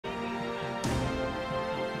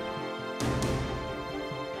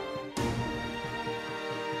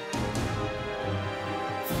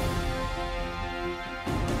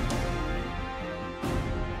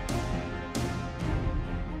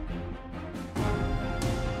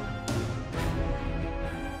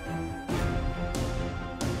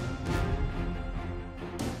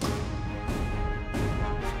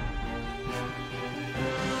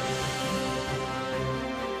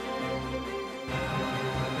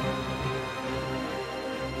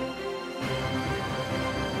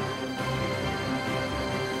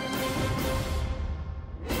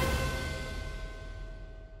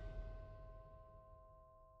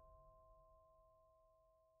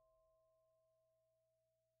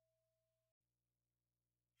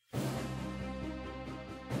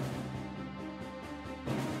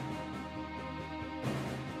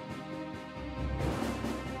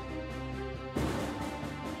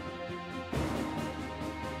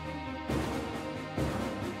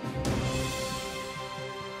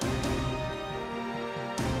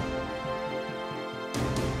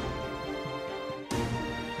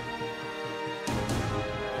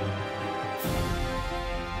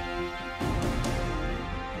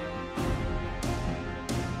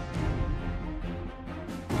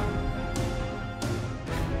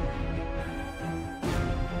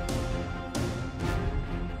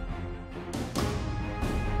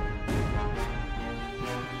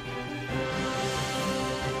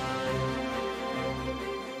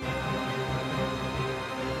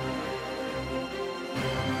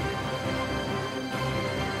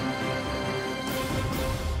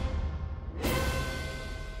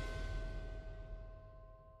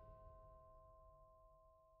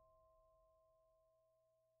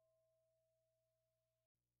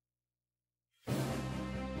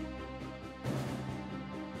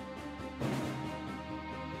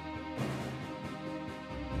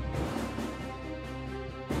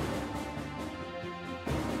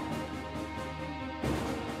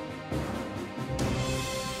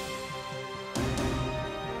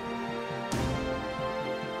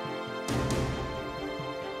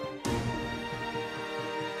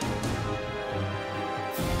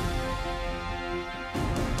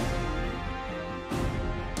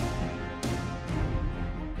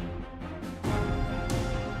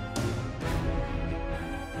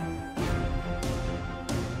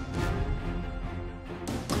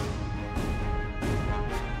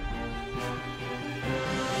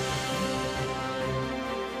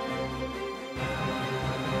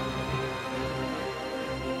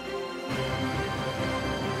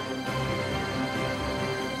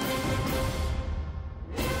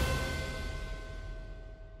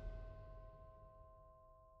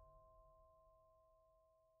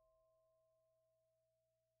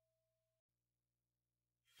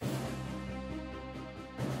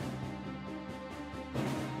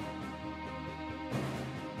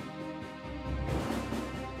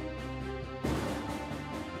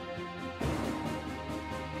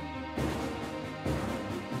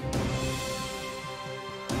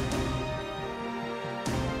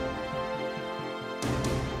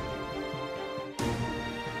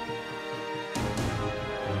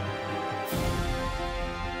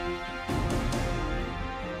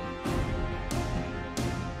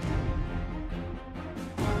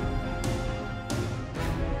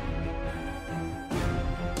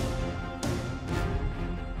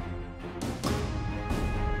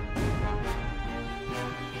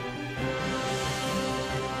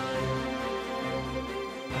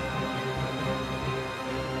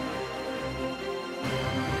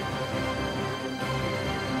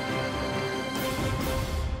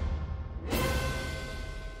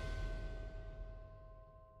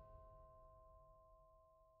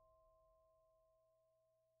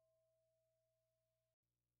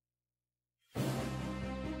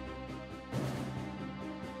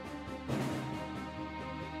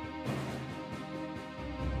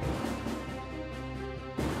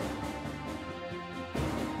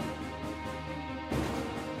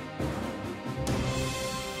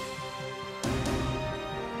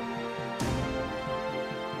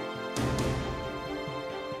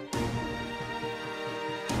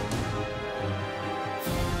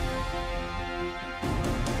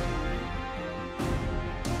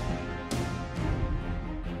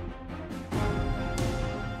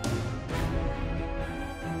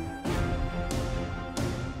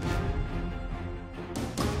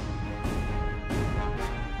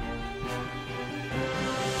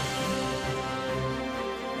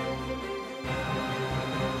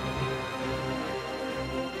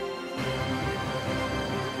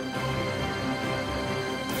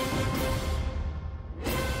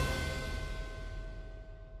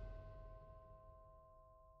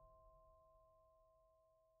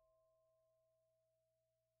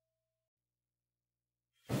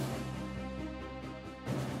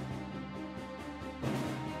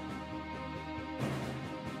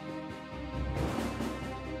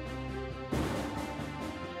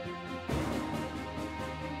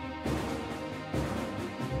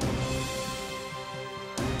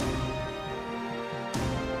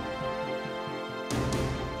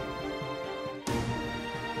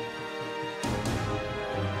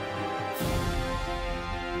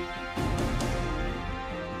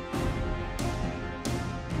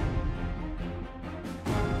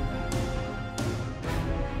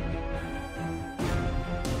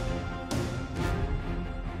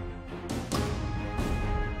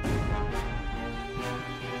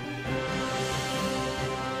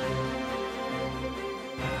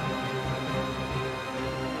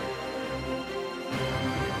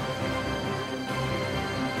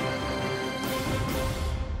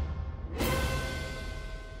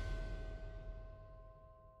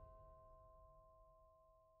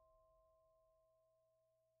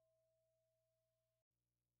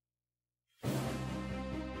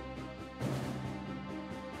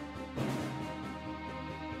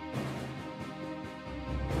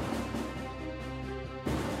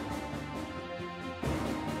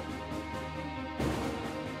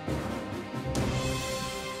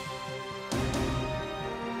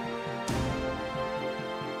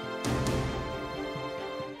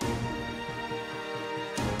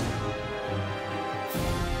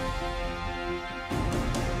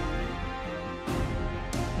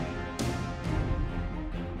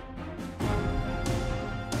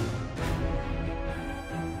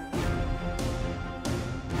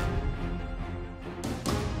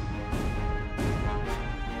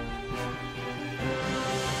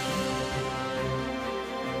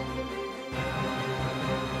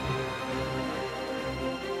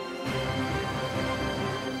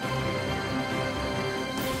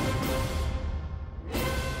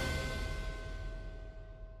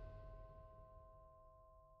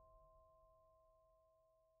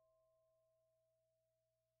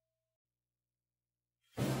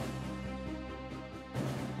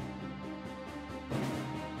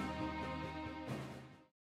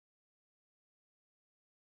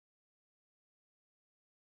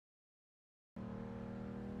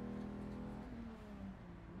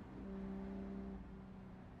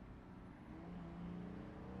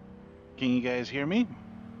Can you guys hear me?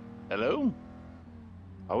 Hello?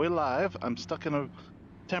 Are we live? I'm stuck in a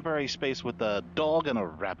temporary space with a dog and a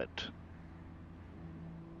rabbit.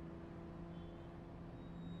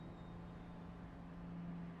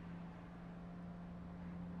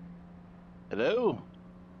 Hello?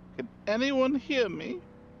 Can anyone hear me?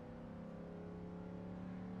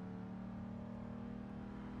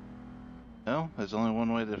 No, there's only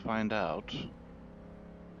one way to find out.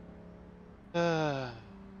 The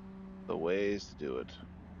ways to do it.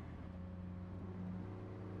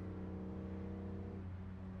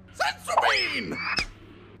 Sensobean!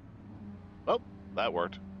 Oh, that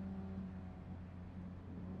worked.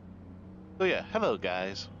 So yeah, hello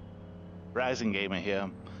guys. Rising Gamer here.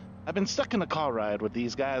 I've been stuck in a car ride with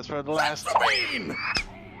these guys for the last... Sensobean!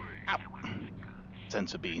 Ow.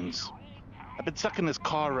 Sensor beans. I've been stuck in this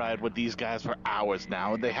car ride with these guys for hours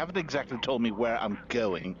now, and they haven't exactly told me where I'm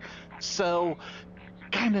going. So,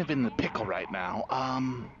 kind of in the pickle right now.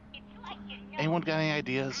 Anyone got any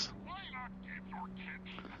ideas?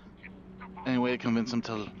 Any way to convince them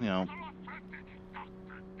to, you know...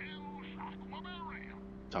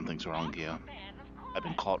 Something's wrong here. I've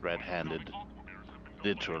been caught red-handed.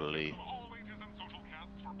 Literally.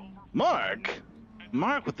 Mark?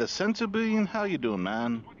 Mark with the sensor bean? How you doing,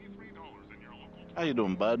 man? How you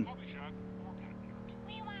doing, bud?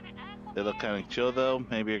 They look kind of chill, though.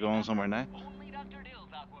 Maybe you're going somewhere nice.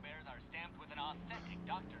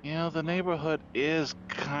 You know, the neighborhood is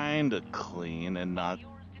kind of clean and not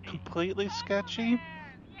completely sketchy.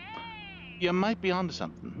 You might be onto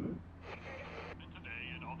something.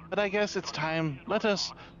 But I guess it's time. Let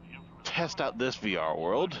us test out this VR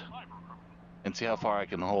world and see how far I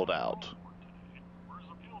can hold out.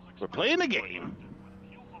 We're playing a game.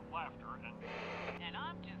 And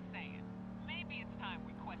I'm just saying, maybe it's time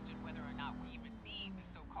we question whether or not we even need the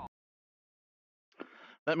so-called...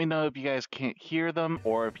 Let me know if you guys can't hear them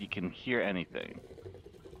or if you can hear anything.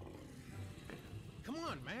 Come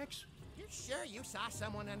on, Max. You sure you saw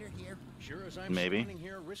someone under here? Sure as I'm Maybe. standing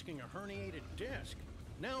here risking a herniated disc.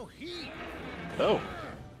 Now he... Oh.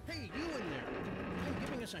 Hey, you in there. You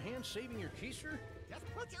giving us a hand saving your keister? Just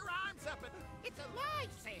put your arms up and it's alive,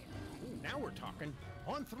 Sam. Ooh, now we're talking.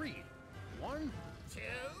 On 3. 1, 2.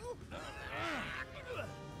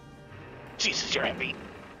 Jesus, you're heavy.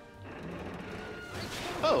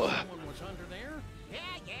 Oh. Someone was under there? Yeah,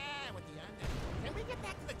 with the under. Can we get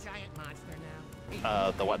back to the giant monster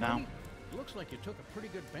now? The what now? Looks like you took a pretty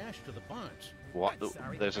good bash to the buns. What? I'm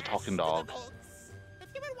sorry, There's a the talking rest dog. of the bolts. Have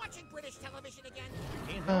you been watching British television again?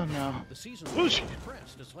 Can't Oh help it. no. The season Whoosh.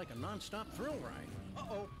 pressed is like a non-stop thrill ride.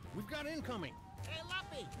 Uh-oh, we've got incoming. Hey,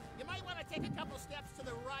 Lumpy, you might want to take a couple steps to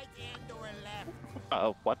the right and or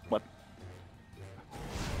left. What?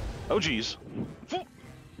 Oh, geez.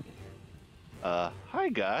 Hi,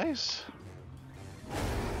 guys.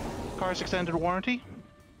 Car's extended warranty?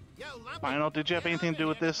 Yo, Lumpy, Final, did you have get anything over to do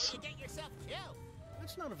with here this? before you get yourself killed.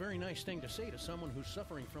 That's not a very nice thing to say to someone who's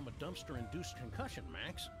suffering from a dumpster-induced concussion,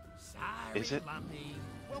 Max. Sorry, Is it? Lumpy.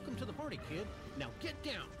 Welcome to the party, kid. Now get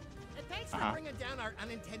down. And thanks for bringing down our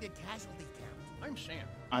unintended casualty count. I'm Sam.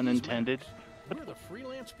 Unintended? We're the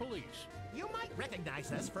freelance police. You might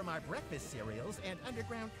recognize us from our breakfast cereals and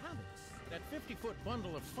underground comics. That 50-foot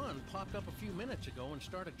bundle of fun popped up a few minutes ago and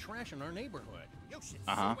started trashing our neighborhood. You should see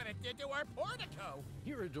Uh-huh. what it did to our portico.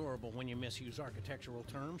 You're adorable when you misuse architectural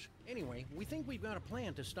terms. Anyway, we think we've got a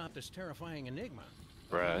plan to stop this terrifying enigma.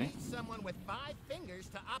 Right. Need someone with 5 fingers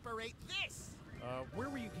to operate this. Where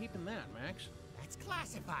were you keeping that, Max? That's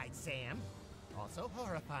classified, Sam. Also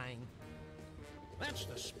horrifying. That's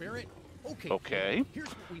the spirit. Okay. Okay. kid, here's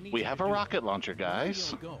what we need We you have to a do. rocket launcher, Before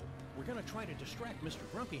guys. you go, we're gonna try to distract Mr.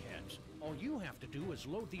 Grumpy Heads. All you have to do is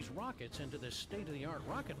load these rockets into this state-of-the-art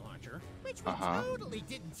rocket launcher. Which we Uh-huh. totally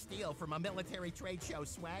didn't steal from a military trade show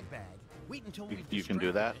swag bag. Wait until You- we've you can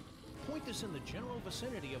do distracted that? it. Point this in the general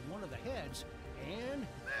vicinity of one of the heads, and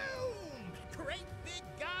Boom! Great big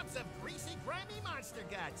gobs of greasy, grimy monster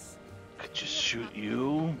guts. I could just shoot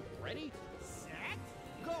you. ready, Set.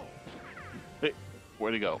 go. Hey,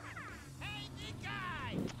 where'd he go? Hey, big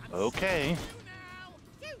guy! I'm Okay. seeing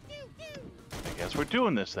you now. Doo. I guess we're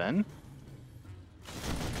doing this then.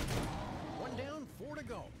 1 down, 4 to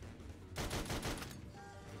go.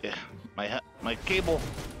 Yeah, my cable.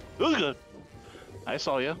 Ugh. I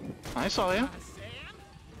saw you. Sam,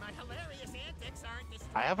 my hilarious antics aren't this.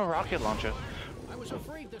 I have a rocket launcher. I was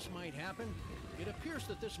afraid this might happen. It appears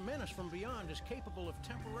that this menace from beyond is capable of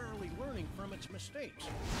temporarily learning from its mistakes.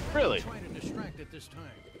 Really? Try to distract it this time.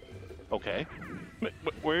 Okay.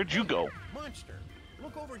 Where'd you go? Monster,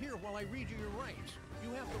 look over here while I read you your rights. You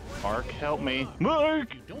have the right Mark, to get help blown me. up. Mark!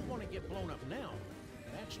 If you don't want to get blown up now,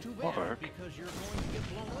 That's too bad, Mark. because you're going to get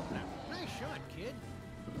blown up now. Nice shot, kid.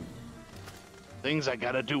 Things I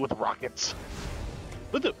gotta do with rockets.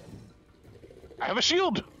 What the? I have a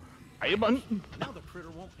shield. I am Now the critter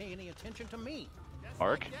won't pay any attention to me.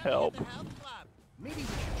 Mark, Just like help. Debbie at the health club. Maybe we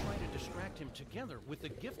should try to distract him together with the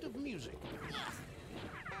gift of music.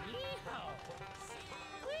 Yeehaw!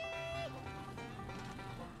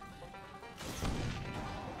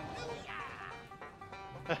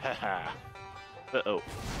 Uh-oh.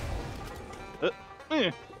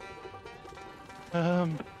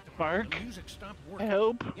 Mark, The music stopped working.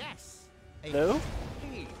 help. Yes. No?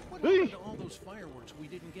 Hey, what Hey. happened to all those fireworks we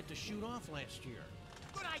didn't get to shoot off last year?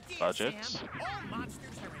 Good idea, Budgets. Sam. All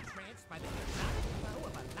monsters are entranced by the hypnotic flow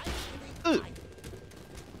of a life-giving Ugh. light.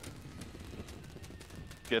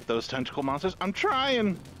 Get those tentacle monsters. I'm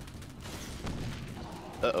trying.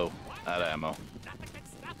 Uh-oh. Out of ammo. Nothing can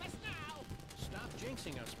stop us now. Stop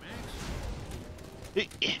jinxing us, Max. We're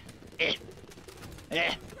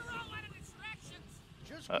all out of distractions.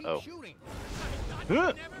 Just Uh-oh. keep shooting. I thought Huh.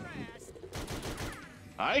 you'd never ask.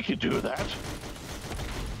 I could do that.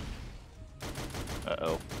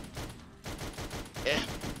 Uh-oh.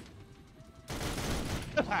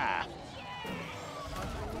 I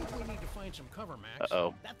think we need to find some cover, Max.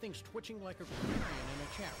 Uh-oh. That thing's twitching like a grammarian in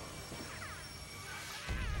a chat room.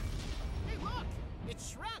 Hey, look. It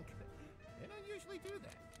shrunk. They don't usually do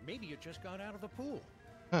that. Maybe it just got out of the pool.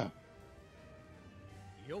 Huh.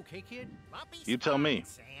 You okay, kid? Lumpy's You tell me. fine,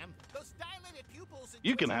 Sam. Those dilated pupils and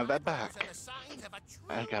You can twitching have that eyebrows back. are the signs of a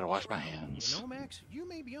I true gotta wash my hero. hands. You know, Max, you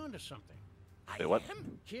may be onto something. Say what?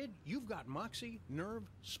 am? Kid, you've got moxie, nerve,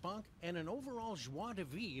 spunk, and an overall joie de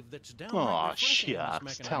vivre that's downright Aw, refreshing in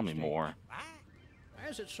this shucks. Tell me mechanized more. age. What?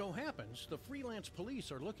 As it so happens, the freelance police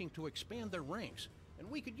are looking to expand their ranks, and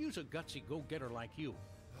we could use a gutsy go-getter like you.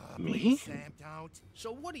 Me? Please, Sam, don't.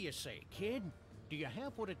 So what do you say, kid? Do you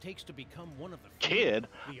have what it takes to become one of the Kid,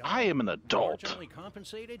 the I am an adult. marginally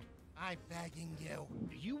compensated? I'm begging you.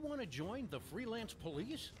 Do you want to join the freelance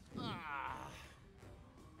police? Ah.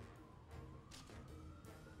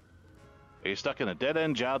 Are you stuck in a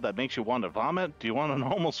dead-end job that makes you want to vomit? Do you want an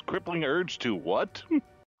almost crippling urge to what?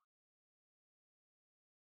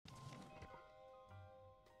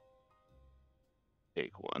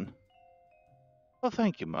 Take one. Well,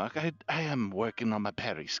 thank you, Mark. I am working on my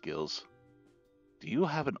parry skills. Do you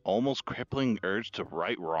have an almost crippling urge to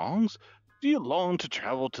right wrongs? Do you long to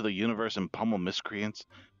travel to the universe and pummel miscreants?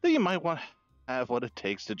 Then you might want to have what it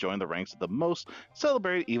takes to join the ranks of the most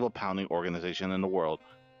celebrated evil-pounding organization in the world.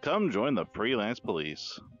 Come join the freelance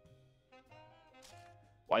police.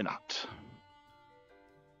 Why not?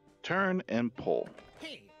 Turn and pull.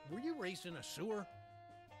 Hey, were you raised in a sewer?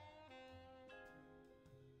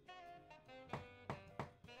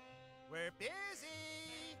 We're busy.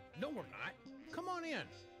 No, we're not. Come on in.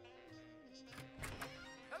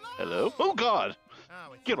 Hello? Oh, God!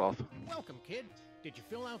 Oh, it's Get off. Welcome, kid. Did you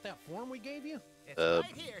fill out that form we gave you? It's right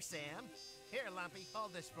here, Sam. Here, Lumpy,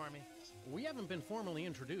 hold this for me. We haven't been formally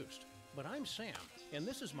introduced, but I'm Sam, and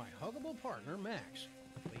this is my huggable partner, Max.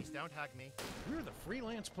 Please don't hug me. We're the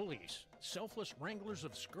freelance police, selfless wranglers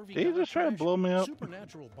of scurvy. Did you just try to blow me up?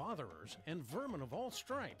 Supernatural botherers and vermin of all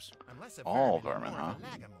stripes. Unless a All vermin vermin, or huh?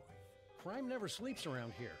 a lagomorph. Crime never sleeps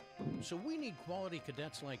around here, so we need quality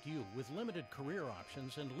cadets like you with limited career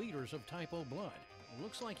options and leaders of Type O blood.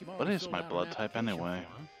 Looks like you've already What is filled my out an blood type application anyway?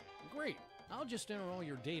 form. Great. I'll just enter all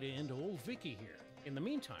your data into old Vicky here. In the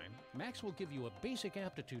meantime, Max will give you a basic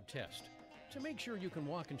aptitude test to make sure you can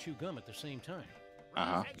walk and chew gum at the same time.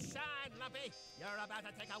 Uh-huh. Rise and shine, Lumpy. You're about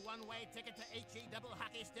to take a one-way ticket to HE double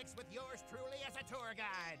hockey sticks with yours truly as a tour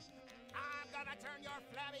guide. I'm gonna turn your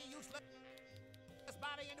flabby, useless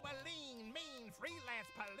body into a lean, mean, freelance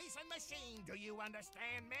policing machine. Do you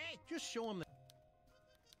understand me? Just show him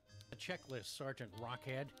the checklist, Sergeant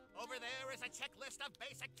Rockhead. Over there is a checklist of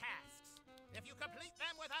basic tasks. If you complete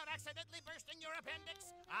them without accidentally bursting your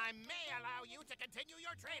appendix, I may allow you to continue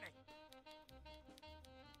your training.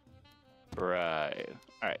 Right.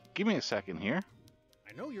 Alright, give me a second here.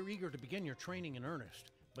 I know you're eager to begin your training in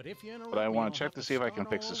earnest, but if you interrupt But I me, want you'll to check have to see if I can start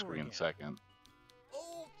fix the all over screen again. second.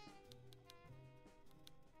 Oh,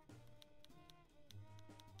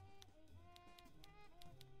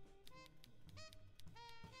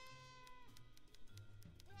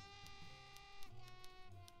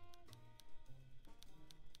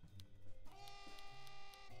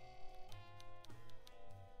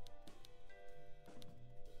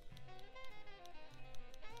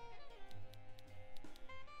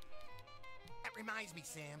 that reminds me,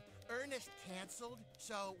 Sam. Ernest canceled,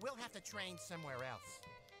 so we'll have to train somewhere else.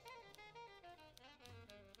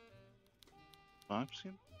 I've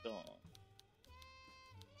seen dog.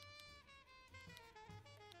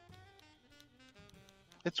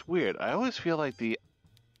 It's weird. I always feel like the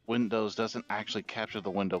Windows doesn't actually capture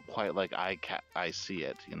the window quite like I see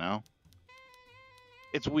it, you know?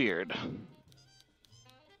 It's weird.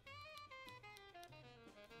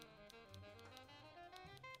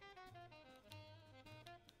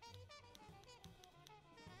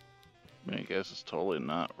 I guess it's totally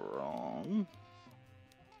not wrong.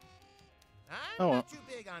 I'm not too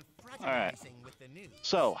big on fraternizing with the news.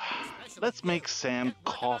 So, Especially let's you. make Sam Working on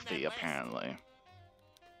that coffee, list. apparently.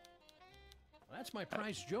 That's my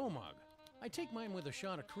prized Joe mug. I take mine with a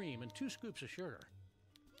shot of cream and 2 scoops of sugar.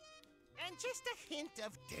 And just a hint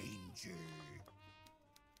of danger.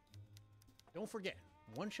 Don't forget,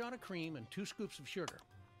 1 shot of cream and 2 scoops of sugar.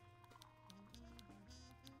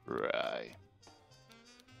 Right.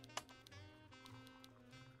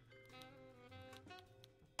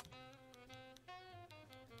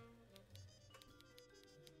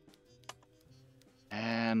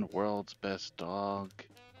 And world's best dog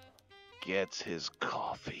gets his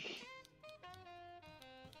coffee.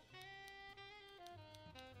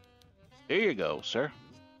 Here you go, sir.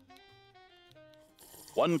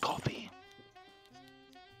 1 coffee.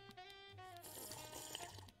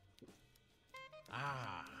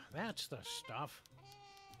 Ah, that's the stuff.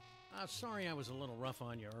 Sorry I was a little rough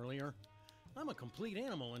on you earlier. I'm a complete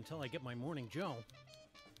animal until I get my morning Joe.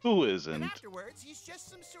 Who And isn't? afterwards, he's just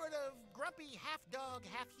some sort of grumpy half-dog,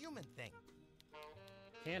 half-human thing.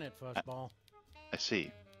 Can it, fuzzball? I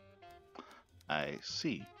see. I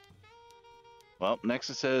see. Well, next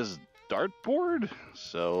it says dartboard.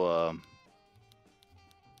 So,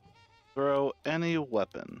 throw any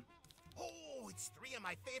weapon. Oh, it's 3 of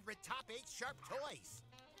my favorite top 8 sharp toys.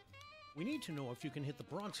 We need to know if you can hit the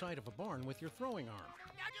broadside of a barn with your throwing arm.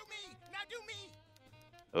 Now do me! Now do me!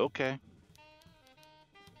 Okay.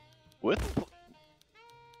 With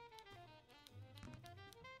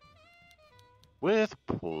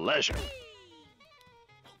pleasure.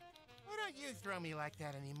 Why don't you throw me like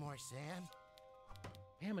that anymore, Sam?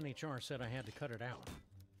 Ham and HR said I had to cut it out.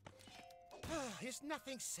 Is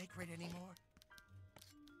nothing sacred anymore?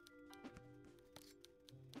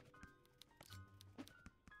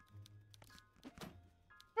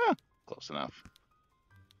 Close enough.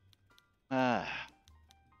 Ah.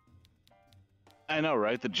 I know,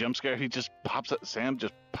 right? The jump scare, he just pops out. Sam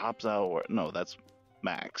just pops out. Or, no, that's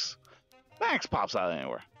Max. Max pops out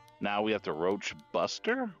anywhere. Now we have to roach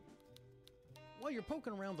Buster? While you're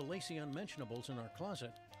poking around the lacy unmentionables in our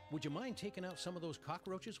closet, would you mind taking out some of those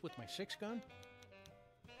cockroaches with my 6-gun?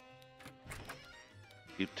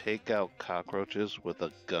 You take out cockroaches with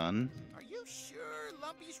a gun? Are you sure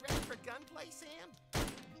Lumpy's ready for gunplay, Sam?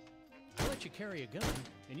 I'll let you carry a gun,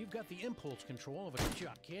 and you've got the impulse control of a good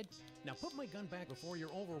job, kid. Now put my gun back before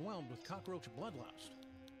you're overwhelmed with cockroach bloodlust.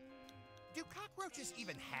 Do cockroaches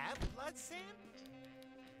even have blood, Sam?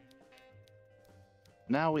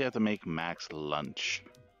 Now we have to make Max lunch.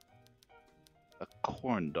 A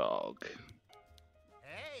corn dog.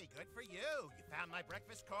 Hey, good for you. You found my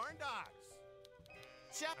breakfast corn dogs.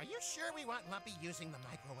 Chuck, are you sure we want Lumpy using the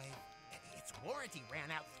microwave? Its warranty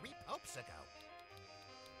ran out 3 popes ago.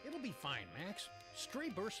 It'll be fine, Max. Stray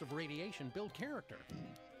bursts of radiation build character.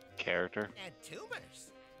 Character? And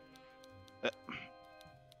tumors.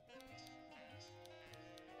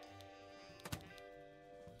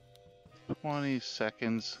 20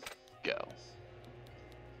 seconds, go.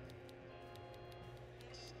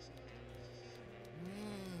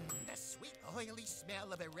 The sweet, oily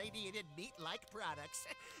smell of irradiated meat-like products.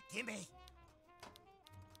 Gimme.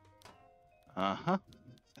 Uh-huh.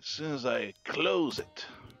 As soon as I close it.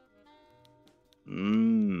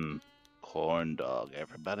 Mmm. Corn dog,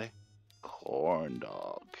 everybody. Corn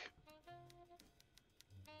dog.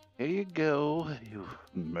 Here you go, you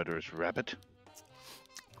murderous rabbit.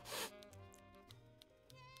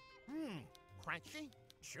 Crunchy,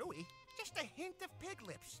 chewy, just a hint of pig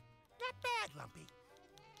lips. Not bad, Lumpy.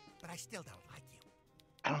 But I still don't like you.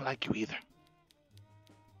 I don't like you either.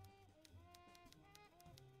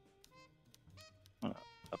 I'm gonna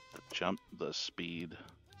up the speed.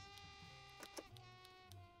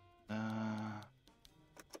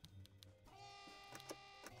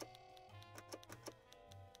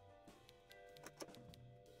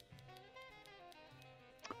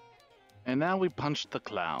 And now we punch the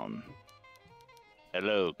clown.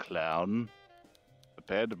 Hello, clown.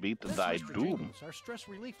 Prepare to meet That's thy Mr. doom. Jingles, our stress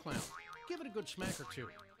relief clown. Give it a good smack or 2.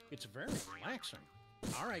 It's very relaxing.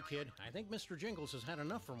 All right, kid. I think Mr. Jingles has had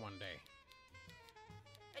enough for one day.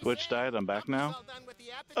 Hey, Twitch Sam, died, I'm back Lumpy's now. all done with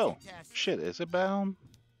the aptitude Oh, test. shit, is it bound?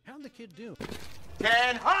 How'd the kid do?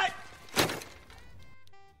 Can hot!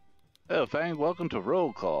 Oh, Fang, welcome to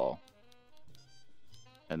Roll Call.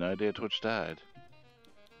 Had no idea Twitch died.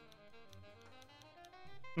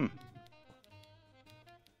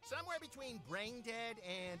 Somewhere between brain dead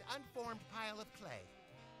and unformed pile of clay.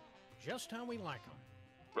 Just how we like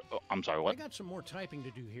them. Oh, I'm sorry, I what? got some more typing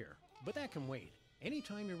to do here, but that can wait.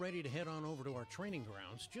 Anytime you're ready to head on over to our training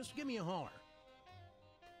grounds, just give me a holler.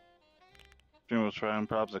 Stream was trying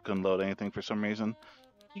props. I couldn't load anything for some reason.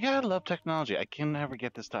 You gotta love technology. I can never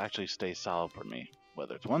get this to actually stay solid for me,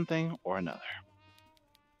 whether it's one thing or another.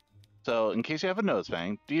 So, in case you haven't noticed,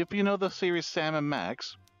 Fang, if you know the series Sam and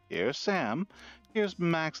Max, here's Sam, here's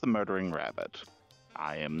Max the Murdering Rabbit.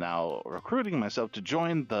 I am now recruiting myself to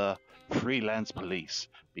join the freelance police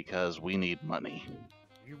because we need money.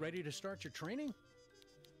 You ready to start your training?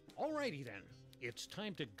 Alrighty then. It's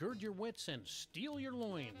time to gird your wits and steel your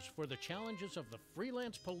loins for the challenges of the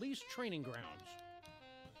freelance police training grounds.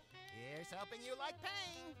 Here's hoping you like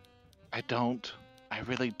pain. I don't. I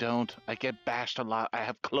really don't. I get bashed a lot. I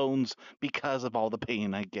have clones because of all the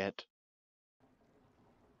pain I get.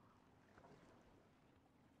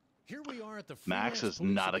 Here we are at the Max Freelance is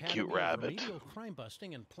Police not a Academy cute of rabbit. Remedial crime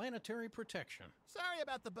busting and planetary protection. Sorry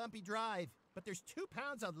about the bumpy drive, but there's 2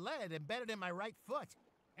 pounds of lead embedded in my right foot.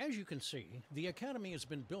 As you can see, the Academy has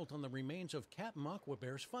been built on the remains of Captain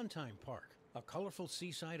Aquabear's Funtime Park, a colorful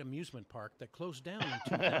seaside amusement park that closed down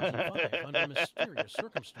in 2005 under mysterious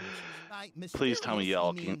circumstances. By Please tell me mysterious,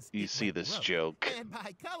 y'all he can means you it see went this broke. joke. And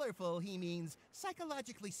by colorful, he means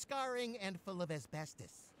psychologically scarring and full of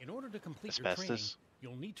asbestos. In order to complete your training, Asbestos?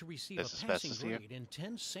 you'll need to receive There's a passing asbestos here? grade in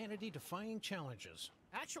 10 sanity-defying challenges.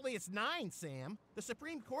 Actually, it's 9, Sam. The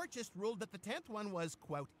Supreme Court just ruled that the 10th one was,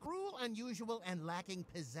 quote, cruel, unusual, and lacking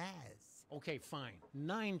pizzazz. Okay, fine.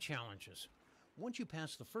 9 challenges. Once you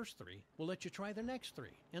pass the first 3, we'll let you try the next 3,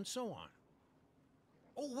 and so on.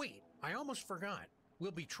 Oh, wait, I almost forgot.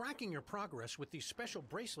 We'll be tracking your progress with these special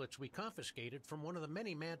bracelets we confiscated from one of the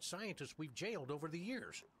many mad scientists we've jailed over the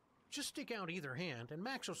years. Just stick out either hand, and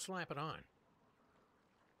Max will slap it on.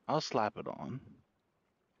 I'll slap it on.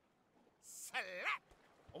 Slap!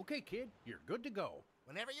 Okay, kid, you're good to go.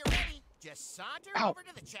 Whenever you're ready, just saunter Ow. over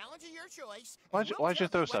to the challenge of your choice. Why'd and you- we'll why'd you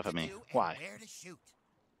tell throw what stuff to at me? do and Why? Where to shoot.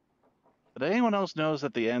 But anyone else knows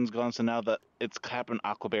that the end's gone, so now that it's Captain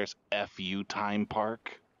Aquabear's FU time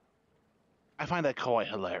park? I find that quite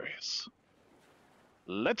hilarious.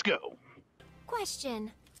 Let's go.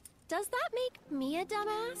 Question. Does that make me a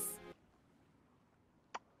dumbass?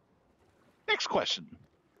 Next question.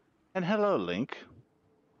 And hello, Link. The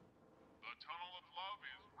Tunnel of Love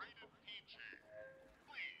is rated PG.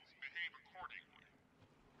 Please behave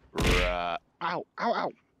accordingly. Ow, ow,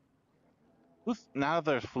 ow. Now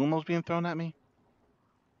there's Fumos being thrown at me?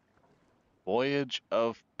 Voyage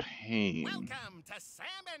of Pain. Welcome to Sam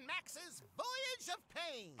and Max's Voyage of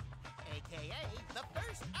Pain, a.k.a. the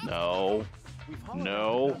first of No. We've hollowed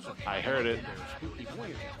No, out the concept I of heard it. their spooky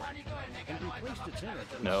voyage attraction and replaced its energy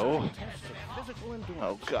with No. certain tests of physical endurance.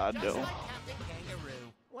 Oh god, just no. like Captain Kangaroo.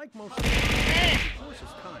 Like most of the course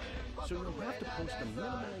is time, so you'll have to post a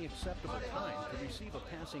minimally acceptable time to receive a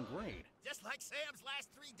passing grade. Just like Sam's last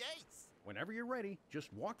 3 dates. Whenever you're ready,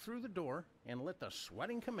 just walk through the door and let the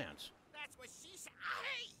sweating commence. That's what she said.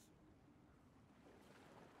 Hey!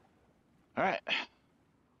 Alright.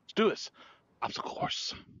 Let's do this. Obstacle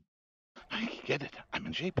course. I can get it. I'm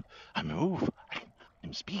in shape. I'm in move.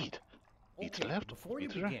 I'm speed. Speed to the left. Before you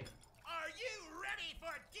speed to the begin, right. Are you ready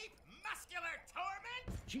for deep muscular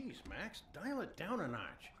torment? geez, Max, dial it down a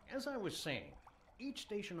notch. As I was saying, each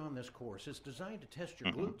station on this course is designed to test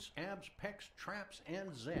your glutes, abs, pecs, traps,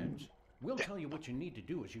 and zeds. We'll tell you what you need to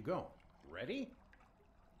do as you go. Ready?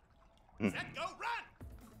 Set, go,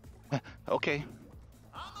 run! Okay.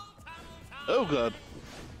 Hummel, tummel, Oh tummel. god.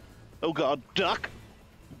 Oh god, duck!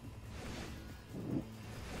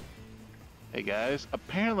 Hey guys,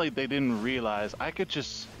 apparently they didn't realize I could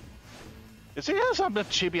just... Is it because I'm a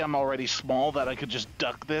chibi, I'm already small, that I could just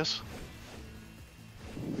duck this?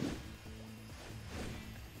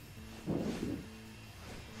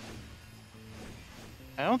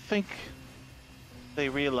 I don't think they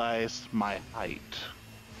realized my height.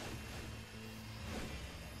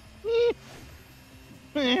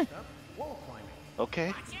 Eh. Up, wall climbing. Okay.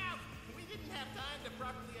 Watch out! We didn't have time to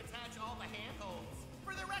properly attach all the handholds.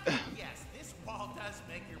 For the record, yes, this wall does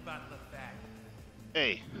make your butt look fat.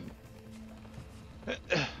 Hey.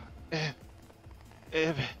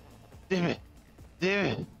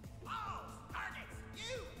 Balls, targets,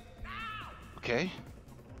 you, now! Okay.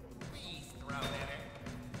 Please throw at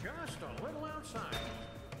her. Just a little outside.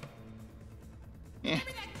 Remember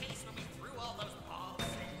that case when we threw all those balls,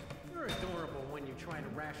 Sam? You're adorable when you try to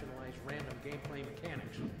rationalize random gameplay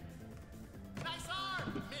mechanics. Nice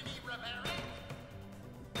arm, Mini Rivera.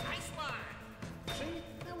 Nice one. See,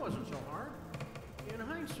 that wasn't so hard. In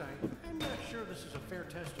hindsight, I'm not sure this is a fair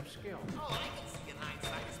test of skill. Oh, I can see in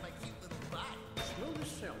hindsight it's my cute little butt. Smooth as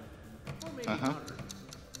silk. Or maybe Uh-huh. butter.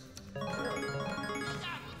 That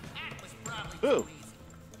was probably Ooh. too easy.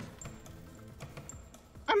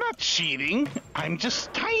 I'm not cheating. I'm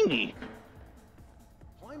just tiny.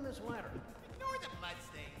 Climb this ladder. Ignore the mud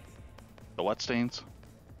stains. The what stains?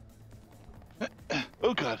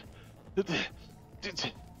 Oh god.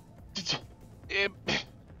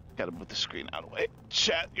 Gotta move the screen out of the way.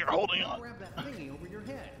 Chat, you're holding on. Grab that thingy over your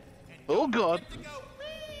head. Oh god. To go.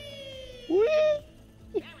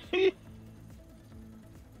 Whee!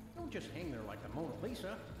 Don't just hang there like the Mona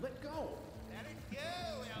Lisa. Let go. Let it go,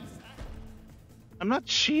 Elsa. I'm not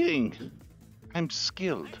cheating. I'm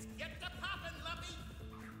skilled. Let's get to poppin', Lumpy.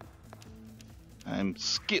 I'm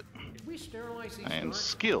skilled. If we sterilize these I am darts,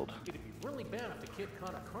 skilled. it'd be really bad if the kid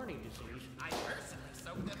caught a carny disease. I personally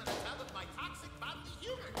soaked them in a tub of my toxic bodily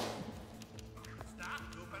humor. Stop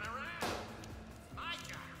goofing around. It's my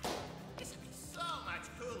job. This would be so much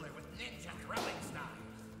cooler with ninja throwing stars.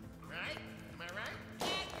 Right? Am I right?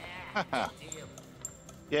 Yeah. Good deal.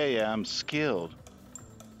 Yeah, I'm skilled.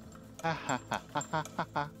 Ha ha ha ha ha ha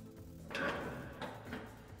ha.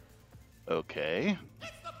 Okay.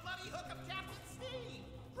 It's the bloody hook of Captain Steve.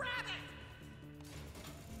 Grab it.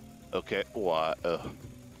 Okay, what?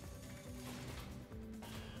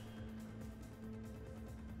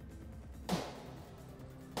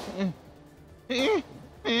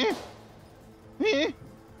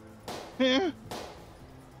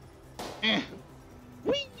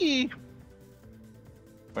 Whee!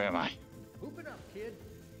 Where am I? Hoop it up, kid.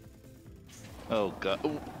 Oh god.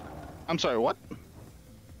 Ooh. I'm sorry, what?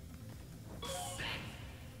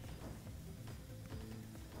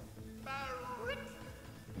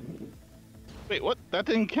 Wait, what? That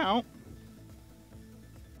didn't count?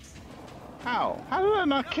 How? How did that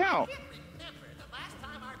not count? Remember the last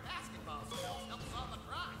time our basketball skills helped solve a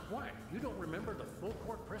crime. What? You don't remember the full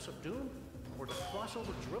court press of doom? Or the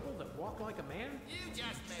crossover dribble that walked like a man? You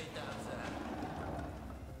just made those up.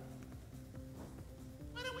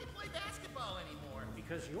 Why don't we play basketball anymore?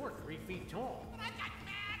 Because you're 3 feet tall. But I've got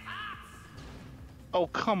mad hops. Oh,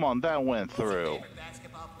 come on, that went Who's your through. favorite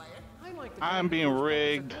basketball player? I like the I'm guy being who puts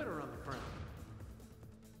rigged. glitter on the crown.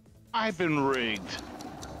 I've been rigged.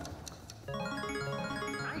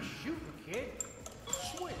 Nice shooting, kid.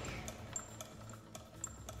 Switch.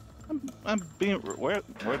 I'm being. Where'd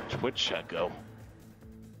Twitch chat go?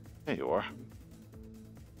 There you are.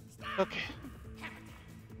 Okay.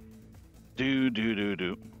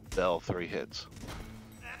 Do. Bell 3 hits.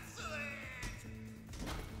 Excellent!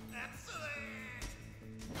 Excellent!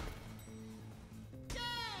 Yay,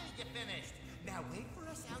 you finished. Now wait for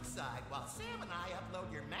us outside while Sam and I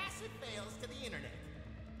upload your massive fails to the internet.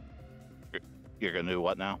 You're gonna do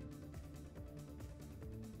what now?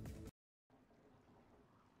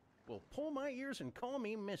 Well, pull my ears and call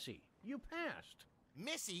me Missy. You passed.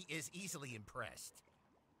 Missy is easily impressed.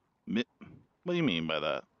 What do you mean by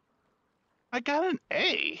that? I got an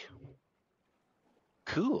A.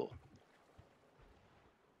 Cool.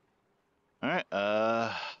 All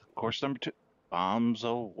right. Course number 2. Bombs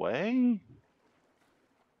away.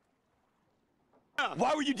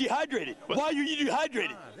 Why were you dehydrated? Why are you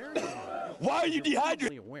dehydrated? There you are. Why are you You're dehydrated?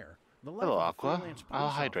 probably aware, the life Hello, of a Aqua. freelance I'll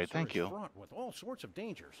police hydrate, officer thank is you. fraught with all sorts of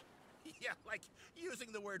dangers. Yeah, like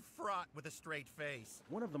using the word fraught with a straight face.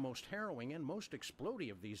 One of the most harrowing and most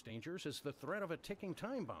explodey of these dangers is the threat of a ticking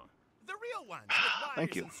time bomb. The real ones with wires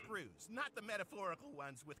Thank you. and screws, not the metaphorical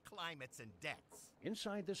ones with climates and debts.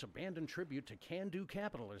 Inside this abandoned tribute to can-do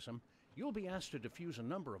capitalism, you'll be asked to defuse a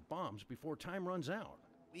number of bombs before time runs out.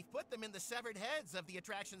 We've put them in the severed heads of the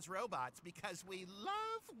attraction's robots because we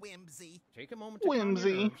love whimsy. Take a moment to calm your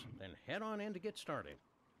Whimsy. nerves, then head on in to get started.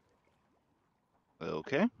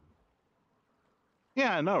 Okay.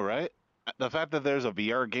 Yeah, I know, right? The fact that there's a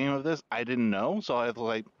VR game of this, I didn't know, so I was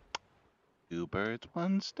like, 2 birds,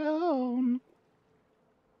 1 stone.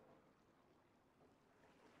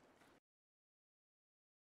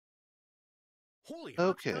 Holy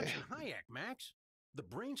Okay. hopscotch and Hayek, Max! The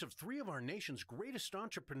brains of 3 of our nation's greatest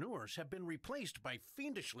entrepreneurs have been replaced by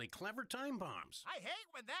fiendishly clever time bombs. I hate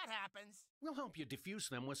when that happens. We'll help you defuse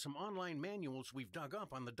them with some online manuals we've dug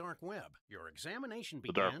up on the dark web. Your examination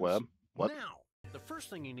The begins dark web? What? now. The first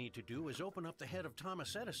thing you need to do is open up the head of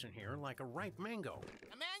Thomas Edison here like a ripe mango.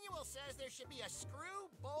 The manual says there should be a screw,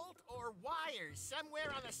 bolt, or wires somewhere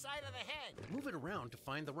on the side of the head. Move it around to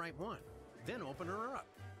find the right one. Then open her up.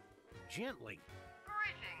 Gently.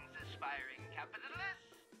 Greetings, aspiring capitalists.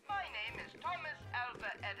 My name is Thomas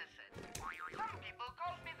Alva Edison. Some people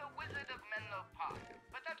call me the Wizard of Menlo Park,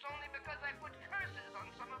 but that's only because I put curses on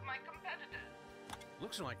some of my competitors.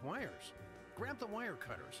 Looks like wires. Grab the wire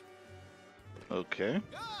cutters. Okay. Good.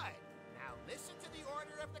 Now listen to the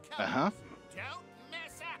order of the colors. Uh-huh. Don't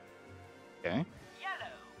mess up. Okay.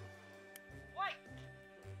 Yellow. White.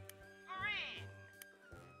 Green.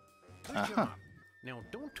 Good Uh-huh. job. Now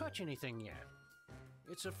don't touch anything yet.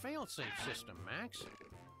 It's a fail-safe system, Max.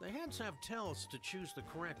 The heads have tells to choose the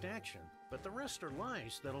correct action, but the rest are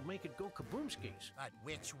lies that'll make it go kaboomskis. But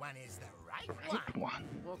which one is the right Right one? one.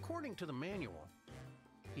 Well, according to the manual,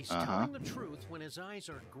 he's Uh-huh. telling the truth when his eyes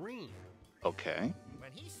are green. Okay.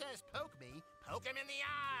 When he says poke me, poke him in the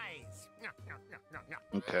eyes.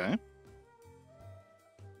 Okay.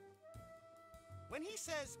 When he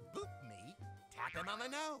says boop me, tap him on the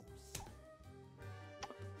nose.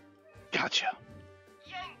 Gotcha.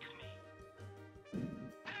 Yank me.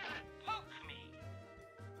 Poke me.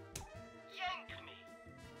 Yank me.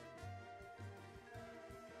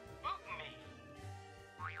 Book me.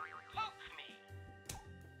 Poke me.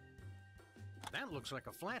 That looks like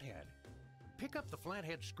a flathead. Pick up the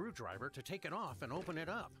flathead screwdriver to take it off and open it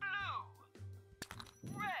up.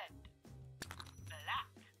 Blue. Red.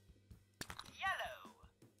 Black. Yellow.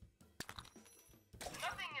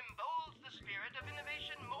 Nothing emboldens the spirit of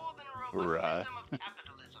innovation more than a robust Right. system of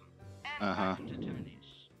capitalism and Uh-huh. patent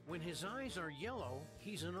attorneys. When his eyes are yellow,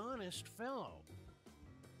 he's an honest fellow.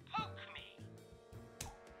 Poke me.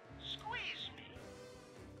 Squeeze me.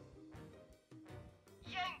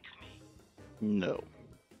 Yank me. No.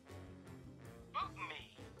 Book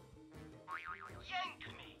me. Yank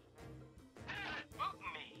me. Book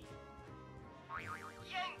me.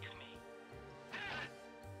 Yank me.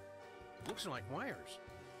 Looks like wires.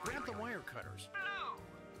 Grab the wire cutters. Blue.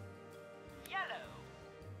 Yellow.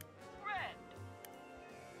 Red.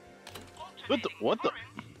 What the- Alternating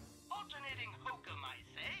currents. Alternating hokum, I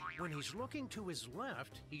say. When he's looking to his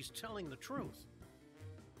left, he's telling the truth.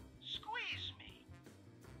 Squeeze me.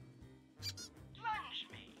 Plunge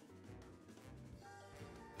me.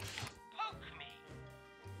 Poke me.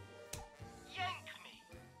 Yank me.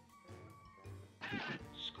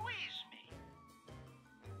 Squeeze me.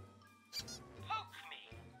 Poke me.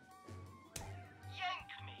 Yank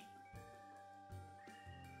me.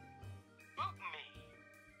 Book me.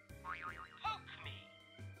 Poke me.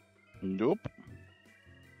 Nope.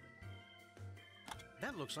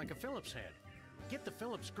 That looks like a Phillips head. Get the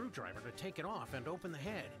Phillips screwdriver to take it off and open the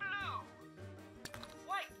head. Blue.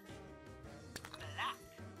 White. Black.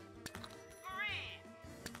 Green.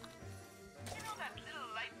 You know that little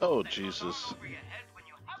light Oh, that goes Jesus. on over your head when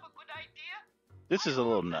you have a good idea? This is a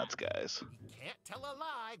little nuts, guys. He can't tell a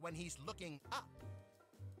lie when he's looking up.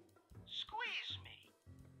 Squeeze me.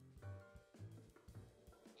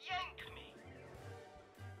 Yank me.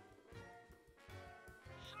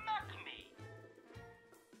 Smack me.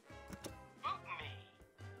 Boot me.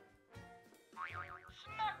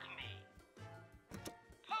 Smack me.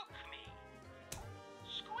 Poke me.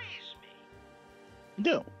 Squeeze me.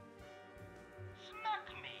 No. Smack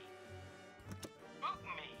me. Boot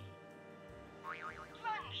me.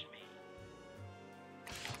 Plunge me.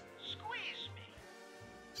 Squeeze me.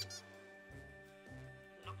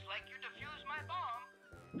 Looks like you defused my bomb.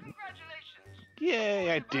 Congratulations.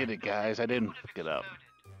 Yay, I did it, guys. I didn't fuck it up.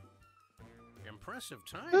 Impressive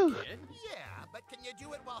time, Ooh. kid. Yeah, but can you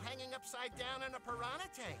do it while hanging upside down in a piranha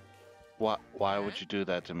tank? Why would you do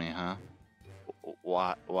that to me, huh?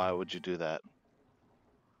 Why would you do that?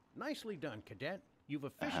 Nicely done, cadet. You've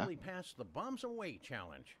officially passed the bombs away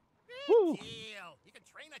challenge. Woo. Deal. You can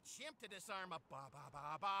train a chimp to disarm a bomb.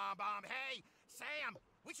 Hey, Sam,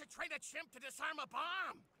 we should train a chimp to disarm a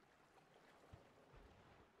bomb.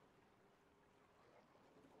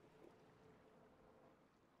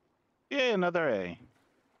 Yay, another A.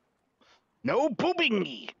 No pooping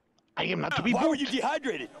me. I am not to be Why were pooped. you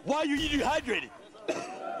dehydrated? Why are you dehydrated?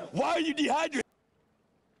 Why are you dehydrated?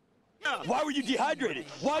 Why were you dehydrated?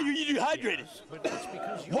 Why are you dehydrated? But that's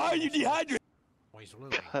because you Why are you dehydrated? always lose.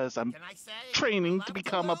 Because I'm Can I say? training love to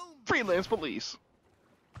become a loom? freelance police.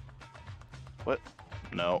 What?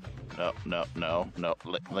 No.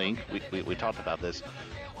 Link, we talked about this.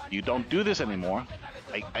 You don't do this anymore.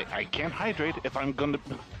 I can't hydrate if I'm gonna...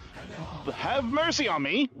 Have mercy on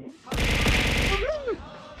me!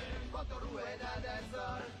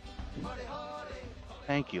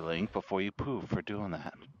 Thank you, Link, before you poo for doing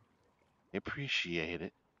that. I appreciate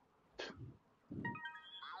it. Our arena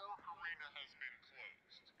has been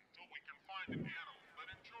closed until we can find an animal that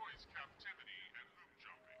enjoys captivity and hoop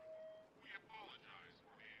jumping. We apologize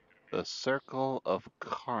for the inconvenience. The Circle of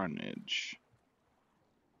Carnage.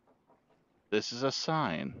 This is a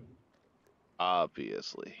sign.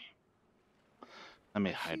 Obviously. Let me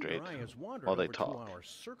I see hydrate your eye has wandered while they over talk. to our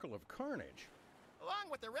circle of carnage. along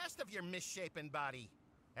with the rest of your misshapen body.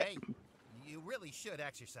 Hey, you really should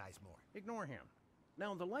exercise more. Ignore him.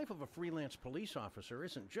 Now, the life of a freelance police officer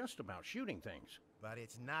isn't just about shooting things. But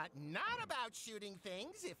it's not about shooting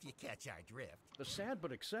things, if you catch our drift. The sad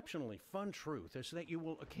but exceptionally fun truth is that you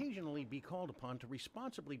will occasionally be called upon to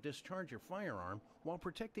responsibly discharge your firearm while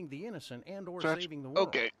protecting the innocent and or saving the world.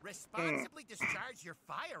 Okay. Responsibly discharge your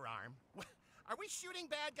firearm? Are we shooting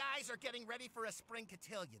bad guys or getting ready for a spring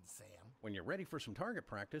cotillion, Sam? When you're ready for some target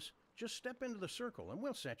practice, just step into the circle and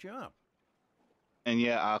we'll set you up. And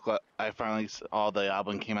yeah, Aqua, I finally saw the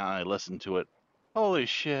album came out and I listened to it. Holy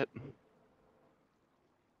shit.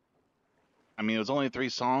 I mean, it was only 3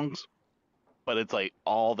 songs, but it's like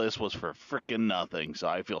all this was for freaking nothing, so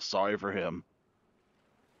I feel sorry for him.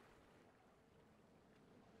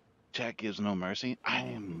 Jack gives no mercy. I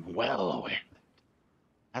am well aware of that.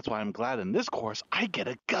 That's why I'm glad in this course I get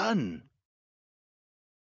a gun.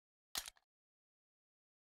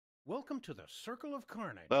 Welcome to the Circle of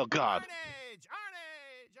Carnage. Oh, God.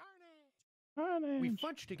 We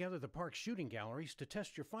fudged together the park's shooting galleries to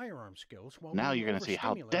test your firearm skills while Now you're going to see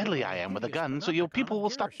how deadly I am with a gun, so people will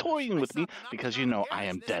stop toying with me because you know I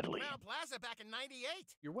am deadly.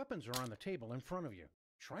 Your weapons are on the table in front of you.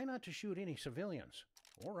 Try not to shoot any civilians.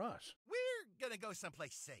 Or us. We're gonna go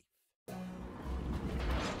someplace safe.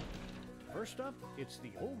 First up, it's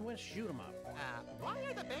the Old West shoot-'em-up. Why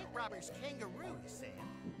are the bank robbers kangaroos, Sam?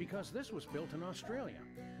 Because this was built in Australia,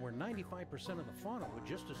 where 95% of the fauna would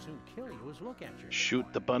just as soon kill you as look at you. Shoot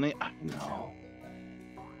the bunny? I know.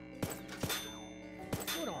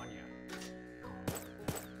 Good on you.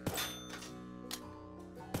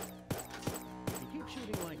 If you keep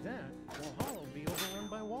shooting like that, Valhalla will be overrun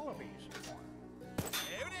by wallabies.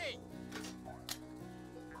 Howdy!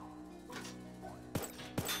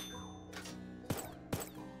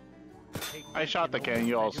 I shot the can,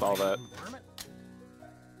 you all saw that.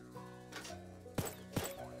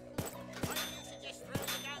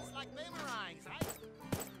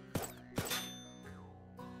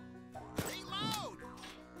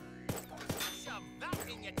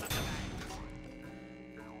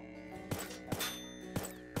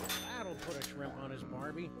 That'll put a shrimp on his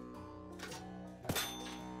Barbie.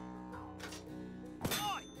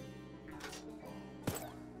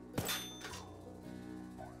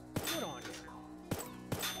 Good on you.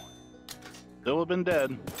 Still have been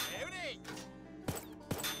dead.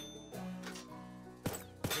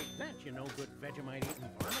 Take that, you no good Vegemite-eating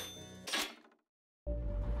varmint.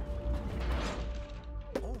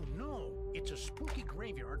 Oh no! It's a spooky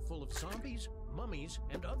graveyard full of zombies, mummies,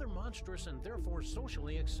 and other monstrous and therefore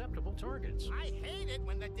socially acceptable targets. I hate it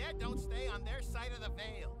when the dead don't stay on their side of the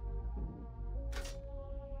veil.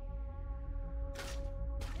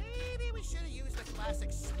 Maybe we should have used the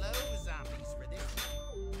classic slow zombies for this.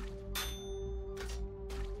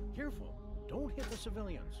 Careful, don't hit the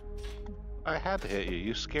civilians. I had to hit you.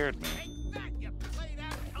 You scared me. Take that, you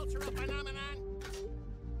played-out cultural phenomenon!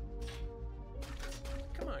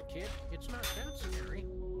 Come on, kid. It's not that scary.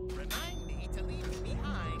 Remind me to leave you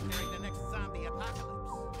behind during the next zombie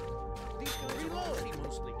apocalypse. These guys are already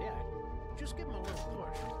mostly dead. Just give them a little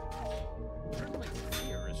push. Trembling with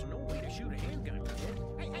fear is no way to shoot a handgun, kid.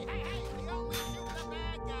 Hey! We only shoot the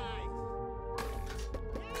bad guys!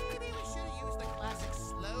 Maybe we should have used the classic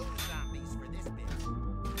slow zombies for this bit.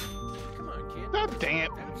 Come on, kid. God dang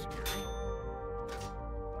it. That's scary.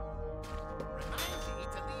 Remind me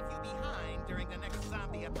to leave you behind during the next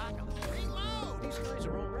zombie apocalypse. Reload! These guys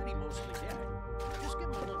are already mostly dead. Just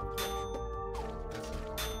give them a little push.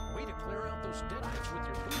 Way to clear out those deadites with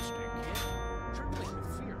your boomstick, kid. Trembling with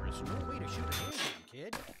fear is no way to shoot a handgun,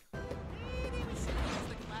 kid. Maybe we should use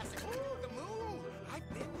the classic. Ooh, the moon! I've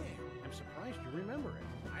been there. I'm surprised you remember it.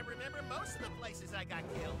 I remember most of the places I got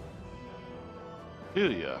killed.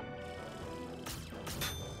 Do ya?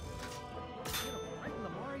 Hit 'em right in the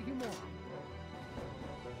Mara Humorum.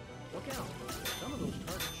 Look out. Some of those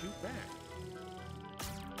targets shoot back.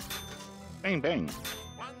 Bang, bang.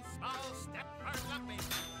 One small step for lumping.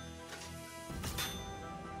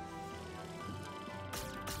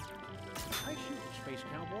 Nice shooting, Space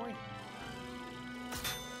Cowboy.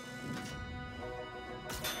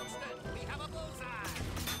 Houston, we have a bullseye.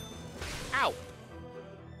 Ow!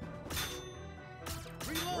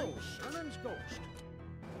 Reload, Cernan's Ghost.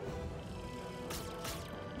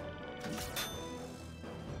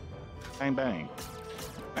 Bang, bang.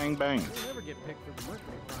 Bang, bang. You'll never get picked for the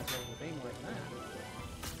Mercury Project with aim like that.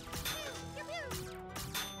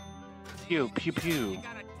 Pew, pew, pew. You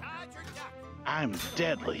gotta dodge or duck. I'm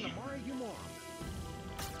deadly. The Mara Humorum.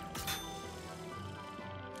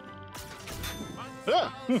 One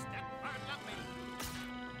Ah! small step for lumping.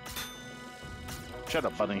 Shut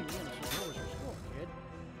up, bunny.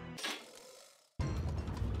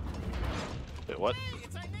 Wait, what? Hey,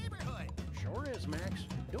 it's our neighborhood. Sure is, Max.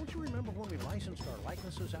 Don't you remember when we licensed our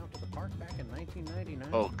likenesses out to the park back in 1999?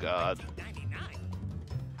 Oh, God. 99.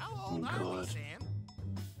 How old are we, Good. Sam?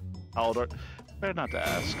 How old are... Better not to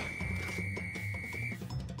ask.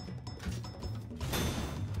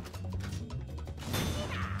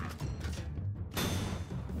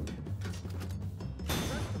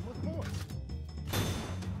 Arrest them with bullets.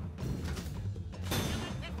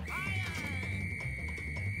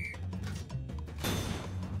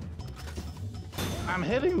 I'm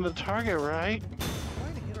hitting the target, right?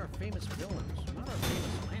 Try to hit our famous villains, not our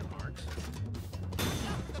famous landmarks.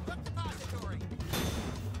 The book depository.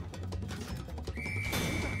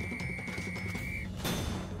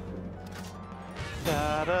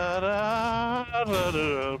 Da da da da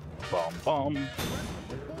da. Bum bum. Arrest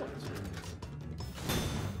them with bullets.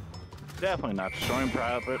 Definitely not destroying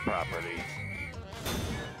private property.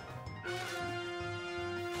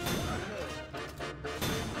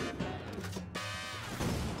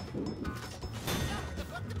 The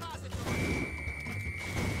book depository.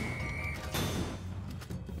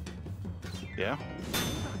 Yeah?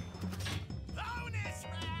 Bonus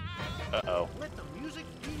round. Uh-oh. Let the music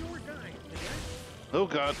be your guide, cadet. Oh,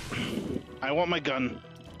 God. I want my gun.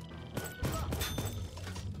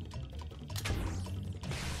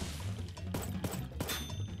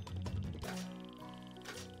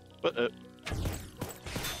 What?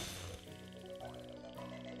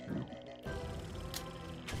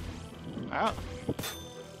 Ah.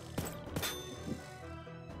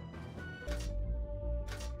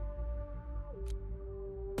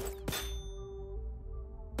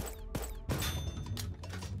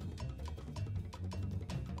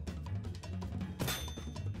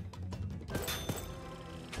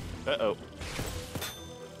 Uh-oh.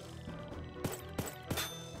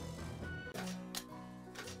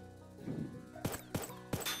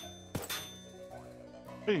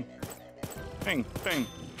 Bing. Bing. Bing.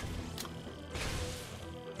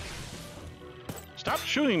 Stop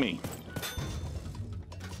shooting me.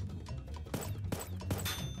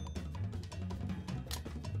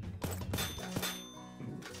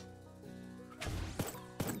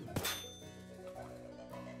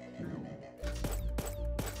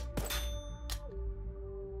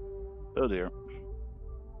 Oh dear.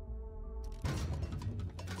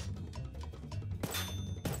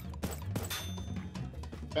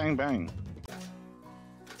 Bang, bang.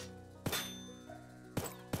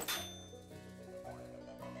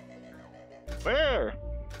 Where?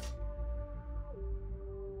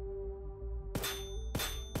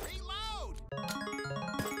 Reload.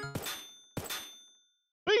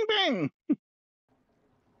 Bing, bang.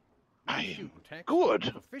 I Shooting, am Tex. good.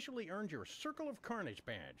 You've officially earned your Circle of Carnage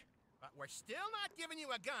badge. But we're still not giving you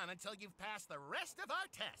a gun until you've passed the rest of our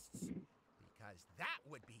tests. Because that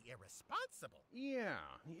would be irresponsible. Yeah,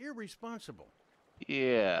 irresponsible.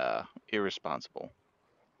 Yeah, irresponsible.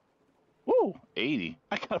 Woo, 80.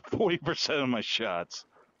 I got 40% of my shots.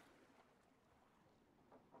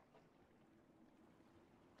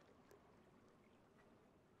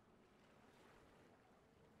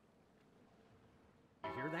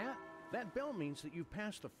 You hear that? That bell means that you've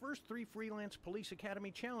passed the first 3 Freelance Police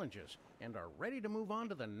Academy challenges and are ready to move on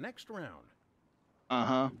to the next round.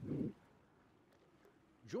 Uh-huh.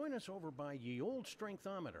 Join us over by Ye Old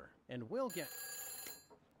Strengthometer, and we'll get...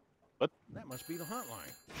 What? That must be the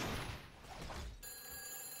hotline.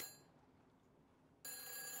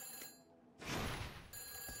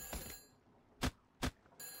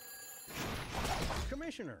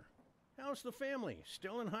 Commissioner, how's the family?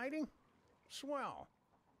 Still in hiding? Swell.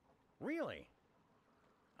 Really?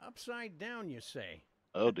 Upside down, you say?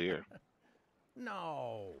 Oh dear.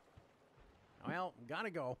 No. Well, gotta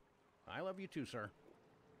go. I love you too, sir.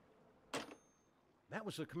 That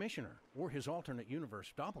was the commissioner, or his alternate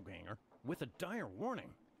universe doppelganger, with a dire warning.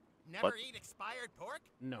 Never What? eat expired pork?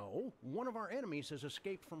 No, one of our enemies has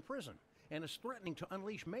escaped from prison and is threatening to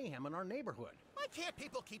unleash mayhem in our neighborhood. Why can't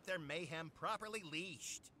people keep their mayhem properly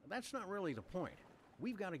leashed? That's not really the point.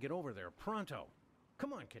 We've got to get over there pronto.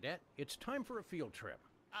 Come on, cadet. It's time for a field trip.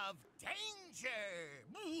 Of danger!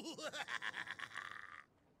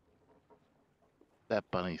 That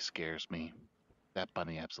bunny scares me. That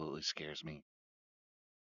bunny absolutely scares me.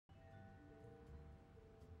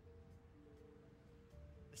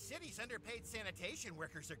 The city's underpaid sanitation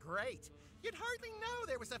workers are great. You'd hardly know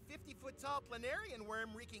there was a 50-foot tall planarian worm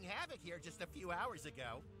wreaking havoc here just a few hours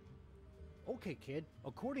ago. Okay, kid.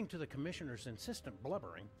 According to the commissioner's insistent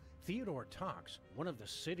blubbering, Theodore Tox, one of the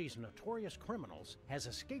city's notorious criminals, has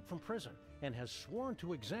escaped from prison and has sworn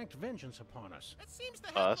to exact vengeance upon us. That seems to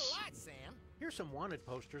help Us. a lot, Sam. Here's some wanted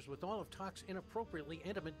posters with all of Tox's inappropriately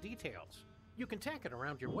intimate details. You can tack it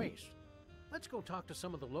around your waist. Let's go talk to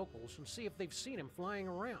some of the locals and see if they've seen him flying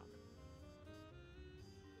around.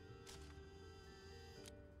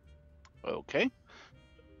 Okay.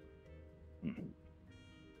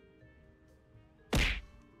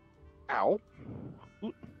 Ow.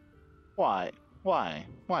 Ooh. Why? Why?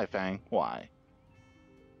 Why, Fang? Why?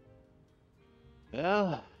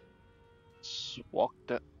 Well,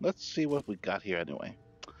 let's see what we got here anyway.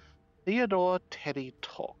 Theodore Teddy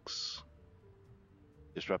Talks.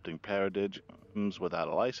 Disrupting paradigms without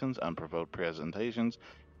a license, unprovoked presentations,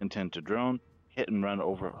 intent to drone, hit and run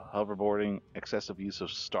over hoverboarding, excessive use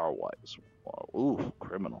of Star Wars. Ooh,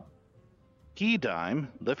 criminal. Key Dime,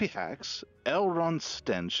 Liffy Hacks, L. Ron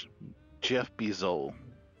Stench, Jeff Bezos.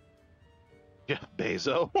 Jeff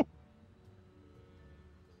Bezos?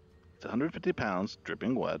 It's 150 pounds,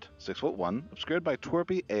 dripping wet, 6'1", obscured by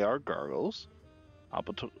twerpy AR goggles,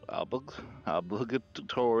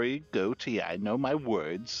 obligatory goatee, I know my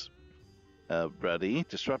words, ruddy,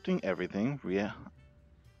 disrupting everything,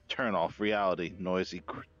 turn off reality, noisy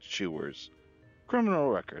chewers. Criminal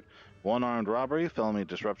record, one-armed robbery, felony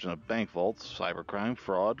disruption of bank vaults, cybercrime,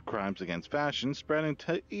 fraud, crimes against fashion, spreading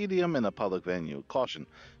tedium in a public venue. Caution,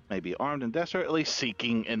 may be armed and desperately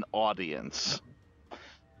seeking an audience. If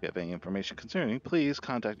you have any information concerning, please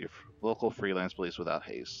contact your local freelance police without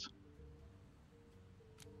haste.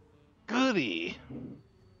 Goody!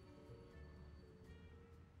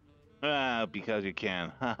 Ah, because you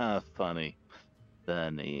can. Haha, funny.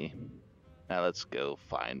 Funny. Now let's go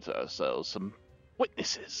find ourselves some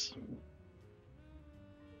witnesses.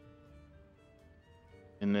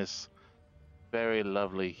 In this very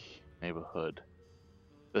lovely neighborhood.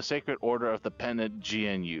 The Sacred Order of the Penitent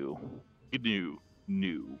GNU.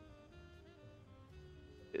 New.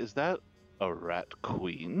 Is that a rat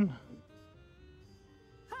queen?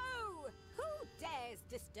 Ho! Who dares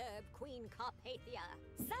disturb Queen Carpathia,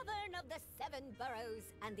 sovereign of the 7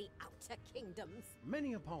 boroughs and the Outer Kingdoms?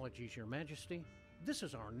 Many apologies, Your Majesty. This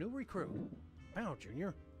is our new recruit. Bow,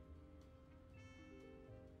 Junior.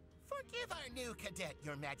 Forgive our new cadet,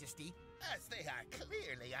 Your Majesty, as they are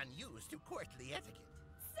clearly unused to courtly etiquette.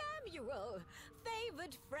 Samuel,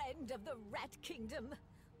 favored friend of the Rat Kingdom.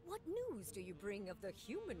 What news do you bring of the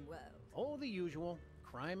human world? Oh, the usual.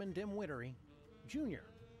 Crime and dim-wittery. Junior,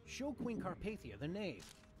 show Queen Carpathia the knave.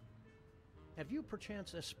 Have you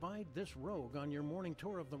perchance espied this rogue on your morning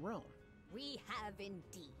tour of the realm? We have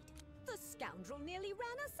indeed. The scoundrel nearly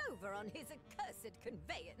ran us over on his accursed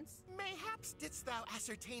conveyance. Mayhaps didst thou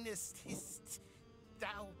ascertainest his...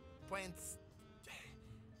 thou wentst...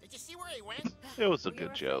 Did you see where he went? It was a We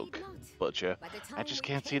good are joke, afraid not. Butcher. By the I time just we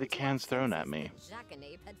can't see came the to cans our thrown at senses, me. the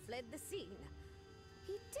Jackanapes had fled the scene.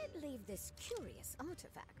 He did leave this curious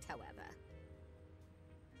artifact, however.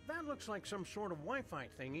 That looks like some sort of Wi-Fi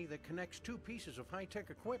thingy that connects two pieces of high-tech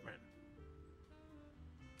equipment.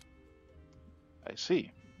 I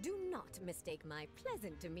see. Do not mistake my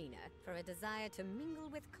pleasant demeanor for a desire to mingle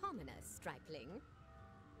with commoners, stripling.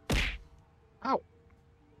 Ow.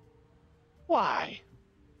 Why?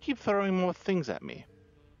 Keep throwing more things at me.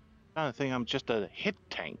 I think I'm just a hit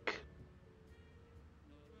tank.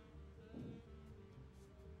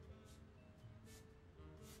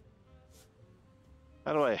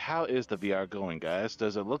 By the way, how is the VR going, guys?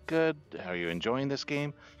 Does it look good? Are you enjoying this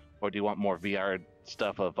game? Or do you want more VR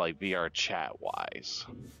stuff of like VR chat-wise?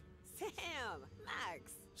 Sam,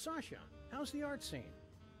 Max. Sasha, how's the art scene?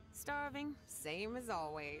 Starving, same as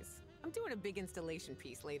always. I'm doing a big installation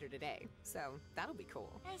piece later today, so that'll be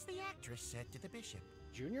cool. As the actress said to the bishop.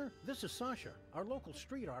 Junior, this is Sasha, our local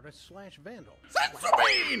street artist slash vandal.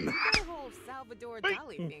 You got a whole Salvador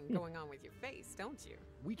Dali thing going on with your face, don't you?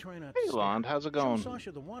 We try not Hey, to stare. Lond, how's it going? Show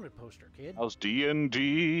Sasha the wanted poster, kid. How's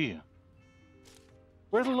D&D?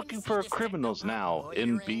 We're Haven't looking you for seen this criminals techno now boy in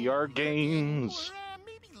around VR here games. Or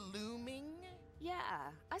maybe looming? Yeah,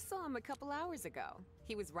 I saw him a couple hours ago.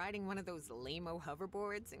 He was riding one of those lame-o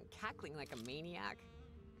hoverboards and cackling like a maniac.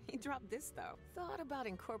 He dropped this, though. Thought about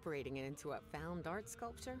incorporating it into a found art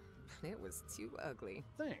sculpture. It was too ugly.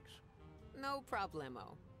 Thanks. No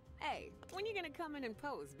problemo. Hey, when you gonna come in and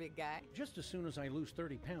pose, big guy? Just as soon as I lose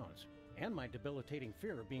 30 pounds, and my debilitating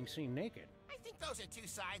fear of being seen naked. I think those are two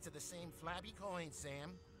sides of the same flabby coin,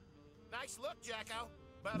 Sam. Nice look, Jacko,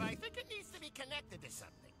 but I think it needs to be connected to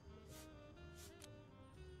something.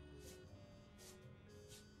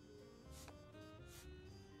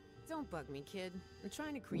 Don't bug me, kid. I'm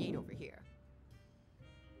trying to create over here.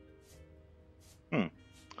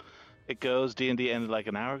 it goes. D&D ended like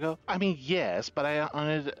an hour ago. I mean, yes, but I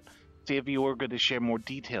wanted to see if you were going to share more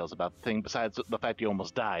details about the thing besides the fact you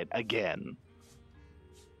almost died again.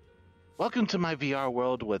 Welcome to my VR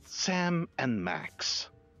world with Sam and Max.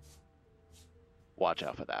 Watch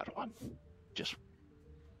out for that one. Just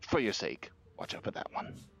for your sake, watch out for that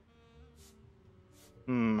one.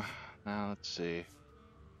 Now let's see.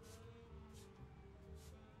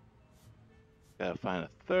 Gotta find a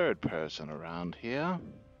third person around here.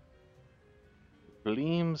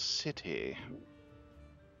 Gleam City.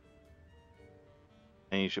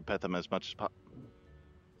 And you should pet them as much as possible.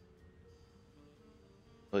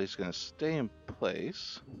 Well, he's gonna stay in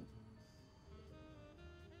place.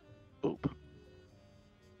 Oop.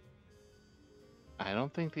 I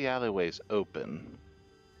don't think the alleyway's open.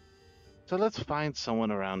 So let's find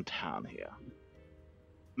someone around town here.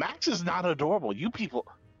 Max is not adorable. You people...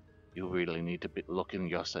 You really need to be looking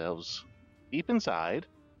yourselves deep inside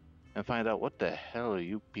and find out what the hell are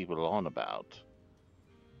you people on about.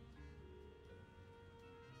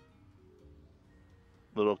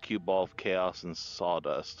 Little cute ball of chaos and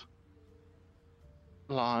sawdust.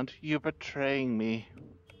 Blonde, you're betraying me.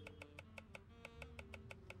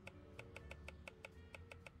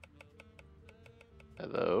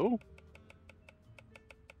 Hello?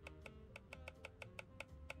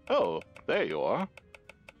 Oh, there you are.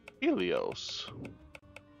 Helios.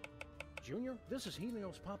 Junior, this is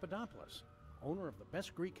Helios Papadopoulos, owner of the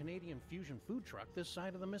best Greek-Canadian fusion food truck this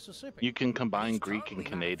side of the Mississippi. You can combine He's Greek totally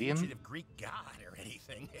and Canadian? Not a fugitive Greek god or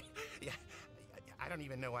anything. Yeah, I don't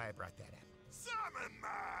even know why I brought that up. Salmon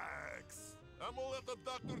Max! I'm all out of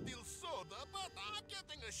Dr. Deal's soda, but I'm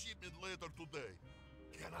getting a shipment later today.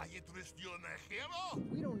 Can I interest you in a hero?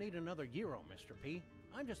 We don't need another Euro, Mr. P.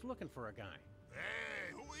 I'm just looking for a guy.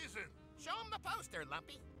 Hey, who isn't? Show him the poster,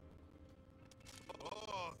 Lumpy.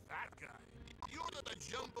 Oh, that guy. You're the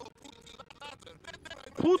jumbo Putin platter.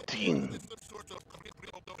 Putin.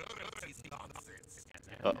 Nonsense.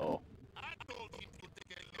 Uh-oh. I told him to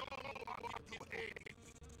take a long walk to Hades.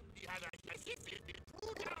 He had a hippie,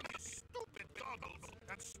 threw down his stupid goggles,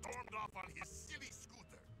 and stormed off on his silly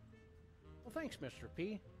scooter. Well, thanks, Mr.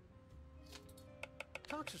 P.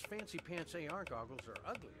 Tox's fancy pants AR goggles are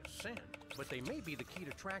ugly as sin, but they may be the key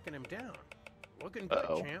to tracking him down. Looking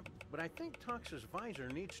good, champ, but I think Tox's visor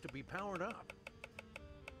needs to be powered up.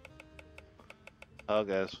 Oh,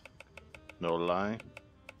 guys. No lie.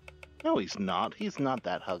 No, he's not. He's not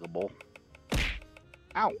that huggable.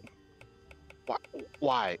 Ow!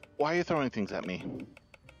 Why? Why are you throwing things at me?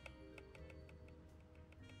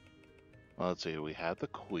 Well, let's see. We have the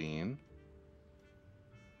Queen.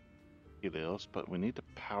 Helios, but we need to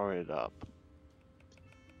power it up.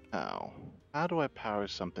 How? How do I power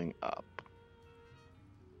something up?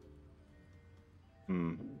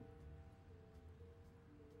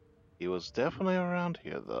 He was definitely around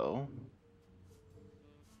here, though.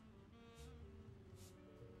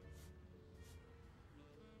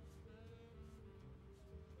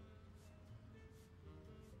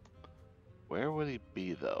 Where would he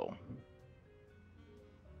be, though?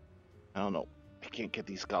 I don't know. I can't get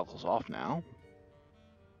these goggles off now.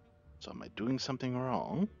 So am I doing something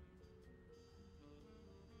wrong?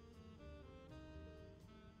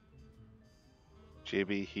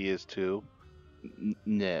 JB, he is too.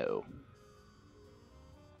 No.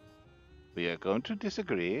 We are going to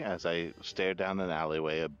disagree as I stare down an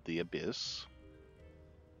alleyway of the abyss.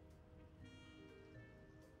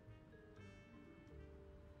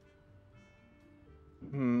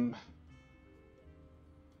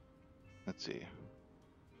 Let's see.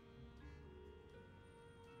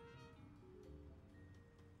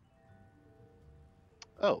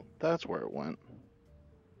 Oh, that's where it went.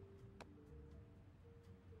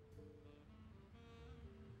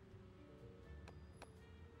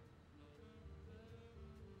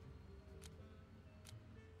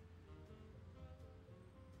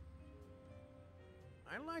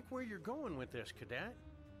 I like where you're going with this, Cadet.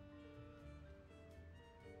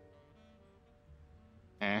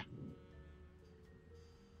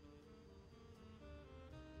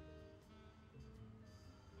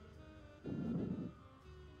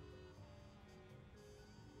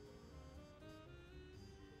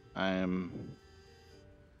 I'm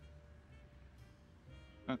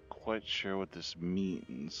not quite sure what this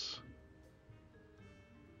means.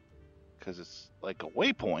 Because it's like a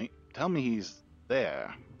waypoint. Tell me he's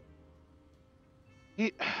there.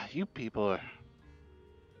 You people are...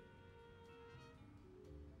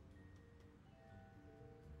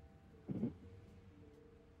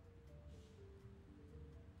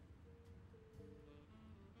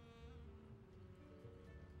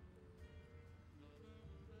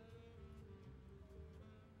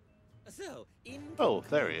 So, in Oh,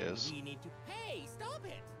 there he conclusion, is. we need to... Hey, stop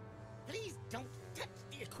it! Please don't touch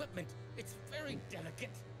the equipment. It's very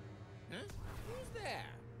delicate. Huh? Who's there?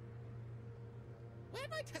 Where'd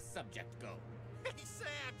my test subject go? Hey, Sam,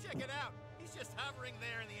 check it out. He's just hovering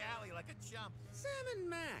there in the alley like a chump. Sam and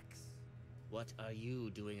Max. What are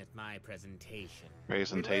you doing at my presentation?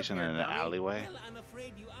 Presentation in an alleyway. Well, I'm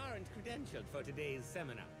afraid you aren't credentialed for today's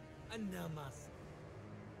seminar. A namaste.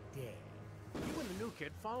 You and the new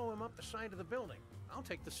kid follow him up the side of the building. I'll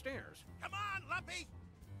take the stairs. Come on, Lumpy!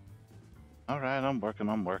 Alright, I'm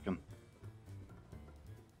working.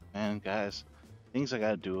 And guys, things I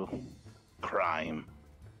gotta do. Crime.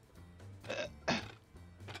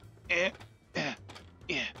 Yeah.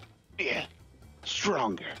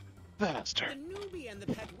 Stronger. Faster. The newbie and the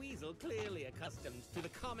pet weasel clearly accustomed to the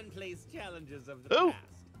commonplace challenges of the past.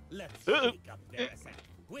 Let's shake up their ascent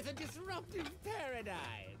with a disruptive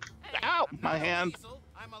paradigm. Hey, Ow! My hand. Weasel,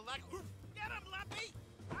 I'm a Get him, Lumpy!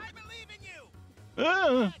 I believe in you!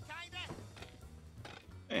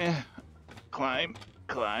 Kinda.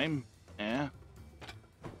 Climb. Yeah.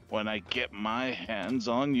 When I get my hands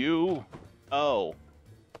on you. Oh,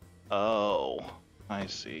 I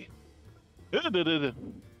see.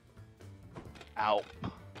 Ow.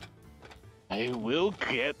 I will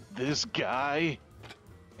get this guy.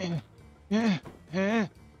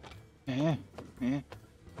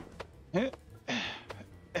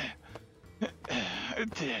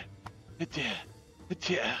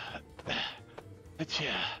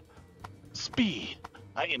 Speed.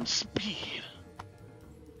 I am speed.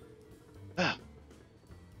 There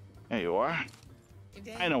you are.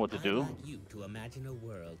 Today, I know what to do. I want you to imagine a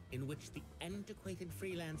world in which the antiquated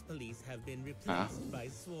freelance police have been replaced by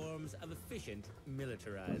swarms of efficient,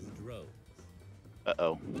 militarized drones.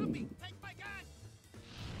 Uh-oh. Lumpy, take my gun!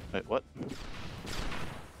 Wait, what?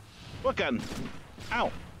 What gun?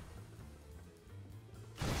 Ow!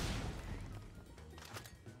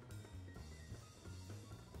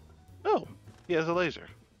 Oh, he has a laser.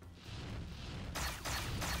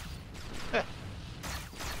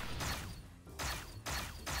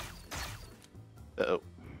 Uh-oh.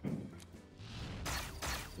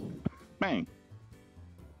 Bang.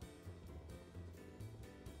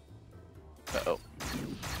 Uh-oh.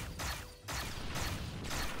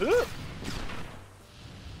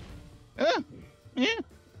 Yeah.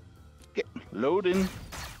 Get loading.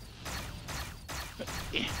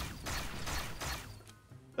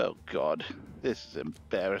 Oh God, this is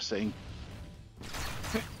embarrassing.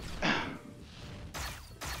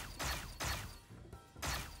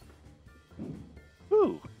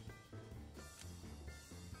 Ooh.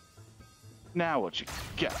 Now what you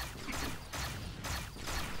got?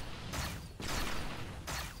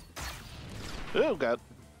 Oh God.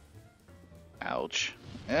 Ouch.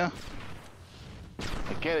 Yeah.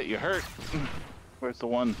 I get it, you hurt. Where's the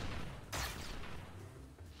one?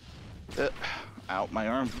 Ow, my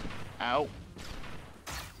arm. Ow.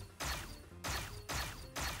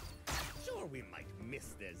 Sure, we might miss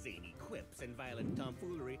their zany quips and violent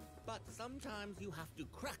tomfoolery, but sometimes you have to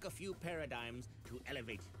crack a few paradigms to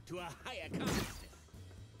elevate to a higher consciousness.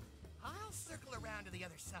 I'll circle around to the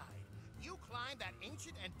other side. You climb that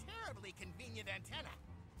ancient and terribly convenient antenna.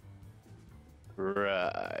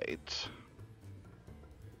 Right.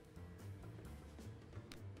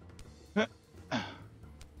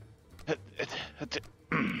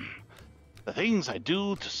 The things I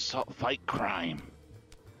do to fight crime.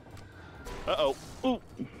 Uh-oh. Ooh.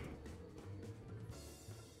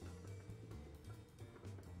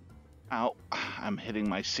 Ow. I'm hitting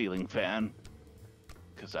my ceiling fan.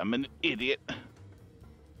 Because I'm an idiot.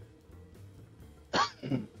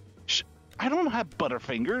 I don't have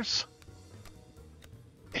butterfingers.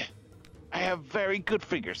 I have very good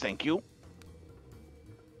fingers, thank you.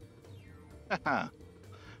 Haha.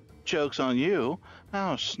 Joke's on you.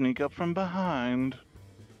 I'll sneak up from behind.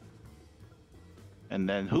 And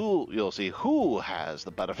then you'll see who has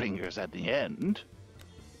the butterfingers at the end.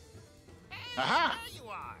 Hey, Aha! there you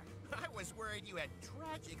are. I was worried you had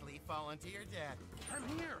tragically fallen to your death. I'm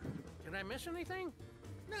here. Did I miss anything?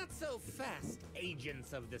 Not so fast,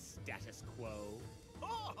 agents of the status quo.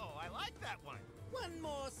 Oh, I like that one. One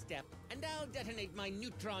more step, and I'll detonate my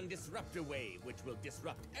neutron disruptor wave, which will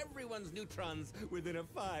disrupt everyone's neutrons within a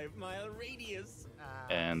 5-mile radius.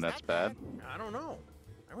 And that's bad. I don't know.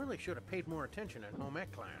 I really should have paid more attention in home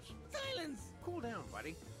ec class. Silence! Cool down,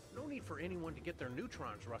 buddy. No need for anyone to get their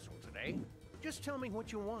neutrons rustled today. Just tell me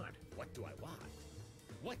what you want. What do I want?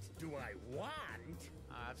 What do I want?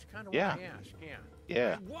 That's kind of Yeah. what I asked, yeah.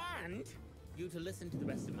 Yeah. I want you to listen to the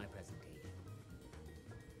rest of my presentation.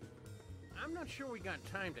 I'm not sure we got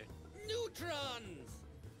time to... Neutrons!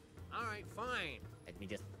 All right, fine. Let me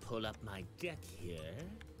just pull up my deck here.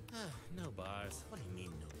 No bars. What do you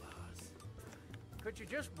mean, no bars? Could you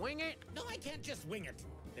just wing it? No, I can't just wing it.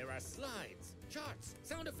 There are slides, charts,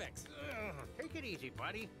 sound effects. Ugh. Take it easy,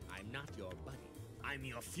 buddy. I'm not your buddy. I'm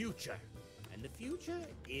your future. And the future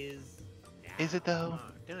is now. Is it though?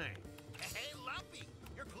 Oh, dang. Hey, Lumpy,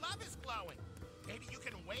 your glove is glowing. Maybe you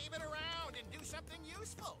can wave it around and do something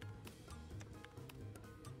useful.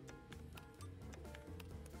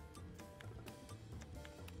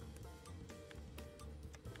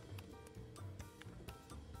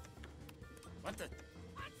 What the?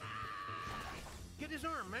 Get his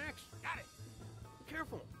arm, Max. Got it.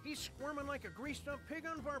 Careful. He's squirming like a greased up pig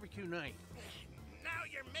on barbecue night. Now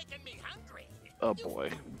you're making me hungry. Oh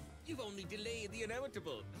boy. You've only delayed the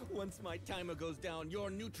inevitable. Once my timer goes down,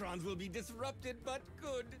 your neutrons will be disrupted, but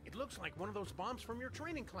good. It looks like one of those bombs from your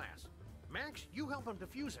training class. Max, you help him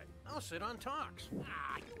defuse it. I'll sit on Tox.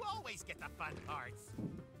 Ah, you always get the fun parts.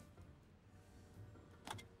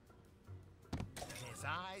 His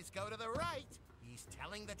eyes go to the right. He's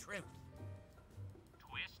telling the truth.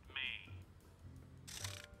 Twist me.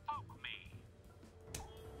 Poke me.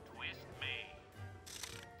 Twist me.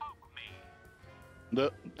 Poke me.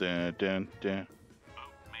 Dun, dun, dun.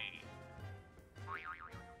 Poke me.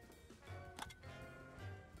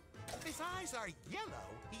 His eyes are yellow.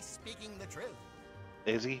 He's speaking the truth.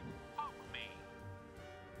 Is he? Poke me.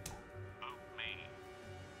 Poke me.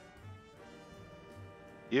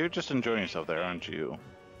 You're just enjoying yourself there, aren't you?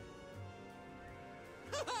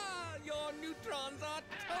 Your neutrons are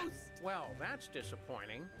toast. Well, that's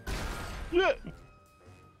disappointing. Yeah.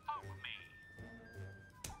 Poke me.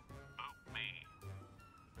 Poke me.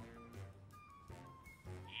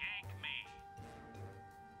 Yank me.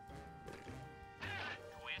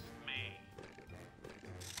 Twist me.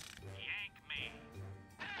 Yank me.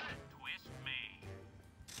 Twist me.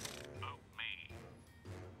 Poke me.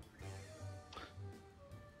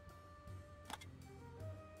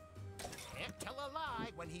 Can't tell a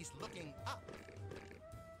lie when he's looking up.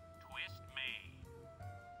 Twist me.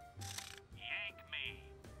 Yank me.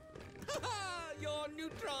 Your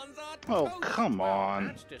neutrons are Oh, toast. come on.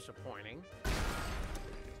 That's disappointing.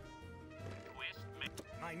 Twist me.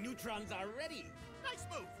 My neutrons are ready. Nice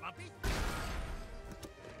move, Lumpy.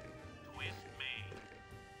 Twist me.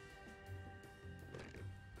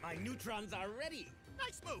 My neutrons are ready.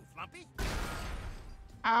 Nice move, Lumpy.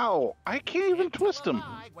 Ow! I can't even Can't tell twist a him.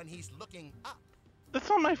 lie when he's looking up. That's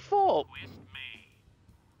not my fault. Twist me.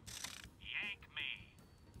 Yank me.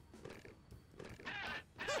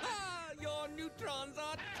 Your neutrons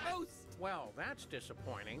are toast. Well, that's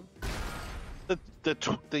disappointing.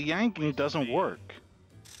 The yanking doesn't work.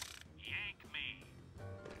 Yank me.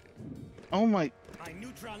 Oh my. My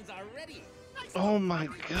neutrons are ready. Nice Oh move, my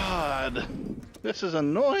Lumpy. God. This is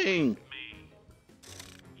annoying. Me.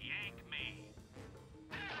 Yank me.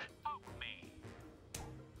 Poke me.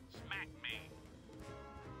 Smack me.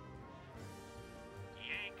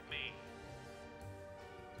 Yank me.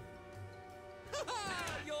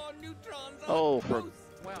 Your neutrons are Oh, for toast.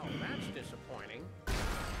 Well, that's disappointing.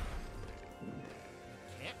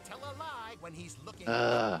 Can't tell a lie when he's looking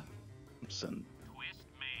uh. up. Listen. Twist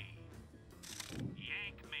me.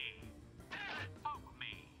 Yank me. Poke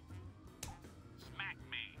me. Smack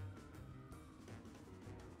me.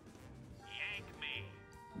 Yank me.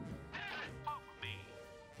 Poke me.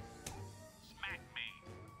 Smack me.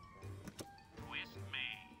 Twist me.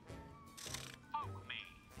 Poke me.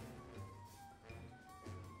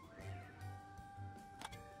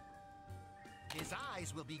 His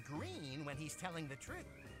eyes will be green when he's telling the truth.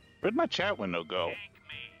 Where'd my chat window go? Yank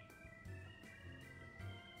me.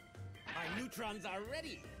 My neutrons are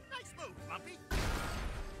ready. Nice move, Lumpy.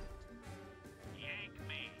 Yank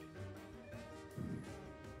me.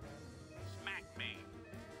 Smack me.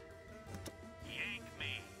 Yank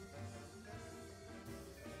me.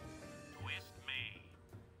 Twist me.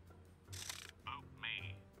 Poke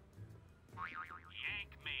me.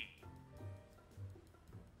 Yank me.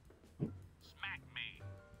 Smack me.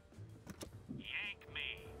 Yank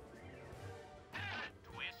me.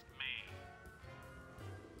 Twist me.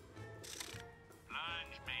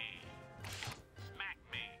 Plunge me. Smack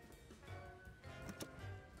me.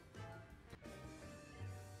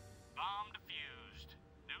 Bomb defused.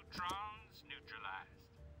 Neutrons neutralized.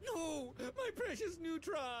 No, my precious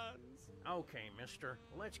neutrons. Okay, mister.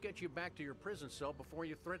 Let's get you back to your prison cell before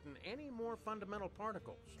you threaten any more fundamental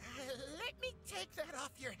particles. Let me take that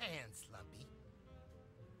off your hands, Lumpy.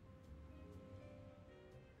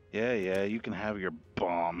 Yeah, you can have your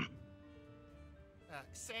bomb.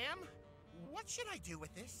 Sam, what should I do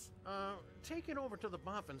with this? Take it over to the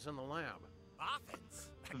boffins in the lab. Offense.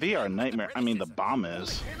 VR Again with the nightmare. I mean, the criticism. bomb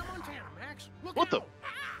is. Hannah Montana, Max. Look What the? out!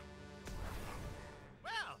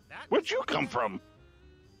 Well, that Where'd was you what come we- from?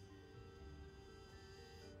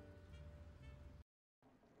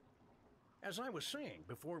 As I was saying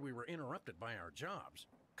before we were interrupted by our jobs,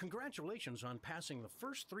 congratulations on passing the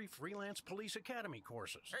first 3 freelance police academy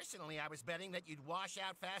courses. Personally, I was betting that you'd wash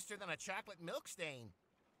out faster than a chocolate milk stain.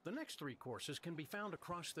 The next 3 courses can be found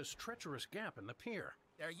across this treacherous gap in the pier.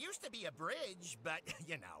 There used to be a bridge, but,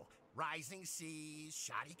 you know, rising seas,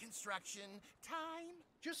 shoddy construction, time.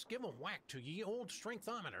 Just give a whack to ye old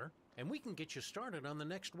strengthometer, and we can get you started on the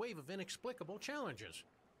next wave of inexplicable challenges.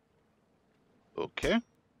 Okay.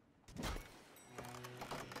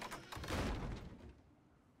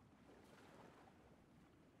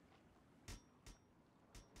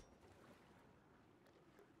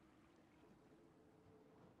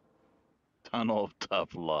 Tunnel of Tough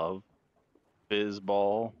Love.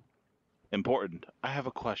 Fizzball. Important. I have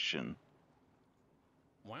a question.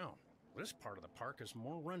 Wow, this part of the park is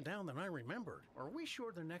more run down than I remembered. Are we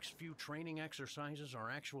sure the next few training exercises are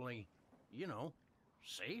actually, you know,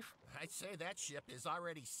 safe? I'd say that ship is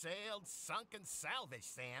already sailed, sunk, and salvaged,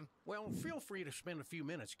 Sam. Well, feel free to spend a few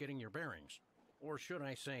minutes getting your bearings. Or should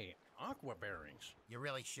I say, aqua bearings. You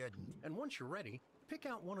really shouldn't. And once you're ready, pick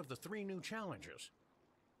out one of the 3 new challenges.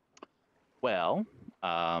 Well,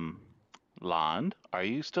 Lond, are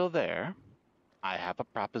you still there? I have a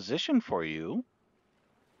proposition for you.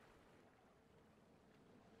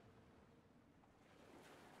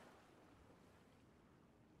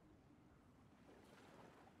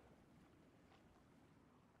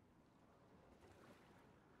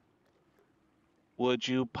 Would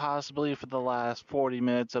you possibly, for the last 40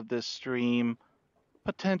 minutes of this stream,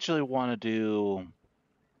 potentially want to do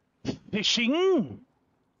fishing?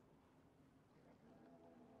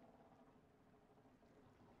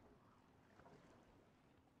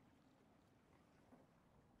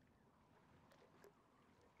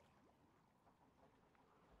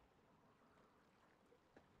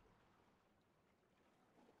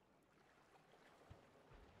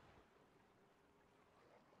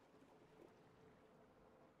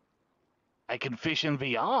 I can fish in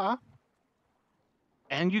VR.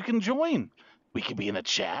 And you can join. We could be in a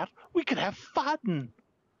chat. We could have fun.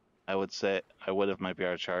 I would say I would if my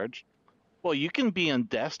VR charged. Well, you can be in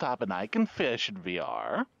desktop and I can fish in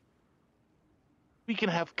VR. We can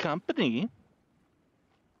have company.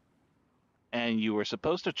 And you were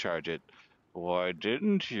supposed to charge it. Why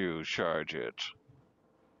didn't you charge it?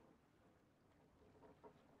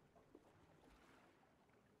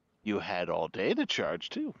 You had all day to charge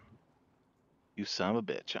too. You son of a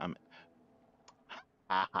bitch. I'm.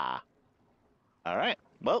 Haha. All right.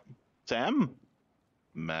 Well, Sam,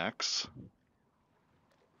 Max.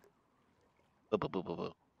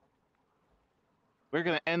 We're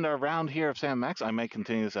gonna end our round here of Sam Max. I might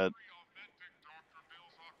continue this at. Every authentic Dr.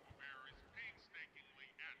 Bill's Aquabear is painstakingly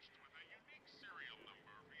etched with a unique serial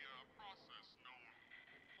number via a process known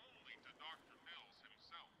only to Dr. Bill's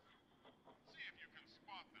himself. See if you can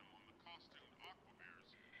spot them on the costumed Aquabears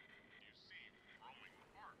you see roaming the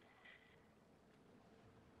park.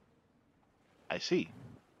 I see.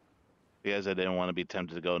 Because I didn't want to be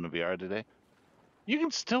tempted to go into VR today. You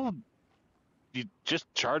can still. You just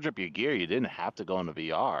charge up your gear. You didn't have to go into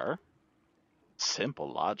VR.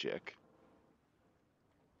 Simple logic.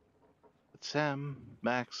 But Sam,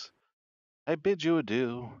 Max, I bid you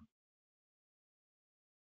adieu.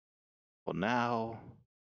 Well, now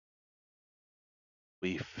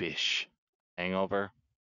we fish. Hangover.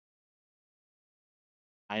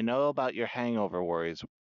 I know about your hangover worries.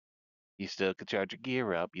 You still could charge your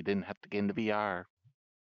gear up. You didn't have to get into VR.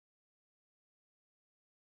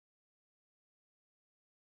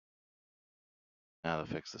 Now to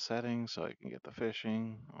fix the settings so I can get the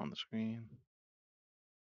fishing on the screen.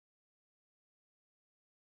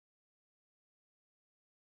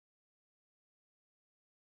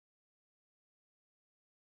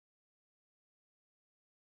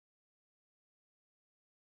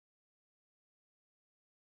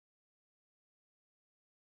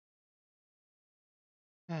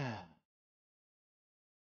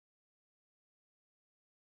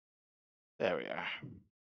 There we are.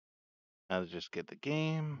 Now to just get the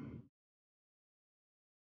game.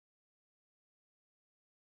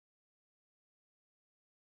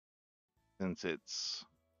 Since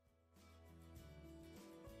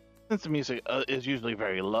the music is usually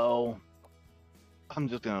very low, I'm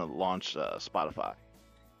just gonna launch Spotify.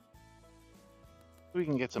 We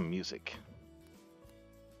can get some music.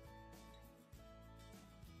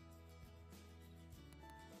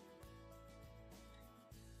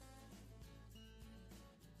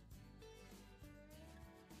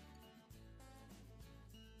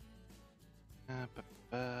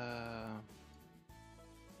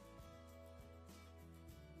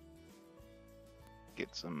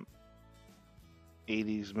 Get some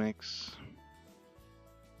 80s mix.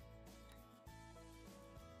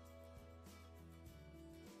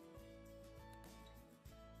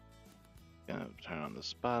 Gonna turn on the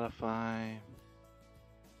Spotify.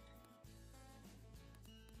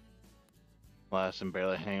 Last and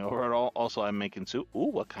barely hangover at all. Also, I'm making soup. Ooh,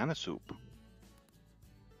 what kind of soup?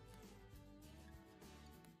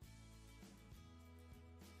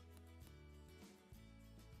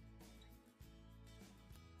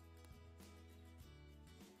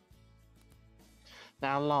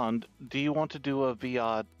 Now, Lond, do you want to do a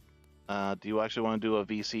VR? Do you actually want to do a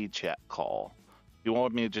VC chat call? You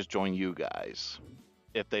want me to just join you guys,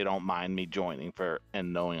 if they don't mind me joining for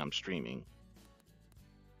and knowing I'm streaming?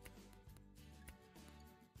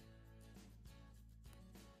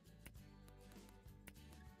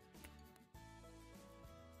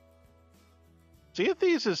 Sea of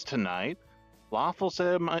Thieves is tonight. Lawful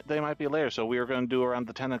said they might be later, so we were going to do around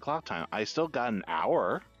the 10 o'clock time. I still got an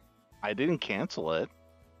hour. I didn't cancel it.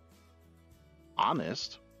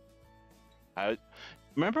 Honest. I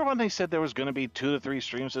remember when they said there was going to be 2 to 3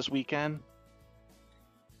 streams this weekend?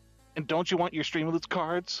 And don't you want your stream loot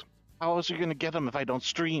cards? How else are you going to get them if I don't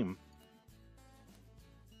stream?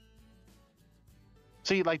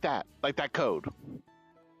 See, like that code.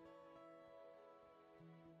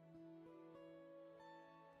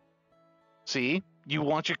 See, you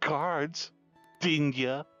want your cards, didn't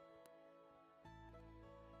ya?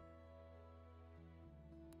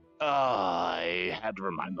 I had to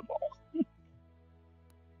remind them all.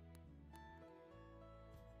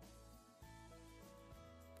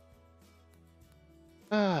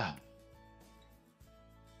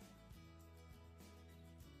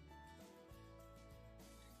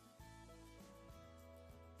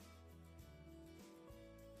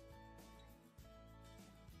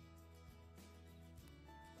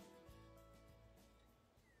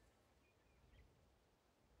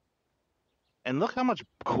 And look how much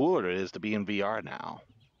cooler it is to be in VR now,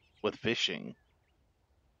 with fishing.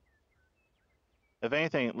 If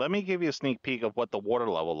anything, let me give you a sneak peek of what the water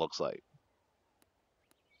level looks like.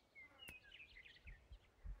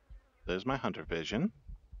 There's my hunter vision.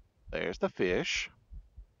 There's the fish.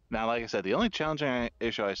 Now, like I said, the only challenging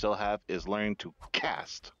issue I still have is learning to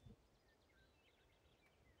cast.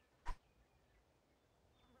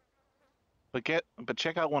 But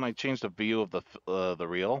check out when I change the view of the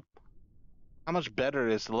reel. How much better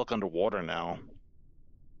it is to look underwater now.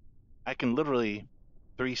 I can literally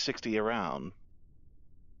 360 around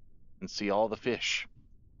and see all the fish.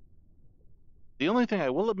 The only thing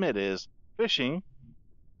I will admit is fishing.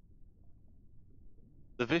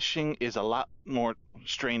 The fishing is a lot more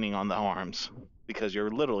straining on the arms because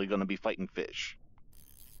you're literally going to be fighting fish.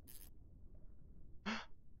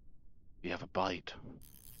 You have a bite.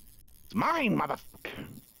 It's mine, motherfucker.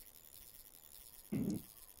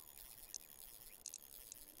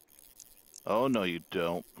 Oh, no, you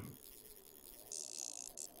don't.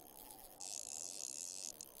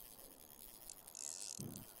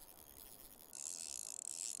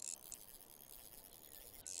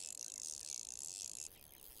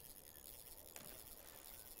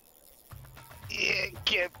 Yeah,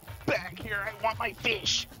 get back here. I want my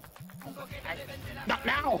fish. Not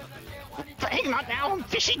now. Dang, not now. I'm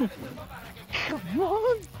fishing. Come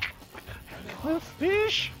on. A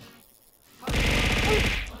fish.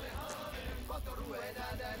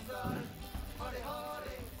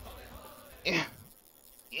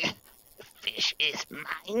 Yeah, the fish is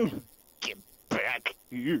mine. Get back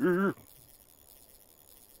here.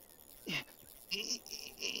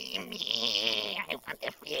 I want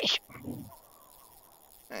the fish.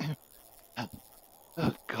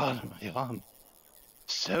 Oh God, my arm.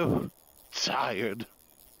 So tired.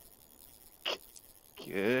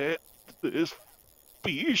 Get this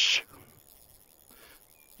fish.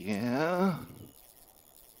 Yeah.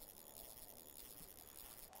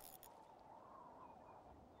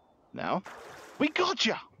 Now, we got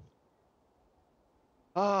ya!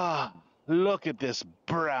 Ah, look at this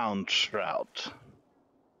brown trout.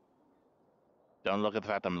 Don't look at the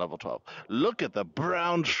fact I'm level 12. Look at the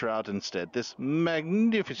brown trout instead. This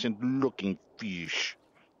magnificent looking fish.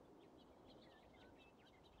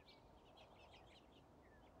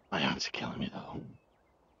 My arms are killing me though.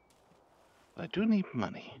 But I do need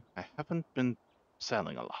money. I haven't been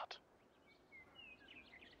selling a lot.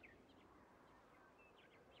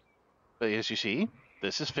 But as you see,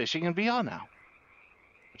 this is fishing in VR now.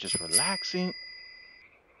 Which is relaxing.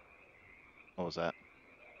 What was that?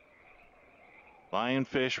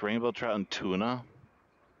 Lionfish, rainbow trout, and tuna.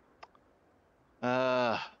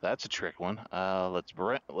 That's a trick one.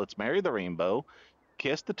 Let's marry the rainbow,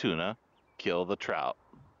 kiss the tuna, kill the trout.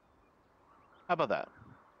 How about that?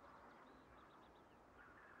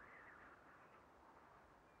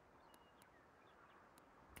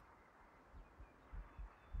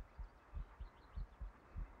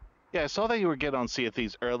 Yeah, I saw that you were getting on Sea of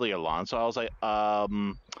Thieves earlier, Lon, so I was like,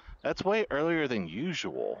 that's way earlier than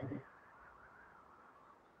usual.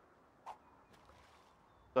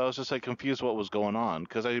 So I was just like confused what was going on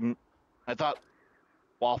because I thought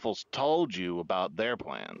Waffles told you about their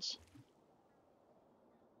plans.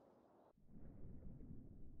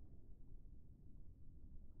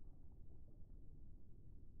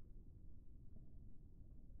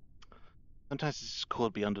 Sometimes it's just cool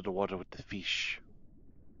to be under the water with the fish.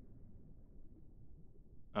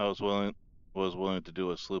 I was willing to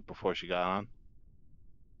do a sloop before she got on.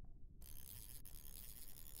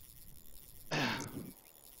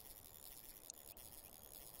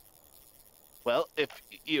 Well, if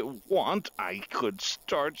you want, I could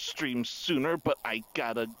start stream sooner, but I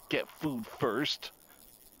gotta get food first.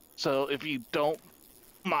 So if you don't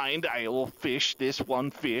mind, I will fish this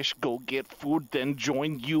one fish, go get food, then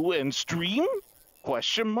join you and stream?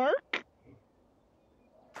 Question mark?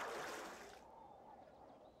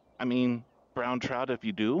 I mean, brown trout if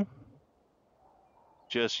you do.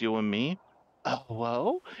 Just you and me? Oh,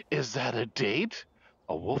 well, is that a date?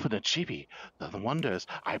 A wolf and a chibi. The wonders,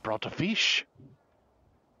 I brought a fish.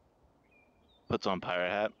 Puts on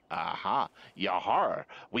pirate hat. Aha, yahar,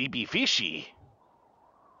 we be fishy.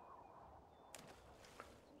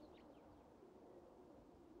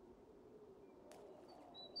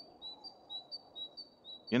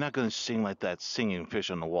 You're not gonna sing like that singing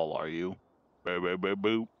fish on the wall, are you? Boo, boo, boo,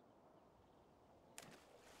 boo.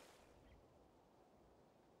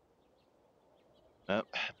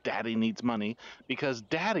 Daddy needs money because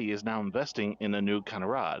Daddy is now investing in a new kind of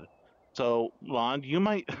rod. So, Lon, you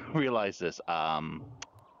might realize this.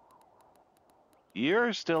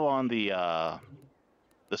 You're still on the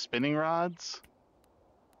spinning rods.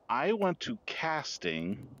 I went to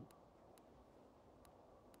casting.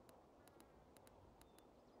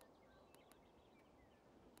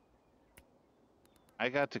 I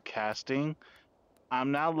got to casting.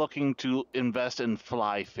 I'm now looking to invest in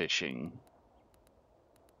fly fishing.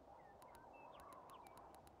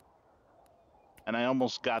 And I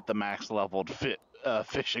almost got the max leveled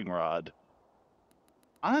fishing rod.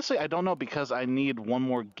 Honestly, I don't know because I need one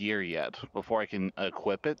more gear yet before I can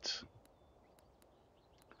equip it.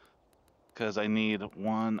 Because I need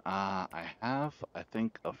one, I have, I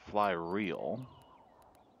think, a fly reel.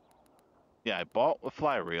 Yeah, I bought a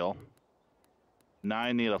fly reel. Now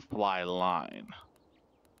I need a fly line.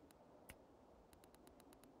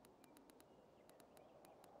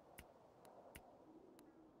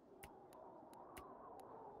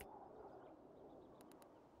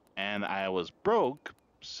 And I was broke,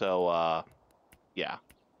 so, yeah.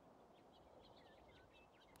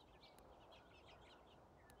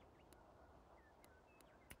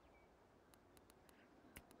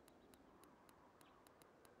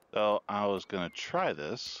 So I was gonna try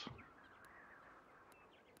this.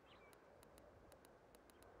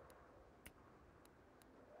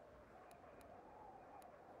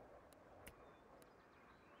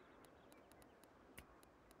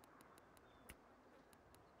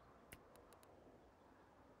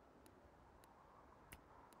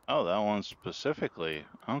 Oh, that one specifically.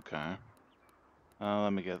 Okay. Let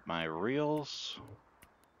me get my reels.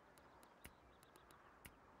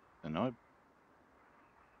 I know.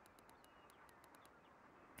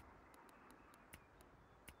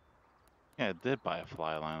 Yeah, I did buy a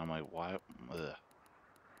fly line. I'm like, why? Ugh.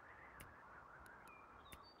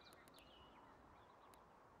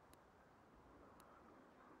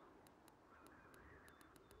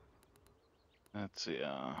 Let's see.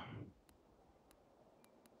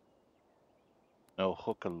 No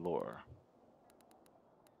hook or lure.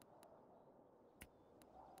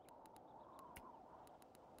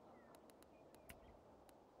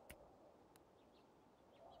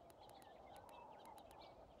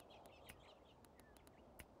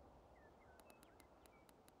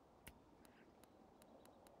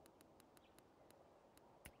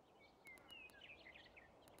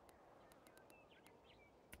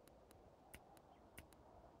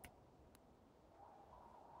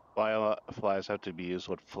 Flies have to be used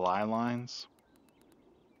with fly lines,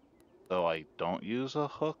 so I don't use a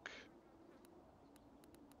hook.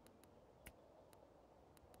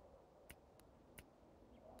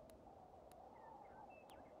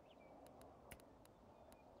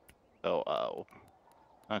 So,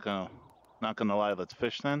 not gonna lie. Let's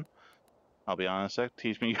fish then. I'll be honest, Zach,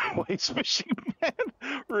 teach me your ways, fishing man.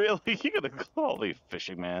 Really? You gonna call me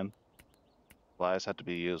fishing man? Flies have to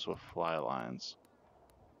be used with fly lines.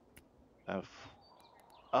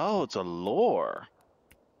 Oh, it's a lure.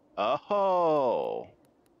 Oh.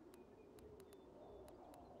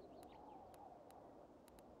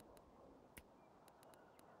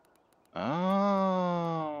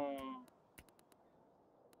 Oh.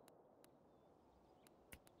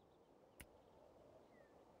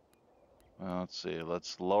 Well, let's see.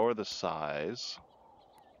 Let's lower the size.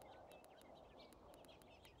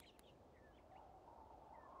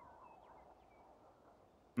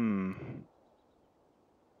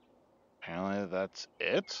 Apparently that's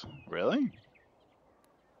it? Really?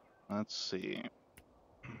 Let's see.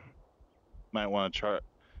 Might want to try.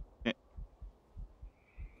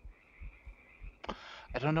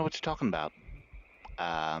 I don't know what you're talking about.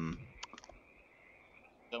 Don't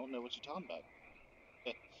know what you're talking about.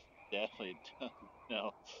 Definitely don't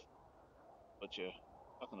know what you're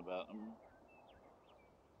talking about.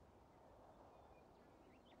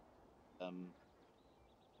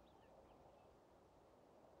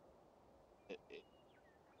 It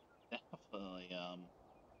definitely,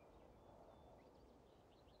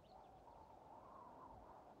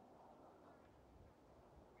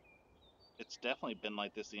 it's definitely been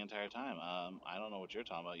like this the entire time. I don't know what you're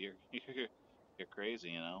talking about. You're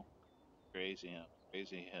crazy, you know. Crazy,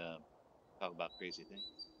 crazy. Talk about crazy things.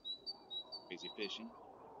 Crazy fishing.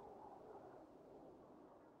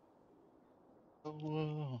 The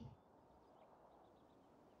world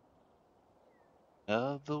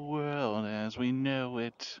of the world as we know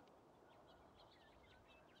it.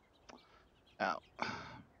 Ow. Do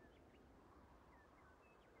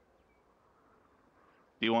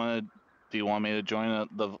you want to? Do you want me to join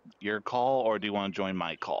your call, or do you want to join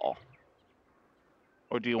my call,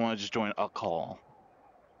 or do you want to just join a call?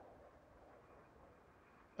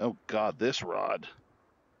 Oh God, this rod.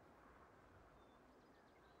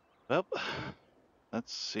 Well,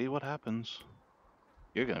 let's see what happens.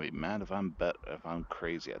 You're gonna be mad if I'm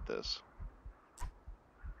crazy at this.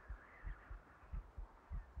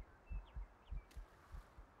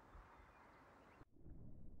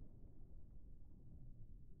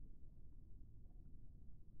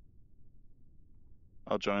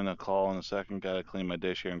 I'll join the call in a second. Gotta clean my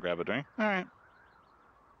dish here and grab a drink. All right.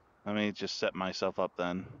 Let me just set myself up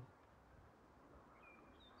then.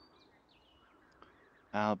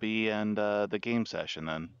 I'll be in the game session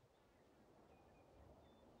then.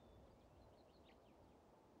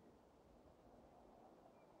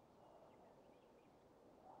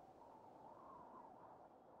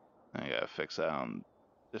 I gotta fix that on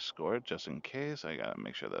Discord just in case. I gotta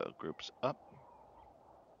make sure the group's up.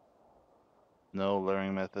 No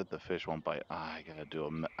luring method. The fish won't bite. I gotta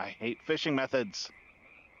do I hate fishing methods.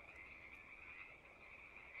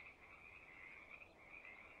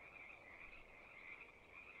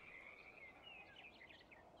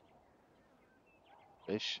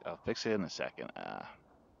 Fish. I'll fix it in a second.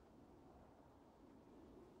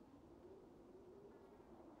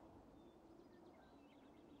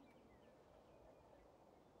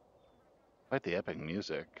 Quite the epic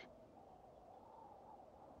music.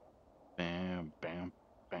 Bam, bam,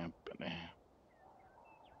 bam, bam.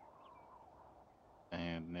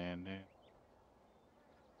 And then.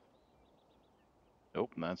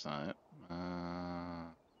 Nope, that's not it.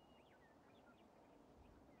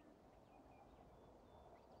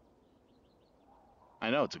 I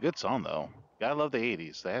know, it's a good song, though. Gotta love the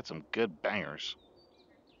 80s. They had some good bangers.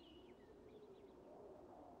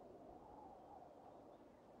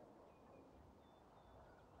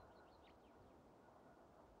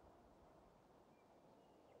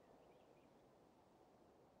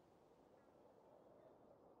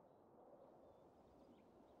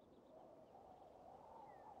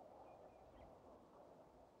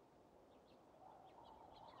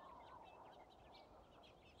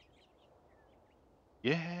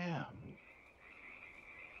 Yeah.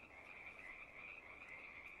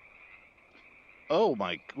 Oh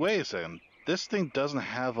my, wait a second. This thing doesn't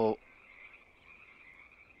have a...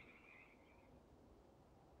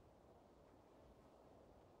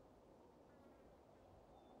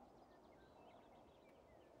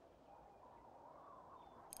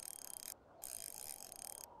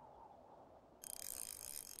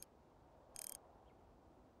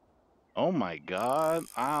 Oh my God.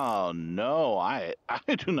 Oh no, I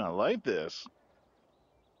do not like this.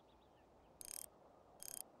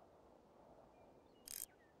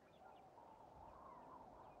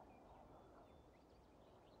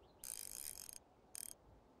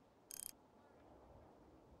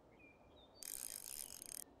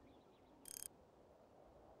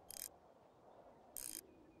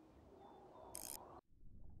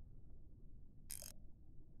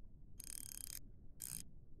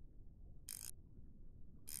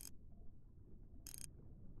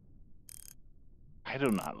 I do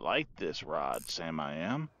not like this rod, Sam. I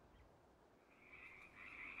am.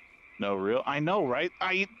 No real. I know, right?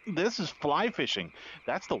 This is fly fishing.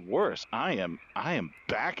 That's the worst. I am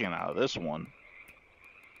backing out of this one.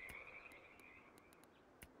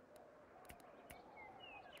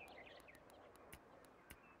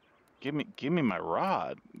 Give me my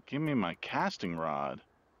rod. Give me my casting rod.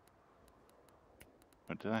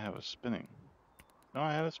 Or did I have a spinning? No,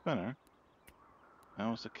 I had a spinner. That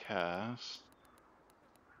was a cast.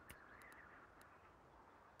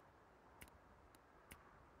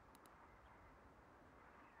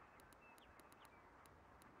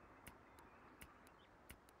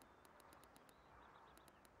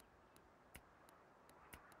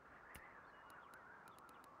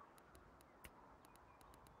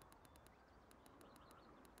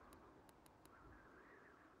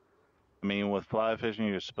 I mean, with fly fishing,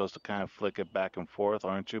 you're supposed to kind of flick it back and forth,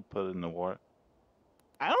 aren't you? Put it in the water.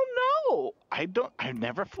 I don't know. I've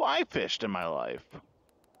never fly fished in my life.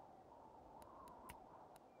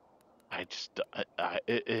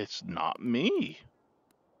 It's not me.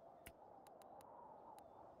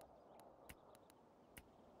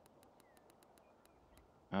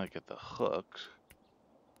 I get the hooks.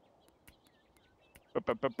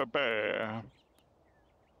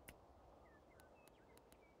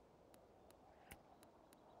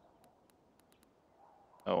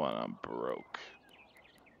 Oh, and I'm broke.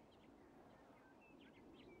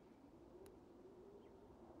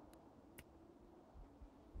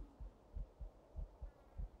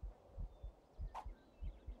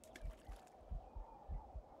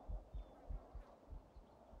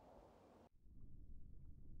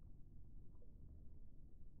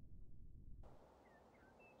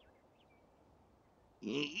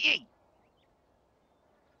 Yay!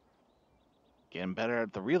 Getting better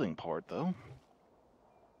at the reeling part, though.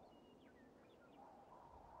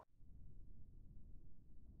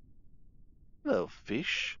 Hello,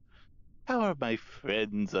 fish. How are my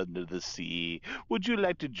friends under the sea? Would you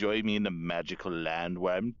like to join me in a magical land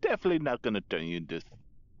where I'm definitely not going to turn you into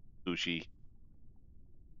sushi?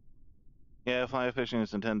 Yeah, fly fishing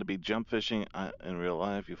is intended to be jump fishing in real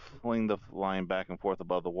life. You fling the line back and forth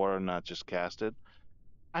above the water, not just cast it.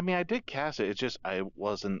 I mean, I did cast it. It's just I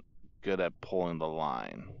wasn't good at pulling the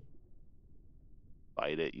line.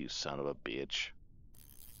 Bite it, you son of a bitch.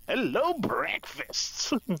 Hello,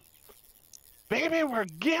 breakfasts. Baby, we're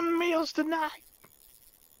getting meals tonight.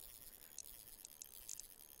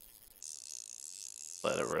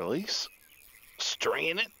 Let it release.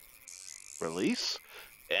 Strain it. Release.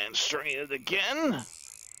 And strain it again.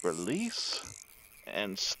 Release.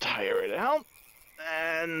 And tire it out.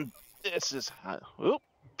 And this is how... Oop.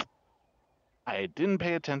 I didn't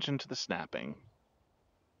pay attention to the snapping.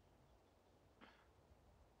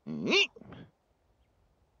 Yeet.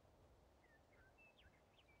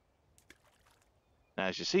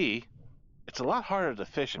 As you see, it's a lot harder to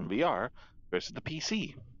fish in VR versus the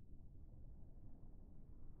PC.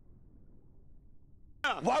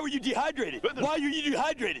 Why were you dehydrated? Why are you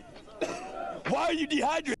dehydrated? Why are you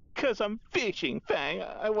dehydrated? Because I'm fishing, Fang.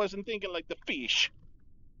 I wasn't thinking like the fish.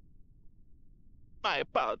 My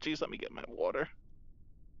apologies. Let me get my water.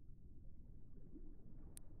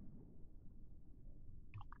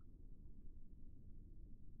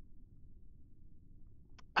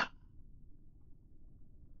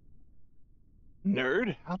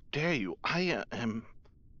 Nerd, how dare you? I am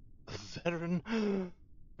a veteran.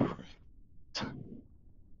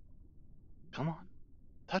 Come on.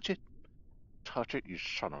 Touch it. Touch it, you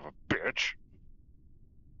son of a bitch.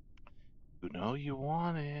 You know you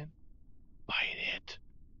want it. Bite it.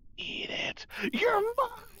 Eat it. You're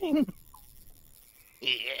mine!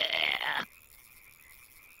 Yeah!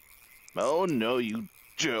 Oh, no, you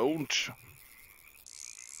don't.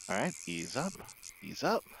 Alright, ease up. Ease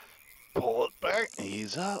up. Pull it back.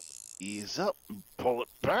 Ease up. Ease up. Pull it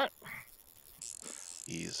back.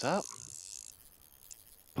 Ease up.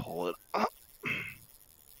 Pull it up.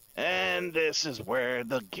 And this is where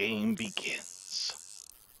the game begins.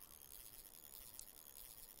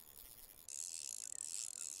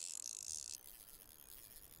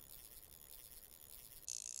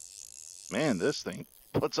 Man, this thing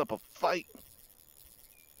puts up a fight.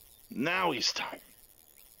 Now he's tired.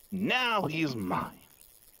 Now he's mine.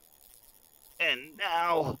 And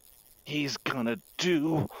now he's gonna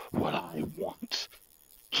do what I want.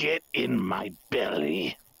 Get in my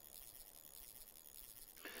belly.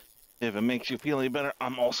 If it makes you feel any better,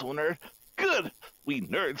 I'm also a nerd. Good! We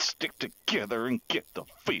nerds stick together and get the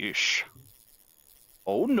fish.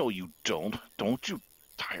 Oh, no, you don't. Don't you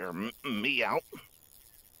tire me out.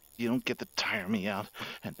 You don't get to tire me out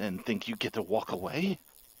and then think you get to walk away.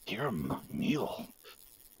 You're my meal.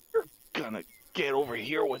 You're gonna get over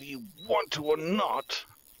here whether you want to or not.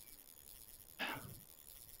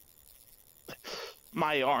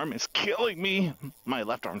 My arm is killing me. My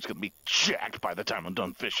left arm's gonna be jacked by the time I'm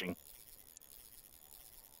done fishing.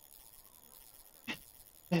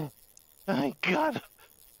 My God,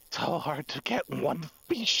 it's so hard to get one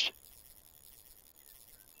fish.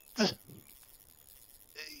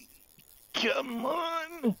 Come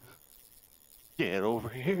on. Get over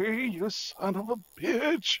here, you son of a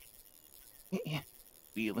bitch.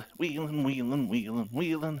 Wheeling, wheeling, wheeling, wheeling,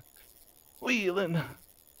 wheeling, wheeling,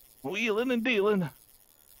 wheeling and dealing.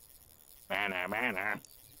 Manna, manna.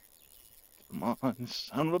 Come on,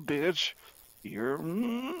 son of a bitch. You're...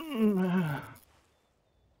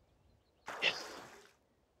 Yes.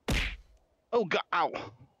 Oh, God, ow.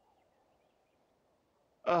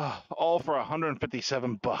 All for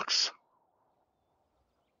 157 bucks.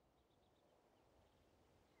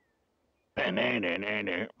 Banana,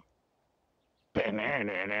 banana,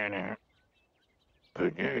 banana,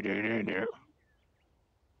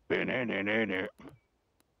 banana.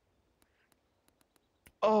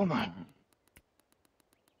 Oh my!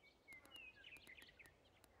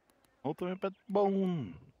 Ultimate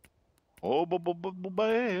bone. Oh, ban,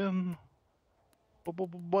 ban,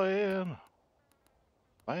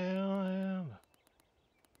 ban.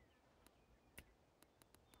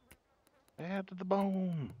 Add to the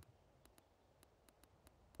bone.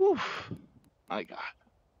 Oof! My God.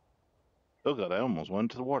 Oh God, I almost went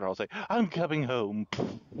into the water. I was like, I'm coming home.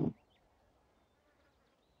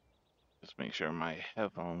 Just make sure my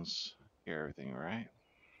headphones hear everything right.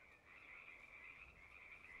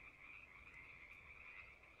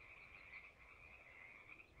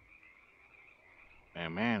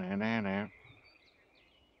 Banana, banana,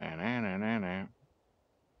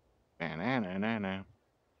 banana.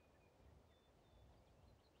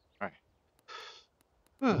 All right.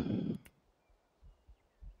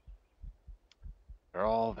 They're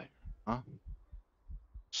all there, huh?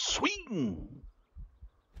 Sweet!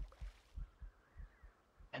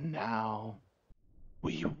 And now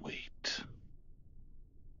we wait.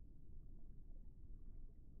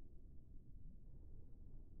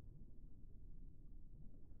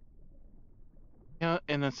 You know,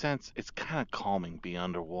 in a sense, it's kind of calming being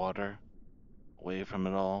underwater, away from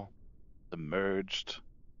it all, submerged.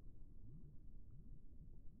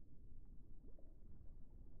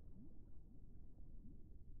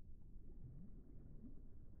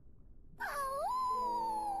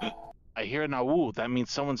 I hear an awoo. That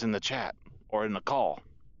means someone's in the chat or in the call.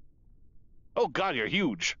 Oh God, you're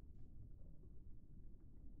huge.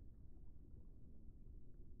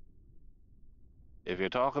 If you're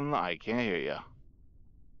talking, I can't hear you.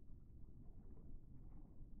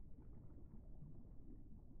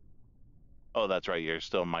 Oh, that's right. You're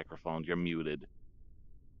still microphoned. You're muted.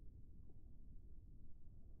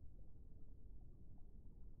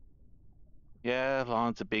 Yeah,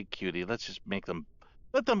 Lon's a big cutie. Let's just make them...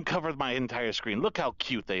 Let them cover my entire screen. Look how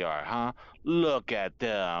cute they are, huh? Look at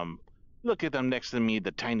them. Look at them next to me,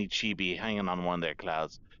 the tiny chibi hanging on one of their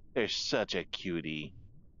clouds. They're such a cutie.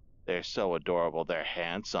 They're so adorable. They're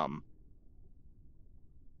handsome.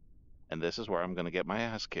 And this is where I'm going to get my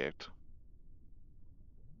ass kicked.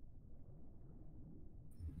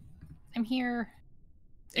 I'm here.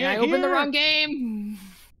 And I opened the wrong game.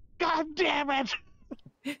 God damn it!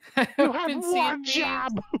 You had one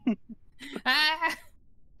job. There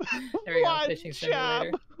we go. One Fishing job.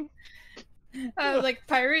 simulator. Like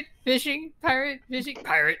pirate fishing, pirate fishing,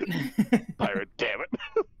 pirate. Pirate, damn it!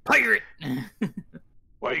 Pirate.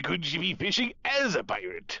 Why couldn't you be fishing as a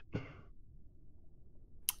pirate?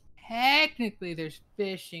 Technically, there's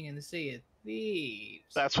fishing in the Sea of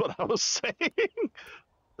Thieves. That's what I was saying.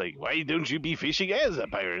 Like, why don't you be fishing as a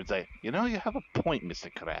pirate? It's like, you know, you have a point,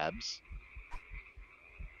 Mr. Krabs.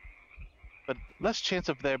 But less chance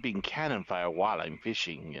of there being cannon fire while I'm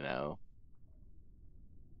fishing, you know.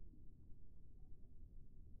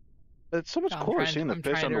 It's so much cooler seeing the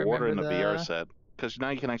fish underwater in the VR set, because now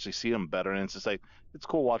you can actually see them better, and it's just like, it's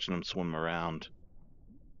cool watching them swim around.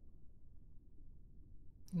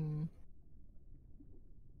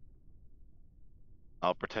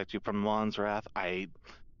 I'll protect you from Lon's wrath.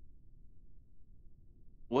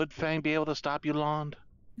 Would Fang be able to stop you, Lon?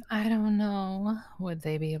 I don't know. Would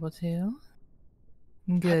they be able to?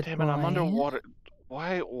 Good. God damn it, I'm underwater.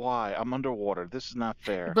 Why? I'm underwater. This is not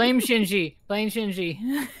fair. Blame Shinji. Blame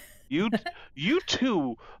Shinji. You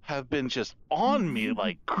two have been just on me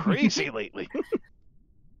like crazy lately.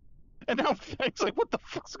 And now Fang's like, what the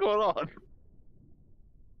fuck's going on?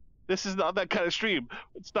 This is not that kind of stream.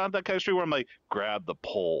 It's not that kind of stream where I'm like, grab the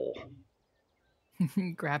pole.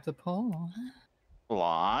 Grab the pole.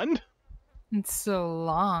 Blonde? It's so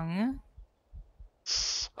long.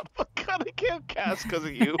 Son of a gun, I can't cast because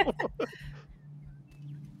of you.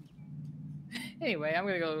 Anyway, I'm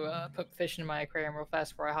gonna go put fish in my aquarium real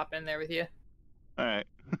fast before I hop in there with you. Alright.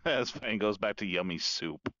 As Fang goes back to yummy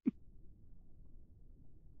soup.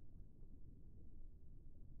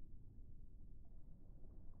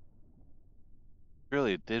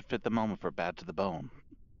 Really, it did fit the moment for Bad to the Bone.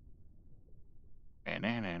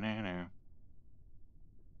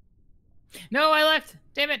 No, I left!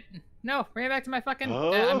 Damn it! No, bring it back to my fucking...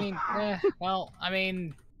 Oh. well, I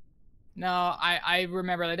mean... No, I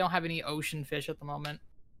remember I don't have any ocean fish at the moment.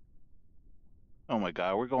 Oh my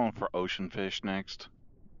god, we're going for ocean fish next.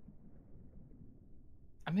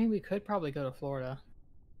 I mean, we could probably go to Florida.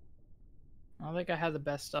 I don't think I have the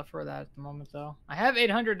best stuff for that at the moment, though. I have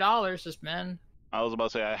 $800 to spend. I was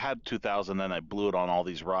about to say, I had 2,000, then I blew it on all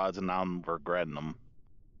these rods, and now I'm regretting them.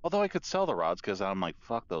 Although I could sell the rods, because I'm like,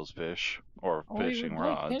 fuck those fish. Or fishing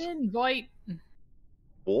rods. Can invite...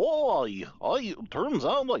 Boy, turns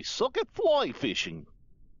out I suck at fly fishing.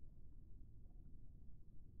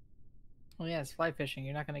 Well, yeah, it's fly fishing.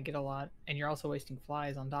 You're not going to get a lot. And you're also wasting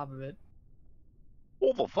flies on top of it.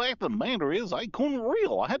 Well, the fact of the matter is, I couldn't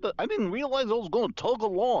reel. I didn't realize I was going to tug a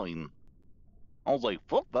line. I was like,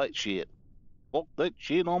 fuck that shit. Fuck that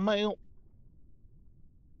shit, I'm out.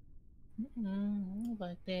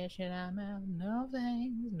 Fuck that shit, I'm out. No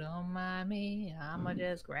thanks, don't mind me. I'ma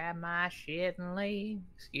just grab my shit and leave.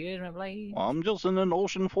 Excuse me, please. I'm just in an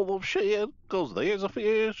ocean full of shit, 'cause there's a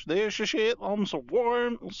fish, there's your shit. I'm so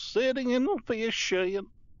warm, sitting in a fish shit.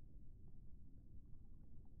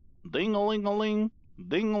 Ding-a-ling-a-ling,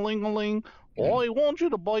 ding-a-ling-a-ling. I want you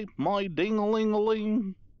to bite my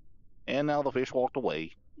ding-a-ling-a-ling. And now the fish walked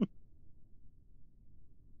away.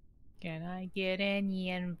 Can I get any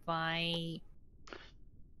invite?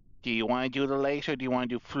 Do you want to do the lakes or do you want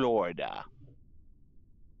to do Florida?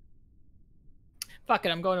 Fuck it,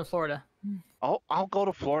 I'm going to Florida. Oh, I'll go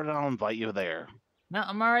to Florida and I'll invite you there. No,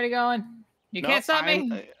 I'm already going. You can't stop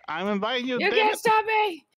me. I'm inviting you. You can't stop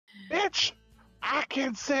me. Bitch, I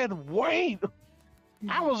can said wait.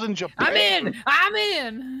 I was in Japan. I'm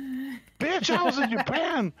in. Bitch, I was in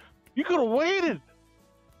Japan. You could have waited.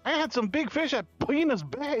 I had some big fish at Penis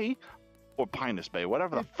Bay. Or Pinus Bay,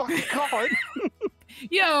 whatever the fuck you call it.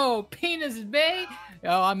 Yo, Penis Bay.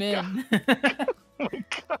 Oh, I'm in. Oh my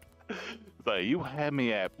god. Like, you had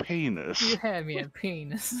me at penis. You had me at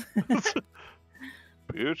penis.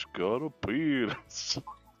 Bitch got a penis.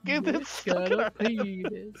 Get this Bitch got a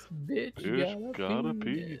penis. Bitch got a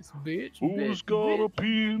penis. Bitch. Who's got a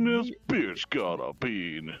penis? Bitch got a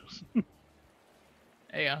penis.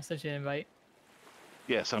 Hey, I'll send you an invite.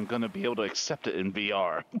 Yes, I'm gonna be able to accept it in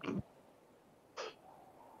VR.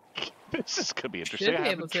 This is gonna be interesting. I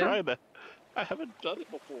haven't tried that. I haven't done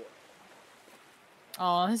it before.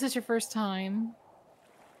 Oh, this is your first time.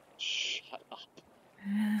 Shut up.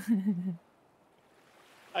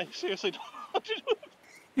 I seriously don't know what to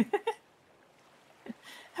do.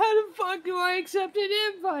 How the fuck do I accept an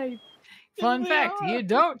invite? Fun fact, you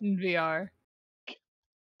don't in VR.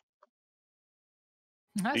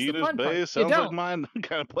 That's the fun Bay part. sounds like mine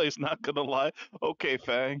kind of place, not gonna lie. Okay,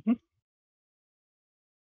 Fang.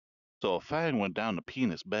 So Fang went down to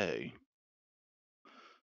Penis Bay.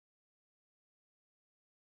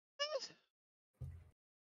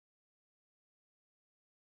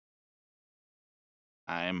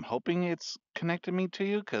 I'm hoping it's connected me to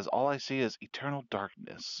you, because all I see is eternal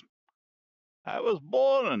darkness. I was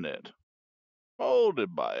born in it,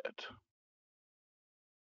 molded by it.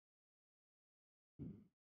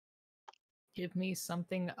 Give me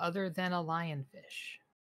something other than a lionfish.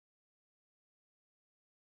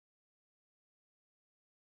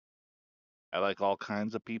 I like all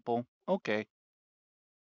kinds of people. Okay.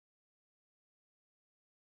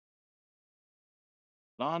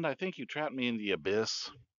 Nond, I think you trapped me in the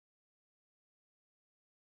abyss.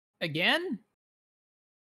 Again?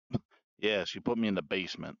 Yeah, she put me in the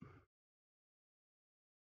basement.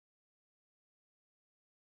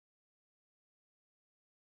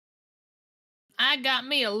 I got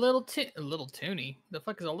me a little toonie. The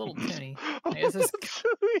fuck is a little toonie?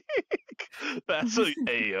 That's a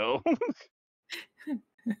Ayo.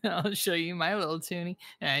 I'll show you my little toonie.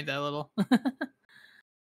 Ain't that little?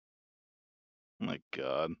 My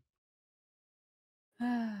god.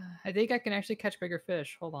 I think I can actually catch bigger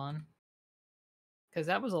fish. Hold on. Because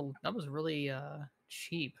that was really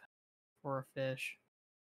cheap for a fish.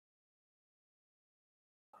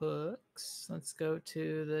 Hooks. Let's go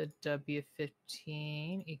to the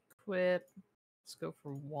W15. Equip. Let's go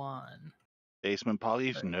for 1. Basement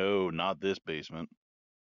Polly's? No, not this basement.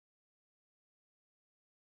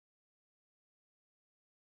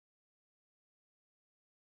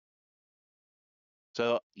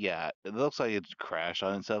 So, yeah, it looks like it's crashed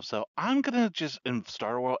on itself. So I'm going to just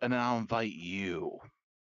start a world and then I'll invite you.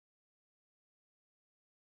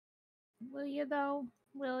 Will you, though?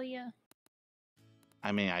 Will you?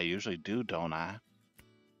 I mean, I usually do, don't I?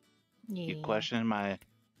 Yeah. You question my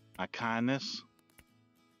kindness?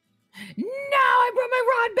 No, I brought my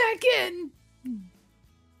rod back in!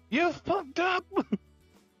 You fucked up!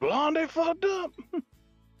 Blondie fucked up!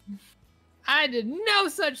 I did no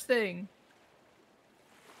such thing!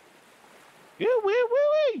 Yeah,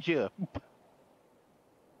 where is you?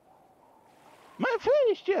 My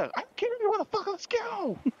face, yeah. I don't care if you want to fuck, let's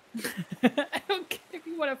go! I don't care if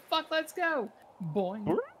you want to fuck, let's go!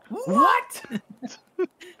 Boing. What?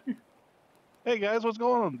 Hey guys, what's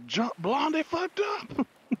going on? Blondie fucked up!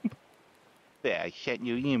 There, I sent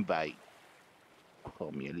you an invite.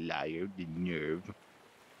 Call me a liar, the nerve.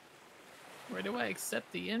 Where do I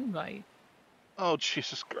accept the invite? Oh,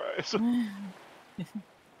 Jesus Christ.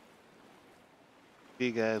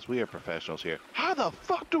 Hey guys, we are professionals here. How the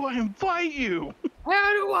fuck do I invite you?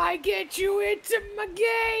 How do I get you into my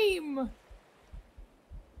game?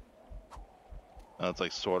 Oh, it's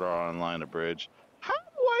like Sword Art Online abridged. How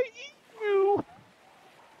do I eat you?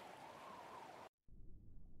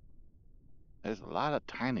 There's a lot of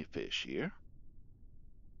tiny fish here.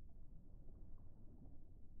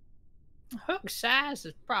 Hook size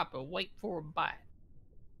is proper. Wait for a bite.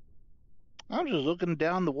 I'm just looking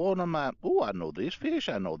down the water. I'm like, oh, I know this fish.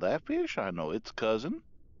 I know that fish. I know its cousin.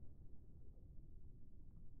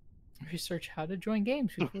 Research how to join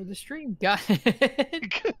games before the stream. Got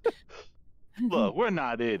it. Look, we're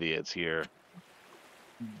not idiots here.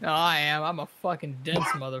 No, I am. I'm a fucking dense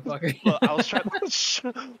motherfucker. Look, I was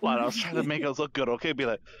trying to make us look good. Okay, be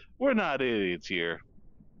like, we're not idiots here,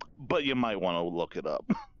 but you might want to look it up.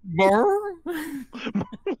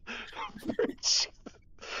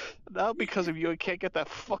 Now because of you, I can't get that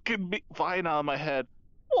fucking vine out of my head.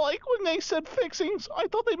 Like when they said fixings, I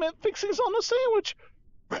thought they meant fixings on the sandwich.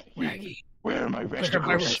 Raggy. Where are my Where are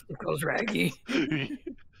my vesticles? vesticles, Raggy?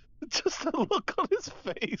 Just the look on his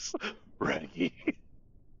face. Raggy.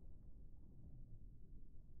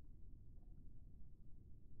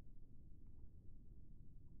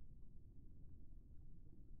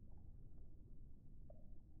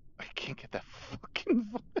 I can't get that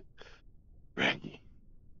fucking Raggy.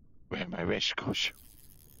 Where are my vesticles?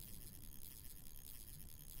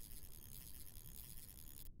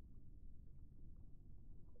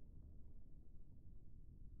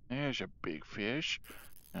 There's a big fish.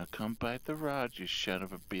 Now come bite the rod, you son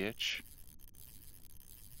of a bitch.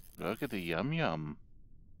 Look at the yum yum.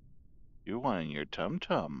 You want in your tum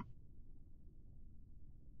tum.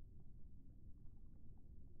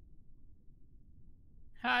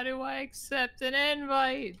 How do I accept an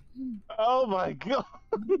invite? Oh my god.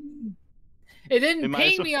 It didn't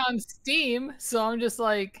ping me on Steam, so I'm just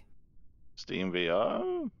like... Steam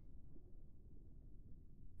VR?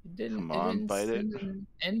 It didn't, Come on, bite it. send an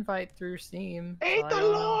invite through Steam. Eat the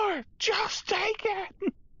lore! Just take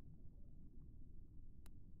it!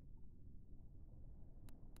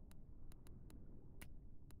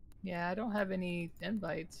 Yeah, I don't have any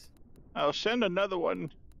invites. I'll send another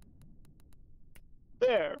one.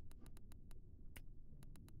 There.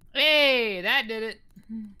 Hey, that did it.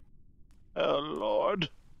 Oh, Lord.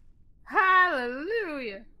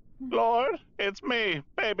 Hallelujah. Lord, it's me,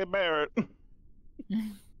 Baby Barrett.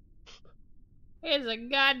 It's a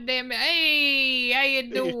goddamn... Hey, how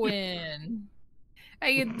you doing? How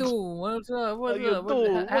you doing? What's up? What's up?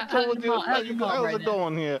 How's it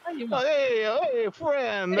going here? Hey,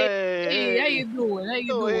 friend. Hey, how you doing? How you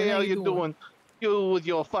doing? Hey, how you doing? You with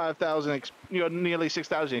your 5,000, your nearly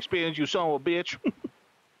 6,000 experience, you son of a bitch.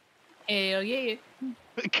 Hell yeah.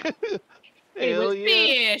 Hey, Hell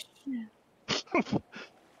yeah. Fish.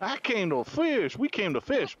 I came to fish. We came to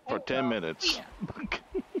fish for 10 minutes. Yeah.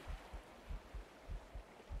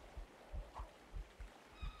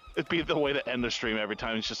 It'd be the way to end the stream every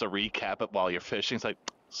time. It's just a recap it while you're fishing. It's like,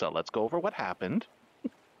 so let's go over what happened.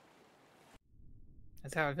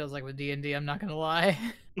 That's how it feels like with D&D, I'm not gonna lie.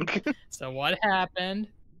 So what happened?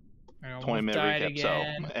 20-minute recap.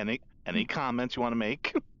 Again. So any comments you want to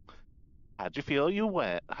make? How'd you feel you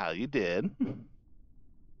went? How you did? To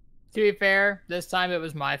be fair, this time it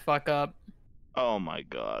was my fuck up. Oh my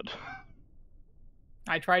god.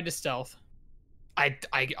 I tried to stealth.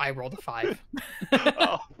 I rolled a 5.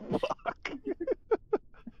 Oh fuck.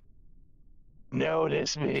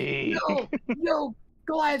 Notice me. Yo,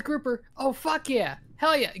 Goliath grouper. Oh fuck yeah.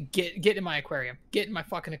 Hell yeah, get in my aquarium. Get in my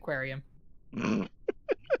fucking aquarium. It's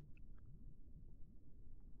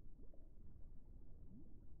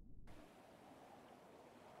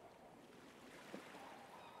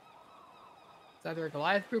either a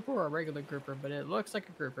Goliath grouper or a regular grouper, but it looks like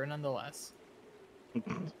a grouper nonetheless.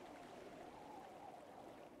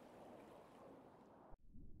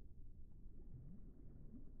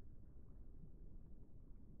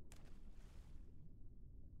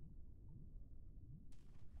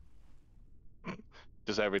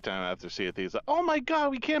 Just every time after Sea of Thieves, like, oh my god,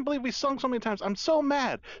 we can't believe we sunk so many times. I'm so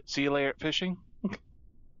mad. See you later, fishing.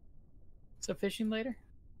 So fishing later?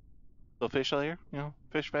 So fish later, you know,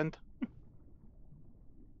 fish vent.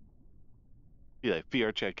 Be like,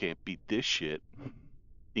 VR chat can't beat this shit.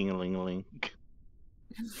 Ding-a-ling-a-ling.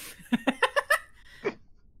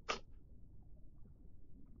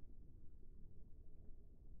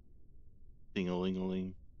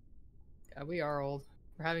 Ding-a-ling-a-ling. Yeah, we are old.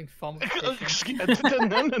 We're having fun with fishing.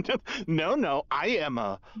 No. I am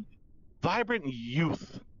a vibrant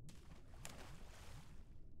youth.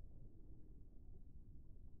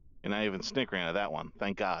 And I even snickering at that one.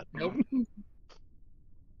 Thank God. Nope.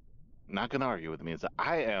 Not gonna argue with me. It's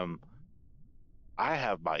I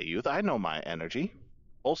have my youth. I know my energy.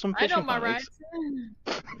 Wholesome I fishing know my funnies.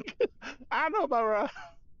 rights. I know my rights.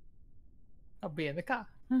 I'll be in the car.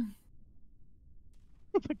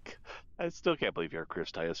 I still can't believe you're a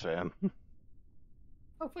Chris Titus fan.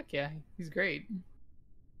 Oh fuck yeah, he's great.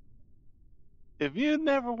 If you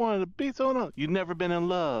never wanted to beat someone, you've never been in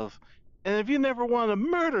love. And if you never wanted to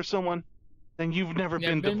murder someone, then you've never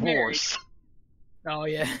been divorced. Oh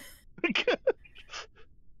yeah.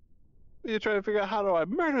 You're trying to figure out how do I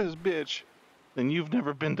murder this bitch, then you've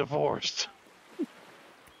never been divorced.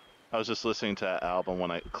 I was just listening to that album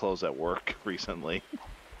when I closed at work recently.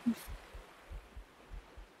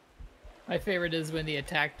 My favorite is when the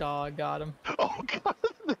attack dog got him. Oh god,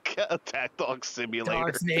 the attack dog simulator.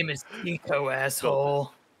 Dog's name is Tico,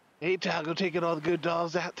 asshole. Hey Taco, taking all the good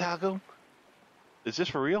dogs out, Taco. Is this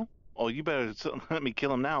for real? Oh, you better let me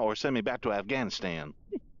kill him now or send me back to Afghanistan.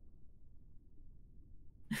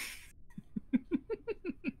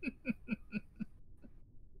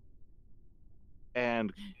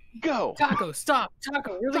 And go. Taco, stop.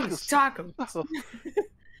 Taco, release. Taco.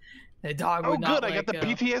 The dog would not good, I got the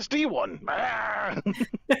PTSD one.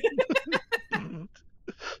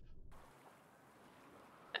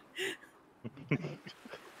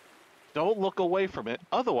 Don't look away from it,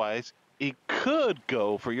 otherwise it could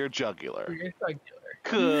go for your jugular. For your jugular.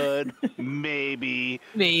 Could, maybe,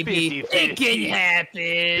 maybe 50-50. it can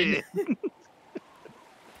happen.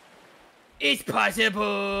 It's possible.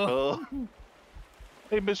 Oh.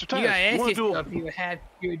 Hey, Mr. Titus, You gotta ask want to do yourself,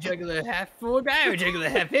 you're a jugular half full guy or a jugular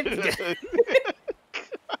half empty guy?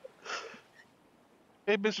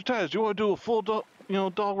 Hey, Mr. Titus, do you want to do a full dog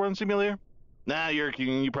run simulator? Nah,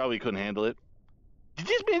 you probably couldn't handle it. Did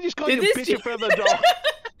this man just call you a bitch in front of the dog?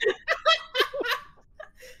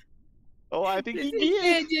 Oh, I think he did.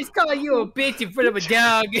 Man just call you a bitch in front of a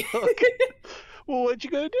dog. Okay. Well, what you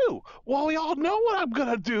gonna do? Well, we all know what I'm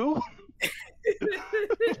gonna do.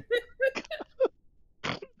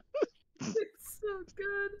 It's so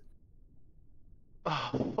good.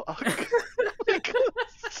 Oh, fuck.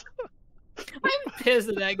 I'm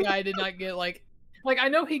pissed that guy did not get like I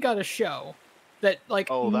know he got a show that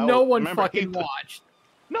no one fucking watched.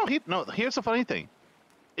 No, here's the funny thing.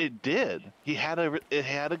 It did. It had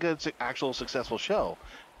a good actual successful show.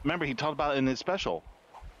 Remember, he talked about it in his special.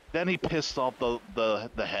 Then he pissed off the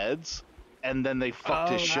heads, and then they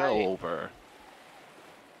fucked his show over.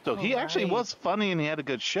 So he actually was funny and he had a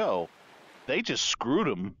good show. They just screwed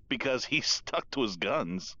him because he stuck to his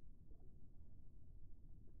guns.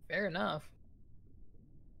 Fair enough.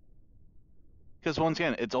 Because once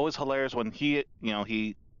again, it's always hilarious when he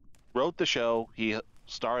wrote the show, he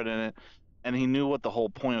starred in it, and he knew what the whole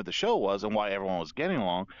point of the show was and why everyone was getting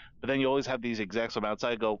along. But then you always have these execs from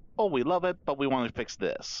outside go, "Oh, we love it, but we want to fix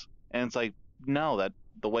this." And it's like, no, that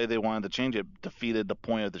the way they wanted to change it defeated the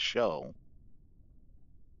point of the show.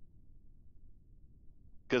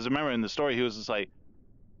 Because remember in the story, he was just like,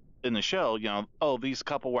 in the show, oh, these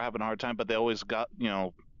couple were having a hard time, but they always got,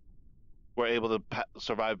 were able to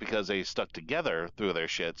survive because they stuck together through their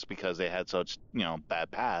shits because they had such, bad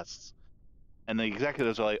pasts. And the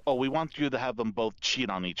executives are like, oh, we want you to have them both cheat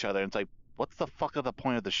on each other. And it's like, what's the fuck of the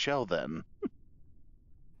point of the show then?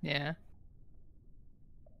 Yeah.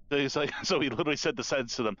 So he's like, so he literally said the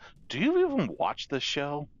sentence to them, do you even watch this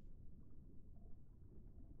show?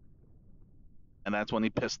 And that's when he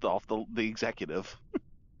pissed off the executive.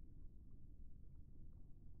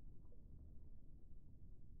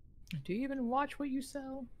 Do you even watch what you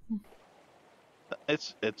sell?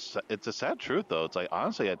 It's a sad truth though. It's like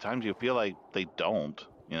honestly, at times you feel like they don't.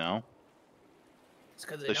 You know, It's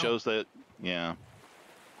because they the don't. shows that yeah.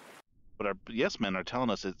 But our yes men are telling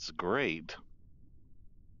us it's great.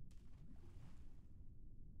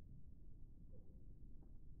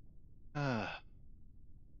 No,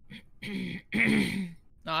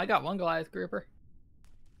 I got one Goliath grouper.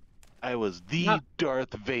 I was the Not-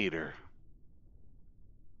 Darth Vader.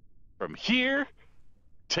 From here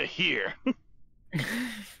to here.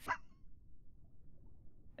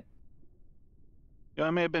 I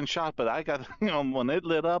may have been shot, but I got, when it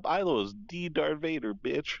lit up, I was the Darth Vader,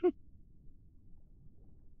 bitch.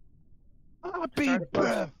 Happy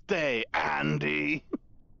birthday, Andy.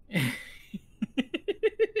 And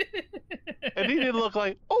he didn't look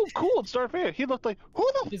like, oh, cool, it's Darth Vader. He looked like, who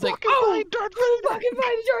the fuck is my Darth Vader? Fucking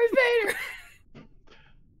find Darth Vader.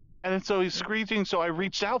 And then so he's screeching, so I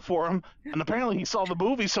reached out for him, and apparently he saw the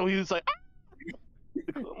movie, so he was like, ah!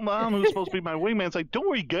 Mom, who's supposed to be my wingman's like, don't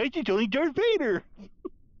worry, guys, it's only Darth Vader.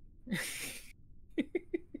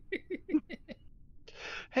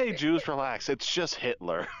 Hey, Jews, relax. It's just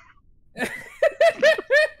Hitler.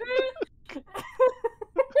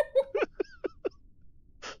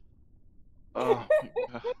 Oh, my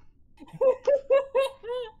God.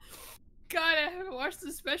 God, I haven't watched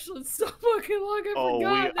the special in so fucking long. I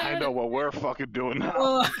forgot that. I know what we're fucking doing now.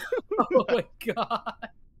 Oh my God.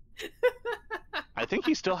 I think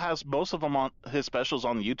he still has most of them on his specials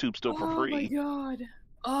on YouTube still for free. Oh my God.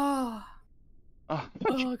 Oh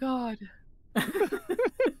God.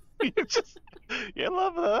 You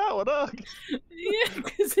love that one, huh? Yeah,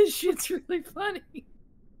 because this shit's really funny.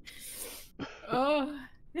 Oh.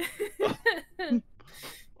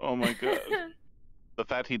 Oh my God. The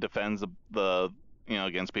fact he defends the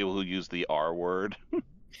against people who use the R word.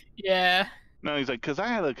 Yeah. No, he's like, because I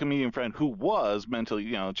had a comedian friend who was mentally,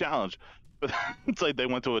 challenged. But it's like they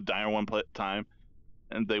went to a diner one time,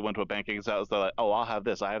 and they went to a pancake's house. They're like, oh, I'll have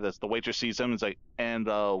this. I have this. The waitress sees him and is like, and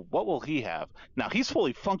what will he have? Now, he's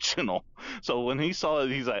fully functional. So when he saw it,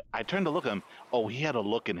 he's like, I turned to look at him. Oh, he had a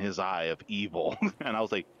look in his eye of evil. And I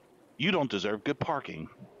was like, you don't deserve good parking.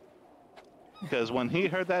 Because when he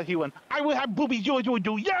heard that, he went, I will have boobies, you would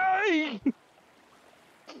do, yay!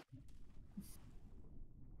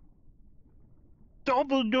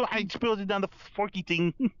 Double do, I spilled it down the forky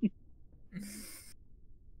thing.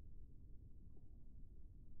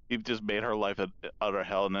 You've just made her life an utter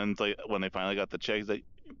hell, and then it's like, when they finally got the check, he's like,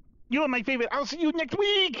 you are my favorite, I'll see you next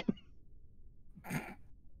week!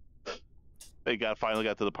 They finally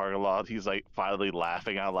got to the parking lot, he's like, finally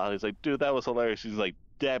laughing out loud, he's like, dude, that was hilarious. He's like,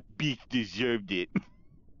 that bitch deserved it.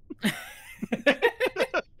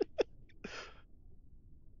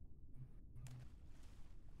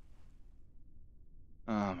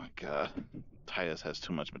 Oh my God. Titus has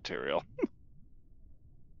too much material.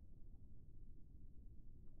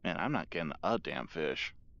 Man, I'm not getting a damn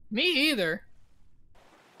fish. Me either.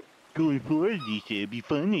 Going forward, he said, be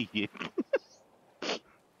funny.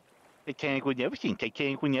 Titanic would never sink.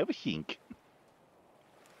 Titanic would never sink.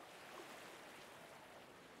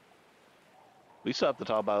 We still have to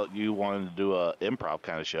talk about you wanting to do a improv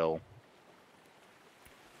kind of show.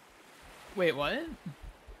 Wait, what?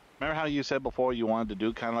 Remember how you said before you wanted to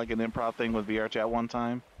do kind of like an improv thing with VR Chat one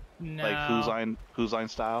time? No. Like Whose Line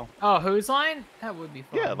style? Oh, Whose Line? That would be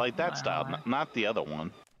fun. Yeah, like that style, not the other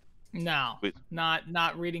one. No,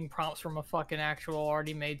 not reading prompts from a fucking actual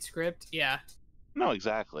already made script. Yeah. No,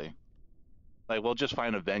 exactly. Like we'll just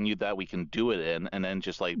find a venue that we can do it in, and then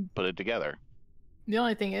just like put it together. The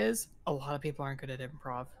only thing is, a lot of people aren't good at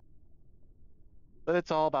improv. But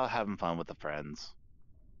it's all about having fun with the friends.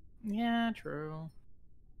 Yeah, true.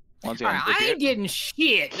 Once again, right, I ain't getting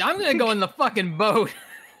shit. I'm gonna go in the fucking boat.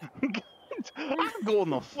 I'm going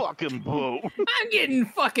in the fucking boat. I'm getting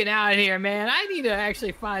fucking out of here, man. I need to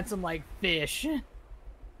actually find some, like, fish.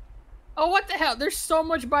 Oh, what the hell? There's so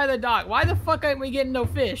much by the dock. Why the fuck ain't we getting no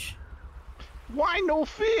fish? Why no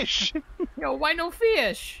fish? Yo, why no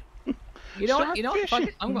fish? You know what? Fuck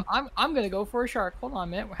it. I'm gonna go for a shark. Hold on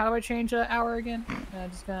a minute. How do I change the hour again?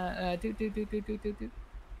 Just gonna do.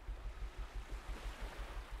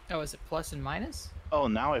 Oh, is it plus and minus? Oh,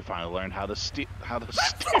 now I finally learned how to steer the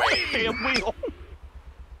damn wheel.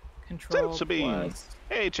 Control plus.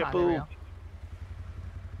 Hey, Chippu.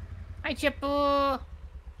 Hi, Chippu.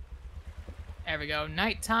 There we go.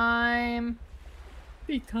 Nighttime.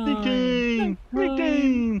 Nighttime.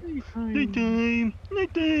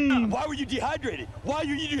 Why were you dehydrated? Why are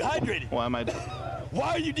you dehydrated? Why am I? Why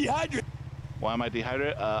are you dehydrated? Why am I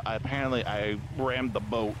dehydrated? Apparently I rammed the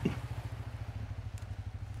boat.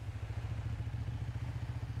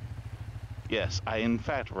 Yes, I in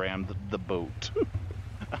fact rammed the boat.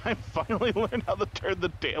 I finally learned how to turn the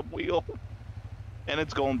damn wheel. And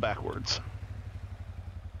it's going backwards.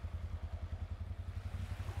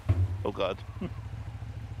 Oh god.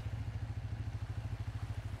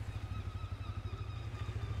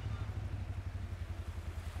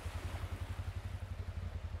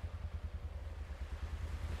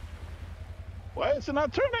 Why is it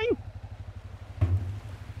not turning?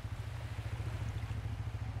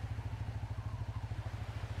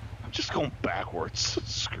 I'm just going backwards.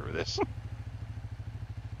 Screw this.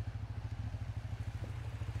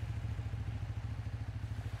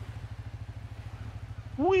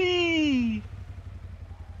 Whee!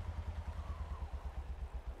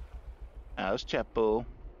 How's Chepo?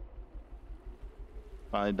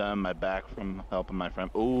 Finally done my back from helping my friend.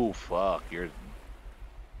 Oh fuck, you're...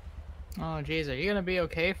 Oh, jeez, are you gonna be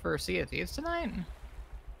okay for Sea of Thieves tonight?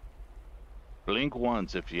 Blink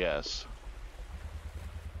once if yes.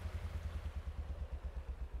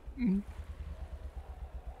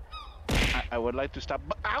 I would like to stop.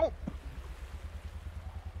 Ow!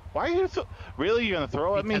 Why are you really? You're gonna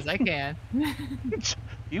throw at me? Because I can.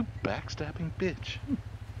 You backstabbing bitch.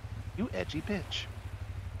 You edgy bitch.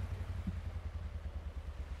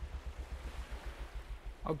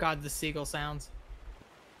 Oh god, the seagull sounds.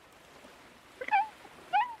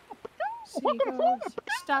 Seagulls,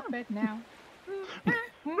 stop it now.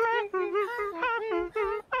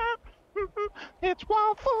 It's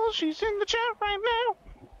Waffle, she's in the chat right now.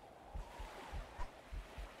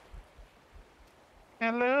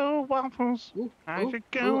 Hello, Waffles. How's it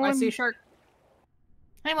going? Ooh, I see a shark.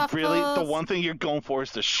 Hey, Waffles. Really? The one thing you're going for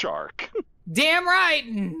is the shark. Damn right.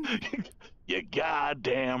 You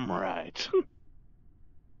goddamn right.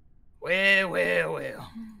 Well.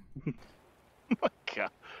 My God.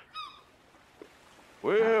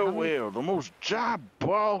 Well, the most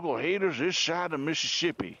diabolical haters this side of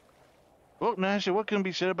Mississippi. Look, Nancy, what can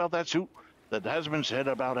be said about that suit that has been said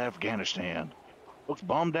about Afghanistan? Looks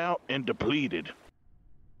bombed out and depleted.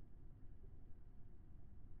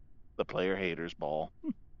 The player haters ball.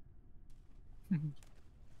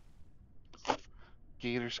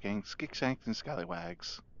 Gator skanks, skik-sanks, and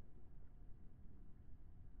scallywags.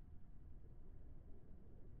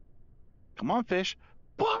 Come on, fish.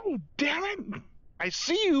 Whoa, damn it! I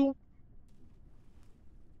see you!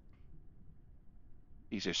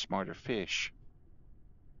 These are smarter fish.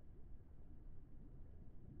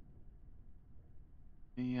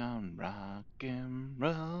 Beyond rock and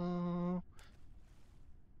roll.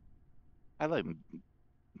 I like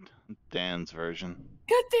Dan's version.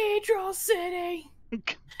 Cathedral City.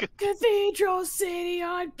 Cathedral City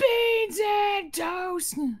on beans and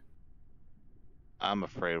toast. I'm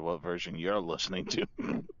afraid what version you're listening to.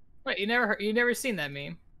 Wait, you never seen that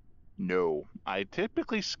meme? No, I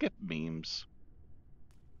typically skip memes.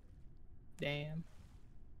 Damn.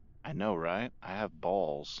 I know, right? I have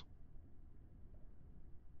balls.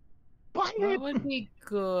 What would be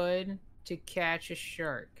good to catch a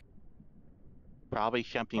shark? Probably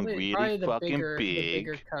something really probably the fucking bigger, big. The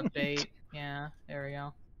bigger cup bait. Yeah, there we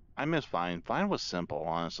go. I miss Vine. Vine was simple,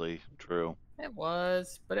 honestly. True. It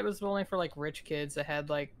was, but it was only for like rich kids that had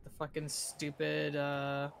like the fucking stupid what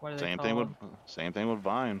are they called? Same thing with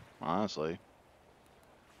Vine, honestly.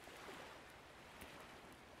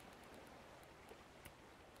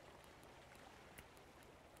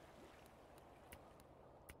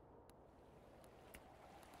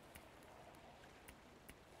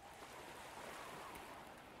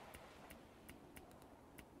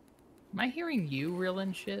 Am I hearing you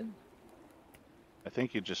reeling shit? I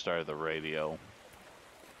think you just started the radio.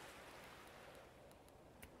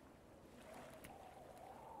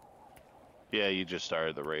 Yeah, you just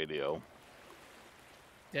started the radio.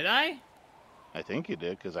 Did I? I think you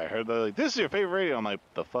did, because I heard that, like, this is your favorite radio. I'm like,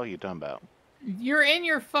 the fuck are you talking about? You're in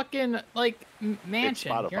your fucking, like,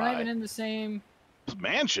 mansion. It's You're not even Spotify. in the same...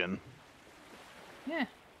 Mansion? Yeah.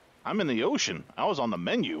 I'm in the ocean. I was on the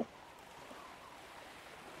menu.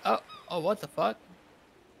 Oh, what the fuck?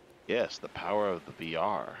 Yes, the power of the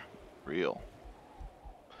VR. Real.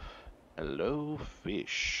 Hello,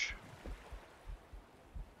 fish.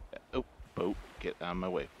 Oh, boat. Get out of my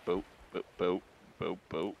way. Boat.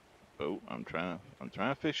 I'm trying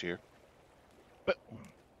to fish here. But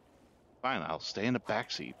fine, I'll stay in the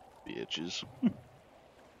backseat, bitches.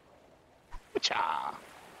 Cha.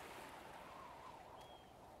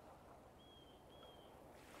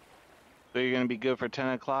 So you're gonna be good for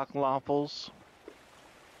 10 o'clock, Waffles?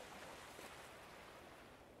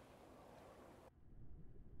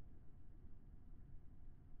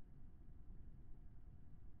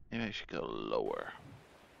 Maybe I should go lower.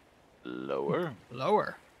 Lower?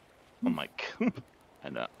 Lower. Oh my god. I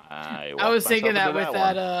know. I was thinking that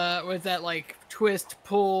with that like twist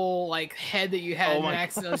pull like head that you had in an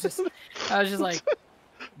accident. I was just like,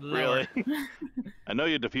 lower. Really? I know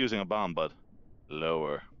you're defusing a bomb, but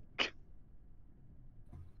lower.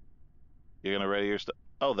 You're gonna ready your stuff?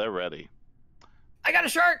 Oh, they're ready. I got a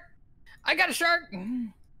shark! I got a shark!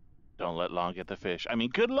 Don't let Lon get the fish. I mean,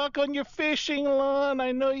 good luck on your fishing, Lon.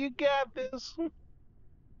 I know you got this.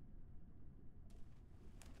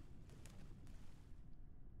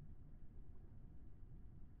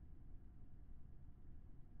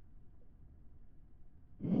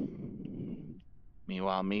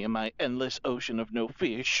 Meanwhile, me and my endless ocean of no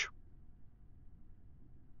fish.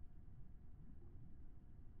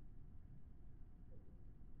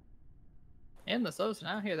 In the ocean,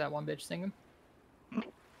 I don't hear that one bitch singing. I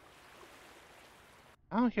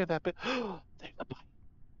don't hear that bit. There's a bite.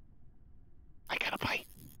 I got a bite.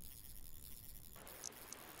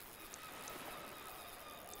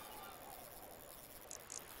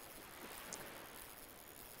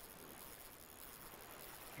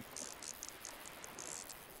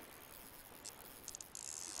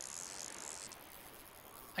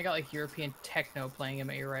 I got like European techno playing in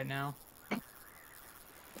my ear right now.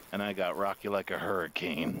 And I got Rocky like a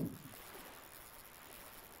hurricane.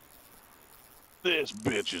 This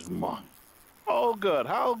bitch is mine. Oh, good.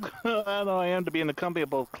 How good I am to be in the company of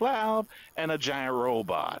both Cloud and a giant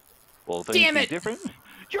robot. Will things Damn be it! different?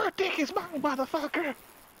 Your dick is mine, motherfucker!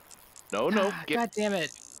 No, get... God damn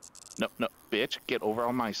it. No, bitch, get over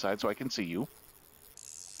on my side so I can see you.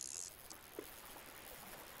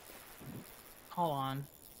 Hold on.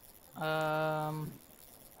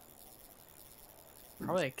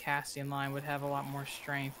 Probably a casting line would have a lot more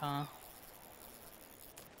strength, huh?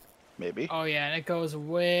 Maybe. Oh yeah, and it goes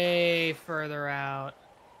way further out.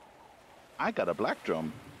 I got a black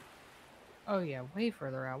drum. Oh yeah, way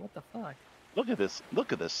further out. What the fuck? Look at this.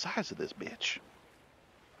 Look at the size of this bitch.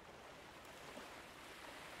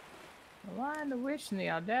 The Lion, the Witch, and the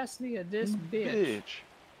audacity of this bitch.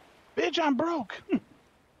 Bitch, I'm broke.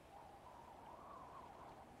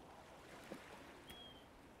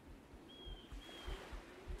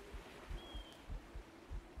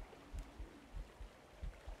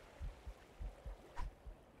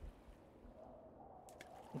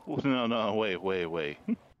 No, wait.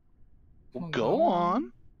 Well, go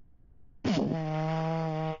on.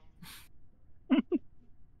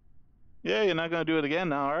 Yeah, you're not gonna do it again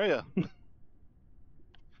now, are you?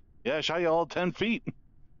 Yeah, I shot you all 10 feet.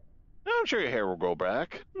 I'm sure your hair will grow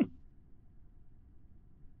back.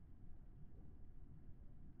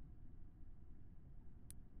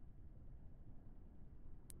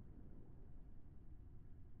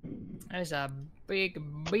 There's a big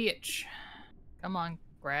bitch. Come on,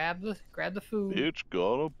 grab the food. Bitch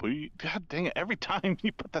gotta be. God dang it! Every time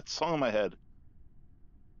you put that song in my head.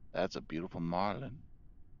 That's a beautiful marlin.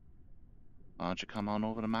 Why don't you come on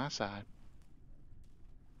over to my side?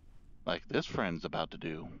 Like this friend's about to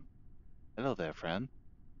do. Hello there, friend.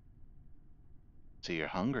 See, you're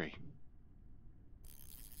hungry.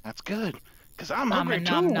 That's good, because I'm hungry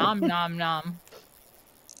too. Nom nom nom nom.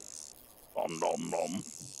 Nom nom nom.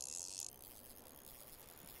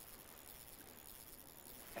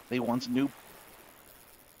 They once knew.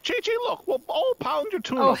 Chi, look, we'll all pound your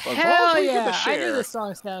tuna Oh up as long hell as we get yeah! the share. I knew this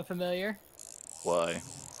song sounded familiar. Why?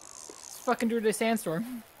 It's fucking Through the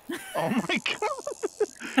Sandstorm. Oh my god!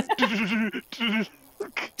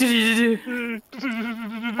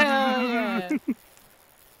 Hell yeah!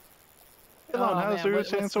 Come on, how does the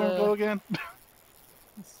Sandstorm go again?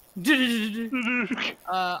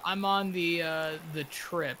 I'm on the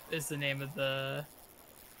Trip is the name of the.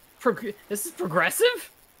 This is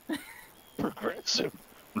progressive. Progressive.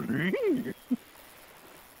 Instead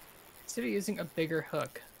of using a bigger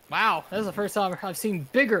hook. Wow, that's the first time I've seen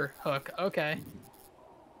bigger hook. Okay.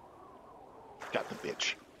 Got the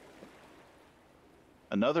bitch.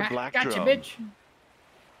 Another black gotcha, drum. Bitch.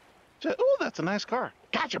 Oh, that's a nice car.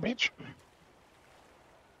 Gotcha, bitch.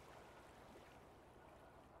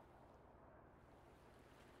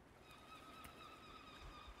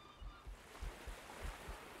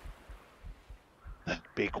 That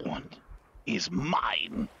big one is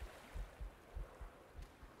mine.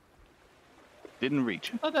 Didn't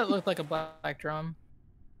reach. I thought that looked like a black drum.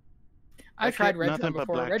 I've tried red drum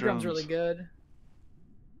before. Red drum's really good.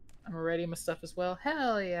 I'm ready my stuff as well.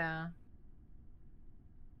 Hell yeah.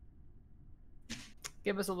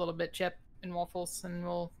 Give us a little bit, Chip and Waffles, and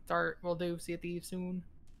we'll do Sea of Thieves soon.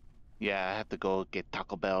 Yeah, I have to go get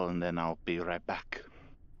Taco Bell and then I'll be right back.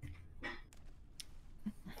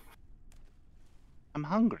 I'm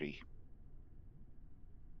hungry.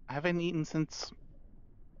 I haven't eaten since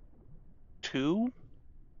 2.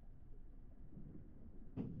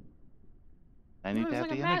 I need It to was have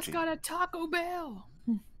like the a energy. mascot at Taco Bell.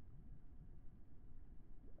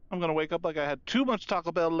 I'm gonna wake up like I had too much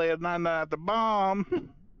Taco Bell late at night at the bomb.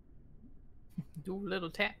 Do a little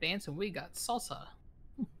tap dance and we got salsa.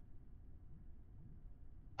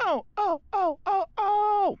 Oh, oh, oh, oh,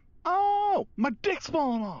 oh, oh! My dick's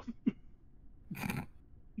falling off.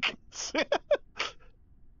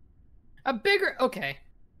 A bigger, okay.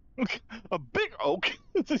 A big oak.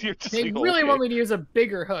 You're just They like, really okay. want me to use a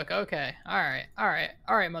bigger hook. Okay, all right,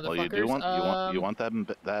 motherfuckers. Well, you do want you want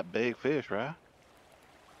that big fish, right?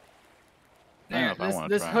 There,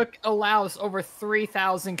 this hook allows over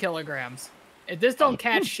 3,000 kilograms. If this don't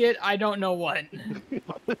catch shit, I don't know what.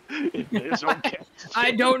 There's no catch.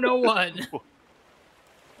 I don't know what.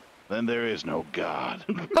 Then there is no God.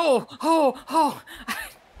 Oh!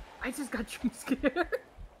 I just got jump scared.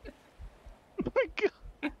 Oh my God.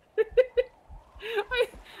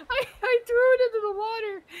 I threw it into the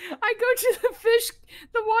water. I go to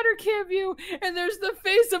the water cam view, and there's the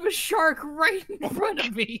face of a shark right in front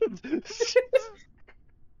of me.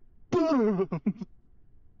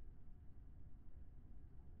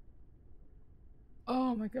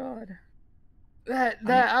 Oh my God.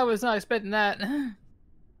 I was not expecting that.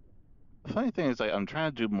 The funny thing is, like, I'm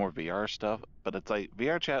trying to do more VR stuff, but it's like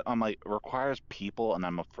VR chat, I'm like, requires people, and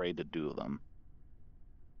I'm afraid to do them.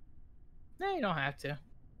 No, you don't have to.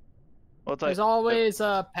 Well, it's There's like, always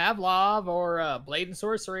Pavlov or Blade and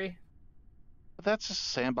Sorcery. But that's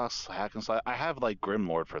just sandbox hack and slide. I have like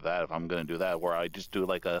Grimlord for that if I'm gonna do that, where I just do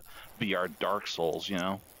like a VR Dark Souls, you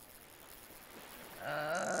know.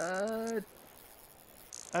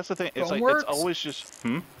 That's the thing. It's like it's always just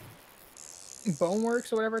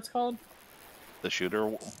Boneworks or whatever it's called. The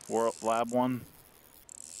shooter lab one.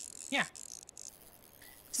 Yeah.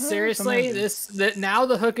 Seriously, now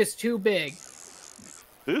the hook is too big.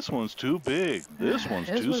 This one's too big. This one's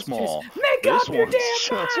too small. Make this up your one's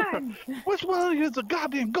damn mind! Which one is the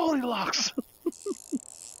goddamn Goldilocks?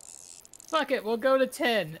 Fuck it, we'll go to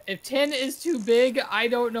 10. If 10 is too big, I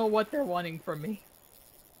don't know what they're wanting from me.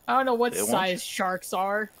 I don't know what size sharks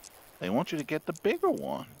are. They want you to get the bigger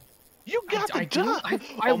one. You got the duck!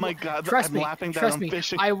 Oh my God, trust I'm me, laughing that trust I'm me.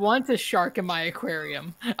 fishing. I want a shark in my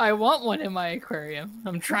aquarium. I want one in my aquarium.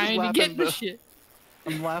 I'm trying to get the shit.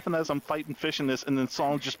 I'm laughing as I'm fighting fish in this, and then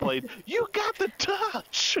song just played, you got the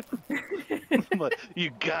touch! I'm like, you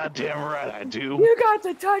goddamn right I do. You got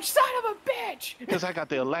the touch, son of a bitch! Because I got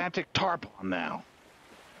the Atlantic tarp on now.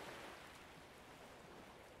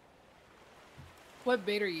 What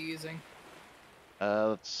bait are you using?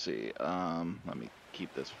 Let's see. Let me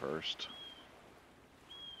keep this first.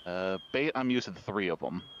 Bait, I'm using 3 of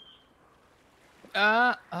them.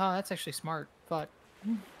 Oh, that's actually smart. Fuck.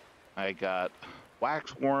 I got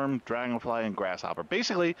waxworm, dragonfly, and grasshopper.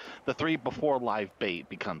 Basically, the 3 before live bait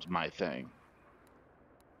becomes my thing.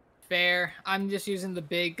 Fair. I'm just using the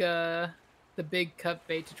big cut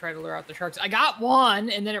bait to try to lure out the sharks. I got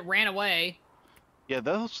one, and then it ran away. Yeah,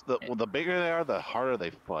 the bigger they are, the harder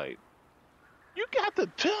they fight. You got the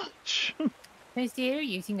touch. Is there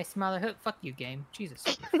using a smaller hook? Fuck you, game. Jesus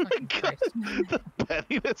fucking Christ. The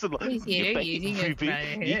pettiness of you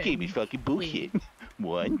gave me fucking bullshit.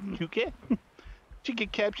 What? You get? She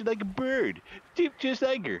get captured like a bird, just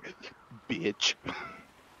like her, bitch.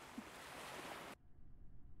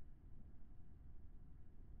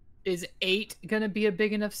 Is 8 gonna be a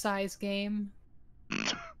big enough size game?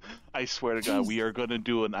 I swear to God, we are going to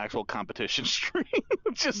do an actual competition stream.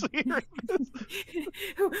 Just hearing this.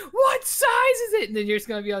 What size is it? And then you're just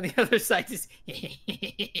going to be on the other side. Just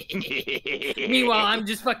Meanwhile, I'm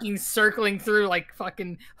just fucking circling through like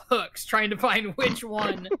fucking hooks, trying to find which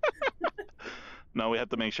one. No, we have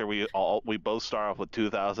to make sure we both start off with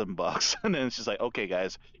 $2,000, and then it's just like, okay,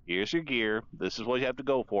 guys, here's your gear. This is what you have to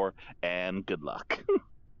go for, and good luck.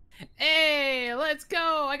 Hey, let's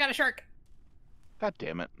go! I got a shark. God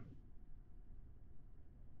damn it.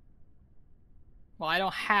 Well, I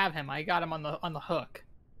don't have him. I got him on the hook.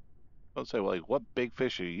 I'll say, like, what big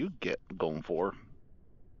fish are you going for?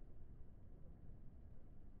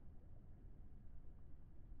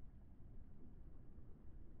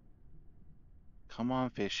 Come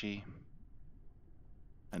on, fishy.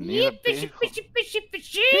 I need a big fishy.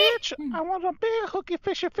 Bitch, I want a big hooky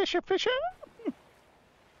fisher.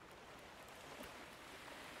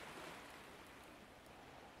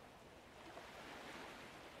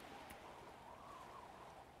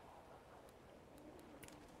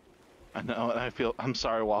 I know, and I'm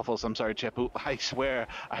sorry, Waffles, I'm sorry, Chepu. I swear,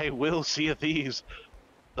 I will see a thieves.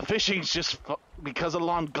 The fishing's just because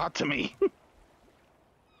Alon got to me.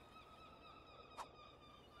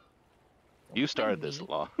 You started this me.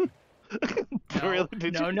 law. No, Really?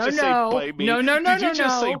 Did no, you no, just no, say bite me? no, no, no, Did no, you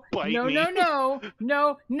just say no, bite no, me? no, no,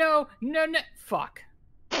 no, no, no, no. Fuck.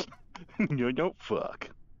 No, don't fuck.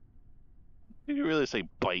 Did you really say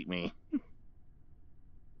bite me?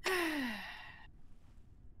 I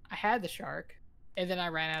had the shark, and then I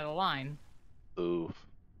ran out of line. Oof.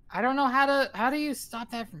 I don't know how do you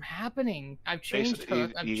stop that from happening? I've changed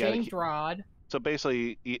hook, I've You gotta changed keep. rod. So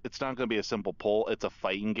basically, it's not going to be a simple pull. It's a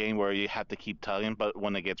fighting game where you have to keep tugging, but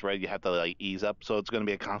when it gets ready, you have to like ease up. So it's going to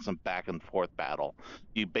be a constant back and forth battle.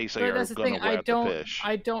 You basically But are that's the going thing, to wear out the fish.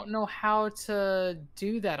 I don't know how to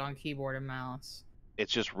do that on keyboard and mouse.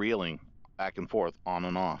 It's just reeling back and forth, on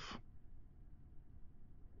and off.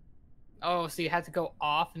 Oh, so you have to go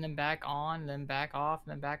off and then back on, then back off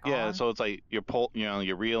and then back Yeah, on? so it's like you're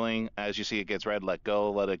reeling. As you see it gets red, let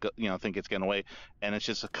go, let it go. Think it's getting away, and it's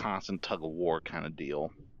just a constant tug of war kind of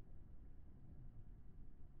deal.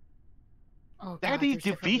 Oh god, That is there's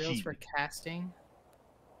the different reels fishing. for casting.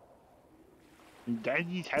 That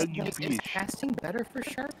is how you Wait, fish. is casting better for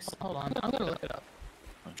sharks? Hold on, I'm gonna look it up.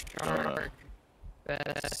 Shark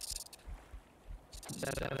best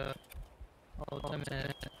setup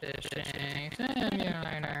ultimate fishing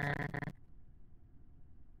simulator.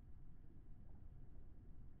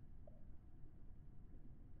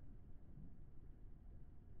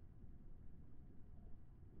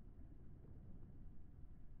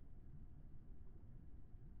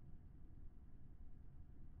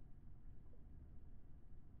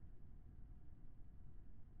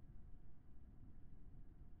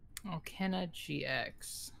 Okena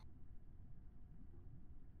GX.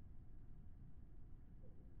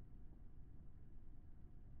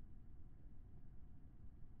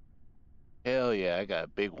 Hell yeah, I got a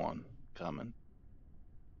big one coming.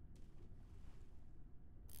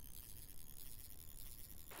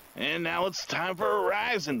 And now it's time for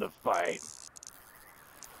Horizon to fight.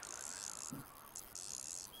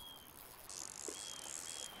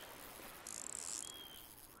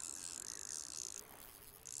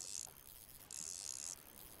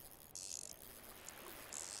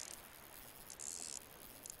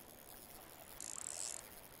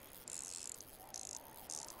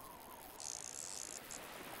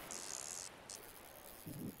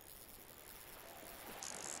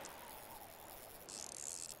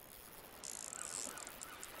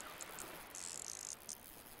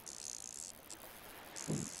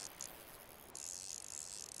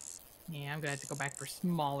 Yeah, I'm gonna have to go back for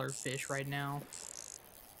smaller fish right now.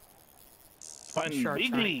 Fighting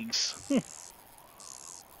big leagues.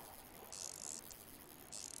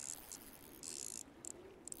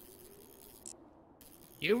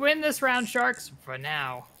 You win this round, Sharks, for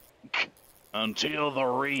now. Until the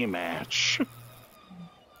rematch.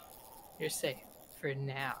 You're safe for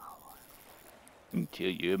now. Until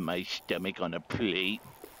you have my stomach on a plate.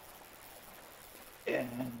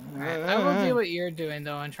 Alright, I will do what you're doing,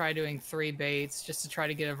 though, and try doing 3 baits, just to try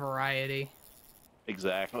to get a variety.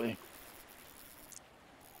 Exactly.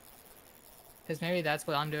 Because maybe that's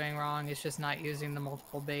what I'm doing wrong, it's just not using the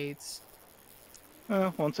multiple baits.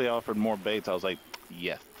 Once they offered more baits, I was like,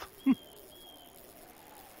 yes.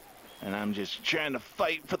 And I'm just trying to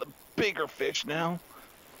fight for the bigger fish now.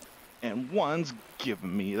 And one's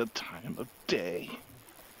giving me the time of day.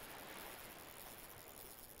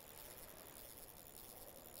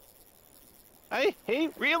 I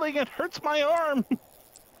hate reeling, it hurts my arm.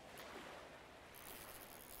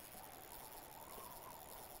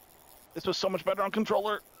 This was so much better on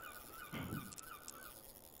controller.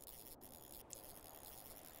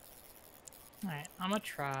 Alright, I'm gonna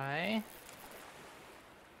try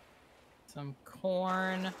some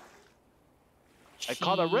corn. I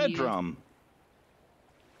caught a red cheese, drum.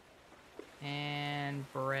 And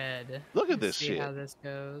bread. Look at Let's this see shit. how this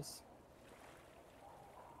goes.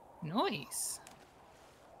 Nice.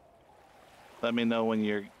 Let me know when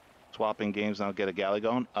you're swapping games and I'll get a galley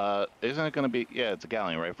going. Isn't it going to be... Yeah, it's a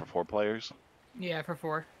galley, right? For 4 players? Yeah, for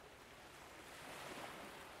 4.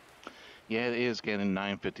 Yeah, it is getting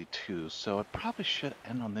 9:52, so it probably should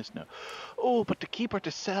end on this note. Oh, but to keep or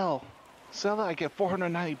to sell? Sell it, I get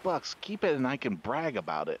 $490. Keep it and I can brag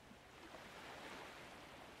about it.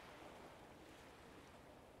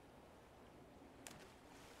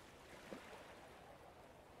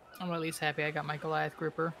 I'm at least happy I got my Goliath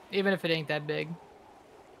grouper, even if it ain't that big.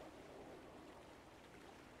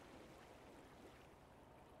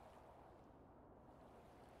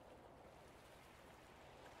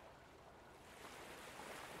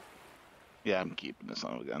 Yeah, I'm keeping this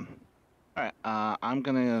on again. Alright, I'm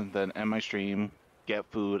gonna then end my stream, get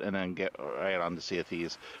food, and then get right on to Sea of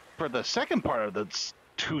Thieves for the second part of the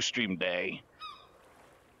 2-stream day.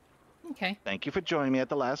 Okay. Thank you for joining me at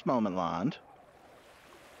the last moment, Lond.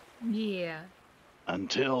 Yeah.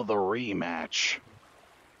 Until the rematch.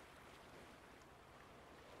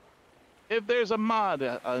 If there's a mod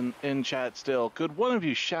in chat still, could one of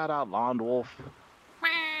you shout out Lond Wolf?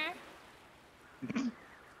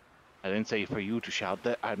 I didn't say for you to shout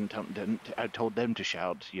that. I told them to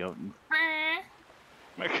shout. You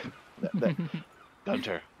know.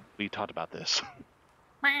 Gunter, we talked about this.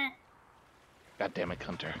 God damn it,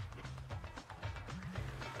 Gunter.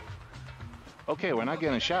 Okay, we're not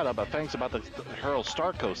getting a shout out, but thanks about the hurl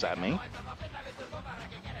Starkos at me.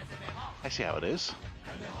 I see how it is.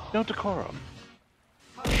 No decorum.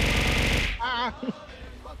 Ah!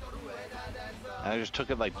 I just took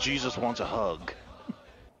it like Jesus wants a hug.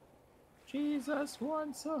 Jesus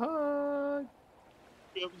wants a hug.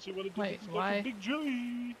 Wait, why? Big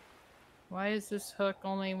J. Why is this hook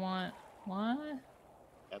only want what?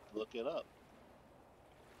 Have to look it up.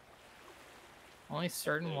 Only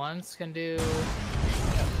certain ones can do. This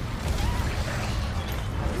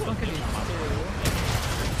one can do 2.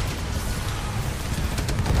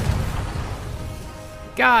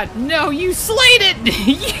 God, no! You slayed it!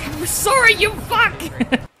 You sorry, you fuck!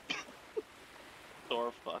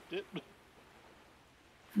 Thor fucked it.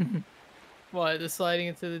 What? The sliding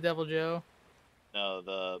into the Devil Joe?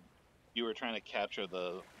 No, you were trying to capture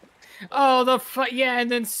the. Oh, yeah,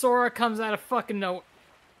 and then Sora comes out of fucking no.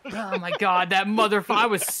 Oh my god, that motherfucker! I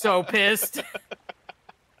was so pissed.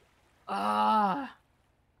 Ah.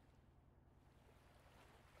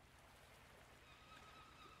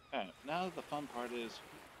 Alright, now the fun part is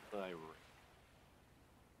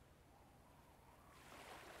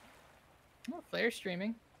Oh, Flair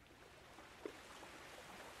streaming.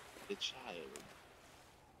 the child.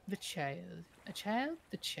 The child. A child?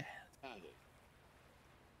 The child.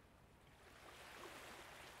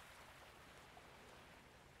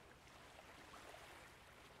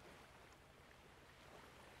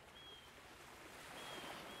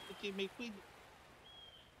 Okay, make me.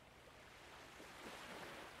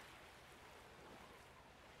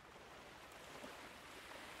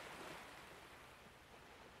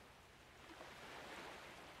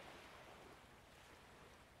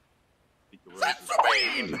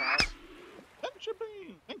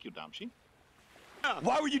 Bean! Thank you, Damshi.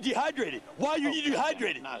 Why were you dehydrated? Why are you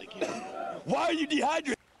dehydrated? Not again. Why are you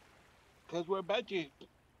dehydrated? Because we're about to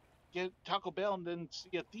get Taco Bell and then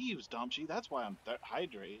see a thieves, Damshi. That's why I'm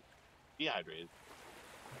dehydrated.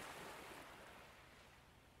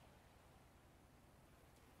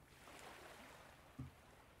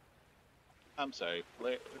 I'm sorry.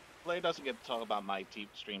 Blair doesn't get to talk about my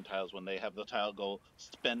stream titles when they have the title go,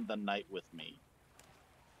 Spend the Night with Me.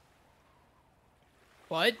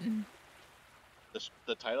 What?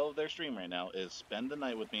 The title of their stream right now is Spend the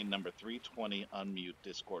Night with Me, number 320, unmute,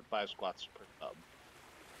 Discord, 5 squats per sub.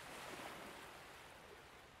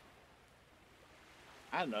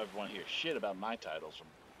 I don't ever want to hear shit about my titles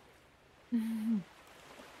from.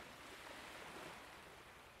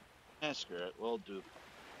 Screw it, we'll do.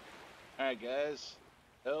 Alright, guys.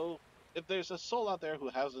 So, if there's a soul out there who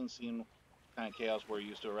hasn't seen what kind of chaos we're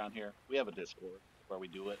used to around here, we have a Discord where we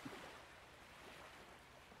do it.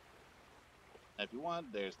 And if you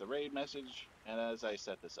want, there's the raid message, and as I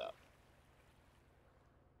set this up.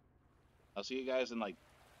 I'll see you guys in like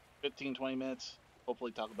 15-20 minutes.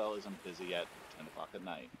 Hopefully Taco Bell isn't busy at 10 o'clock at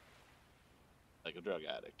night. Like a drug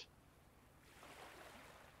addict.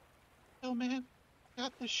 Oh man,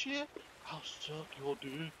 got the shit? I'll suck your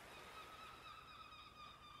dick.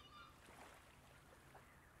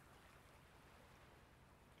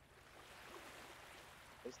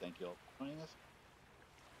 Guys, thank you all for joining us.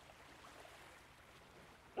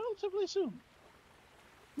 Relatively soon.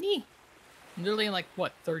 Nee. Literally in like,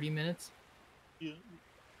 what, 30 minutes? Yeah.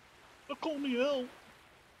 Call me out.